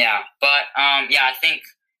 Yeah, but I think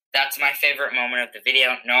that's my favorite moment of the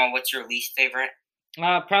video. Noah, what's your least favorite?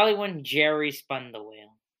 Probably when Jerry spun the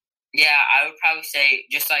wheel. Yeah, I would probably say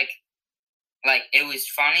just it was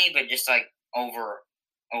funny, but just overpowering.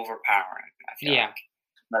 I feel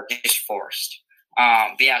just forced.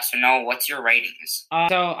 But yeah, so Noah, what's your ratings?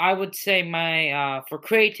 So I would say my for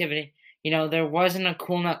creativity, there wasn't a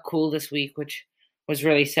Cool Not Cool this week, which was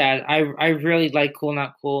really sad. I really like Cool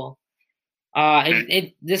Not Cool.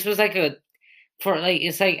 This was I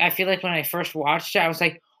feel like when I first watched it, I was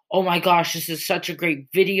oh my gosh, this is such a great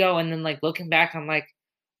video. And then looking back, I'm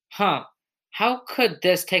how could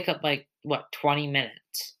this take up 20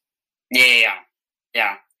 minutes? Yeah.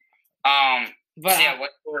 But so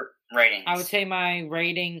what's your ratings? I would say my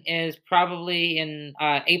rating is probably in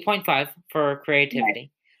 8.5 for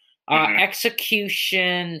creativity.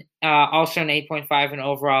 Execution, also an 8.5, and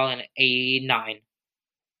overall an 9.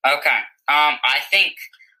 Okay. I think,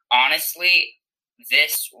 honestly,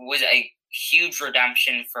 this was a huge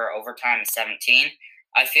redemption for Overtime 17.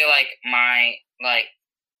 I feel my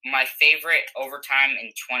favorite Overtime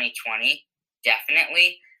in 2020,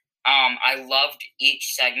 definitely. I loved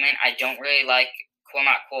each segment. I don't really like Cool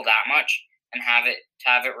Not Cool that much, and have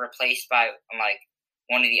it replaced by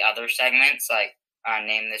one of the other segments,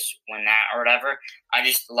 Name This, Win That, or whatever. I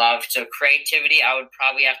just loved. So creativity, I would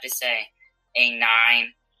probably have to say a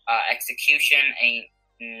 9. Execution, a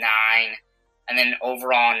 9, and then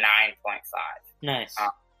overall 9.5. Nice.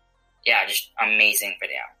 Yeah, just amazing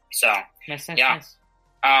video. So nice. So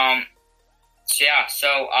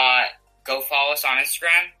go follow us on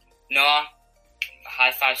Instagram. Noah,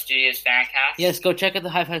 High Five Studios Fancast. Yes, go check out the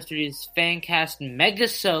High Five Studios Fancast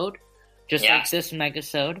Megasode, just like this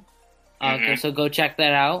Megasode. So go check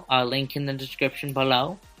that out. Link in the description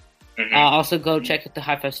below. Also go check out the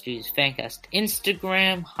High Five Studios Fancast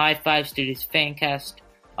Instagram, High Five Studios Fancast,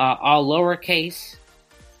 all lowercase.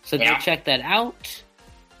 So go check that out.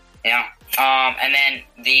 Yeah. And then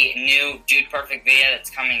the new Dude Perfect video that's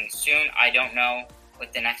coming soon. I don't know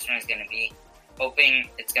what the next one is going to be. Hoping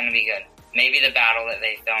it's going to be good. Maybe the battle that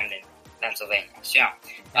they filmed in Pennsylvania. So yeah.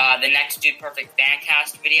 The next Dude Perfect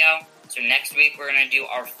Fancast video. So next week we're going to do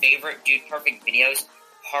our favorite Dude Perfect videos,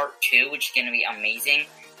 part 2, which is going to be amazing.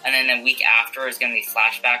 And then the week after is going to be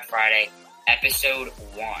Flashback Friday, episode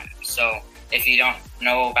 1. So if you don't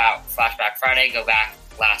know about Flashback Friday, go back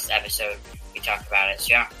last episode. We talked about it.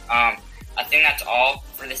 So yeah, I think that's all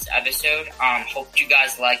for this episode. Hope you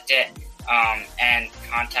guys liked it. And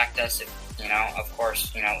contact us if, of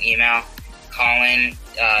course, email, call in,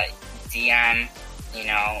 DM,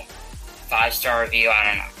 5-star review. I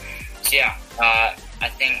don't know. So yeah, I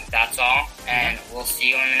think that's all, and we'll see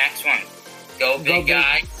you in the next one. Go big,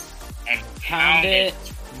 guys, and pound it,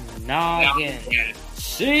 noggin.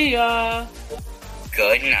 See ya!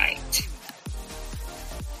 Good night.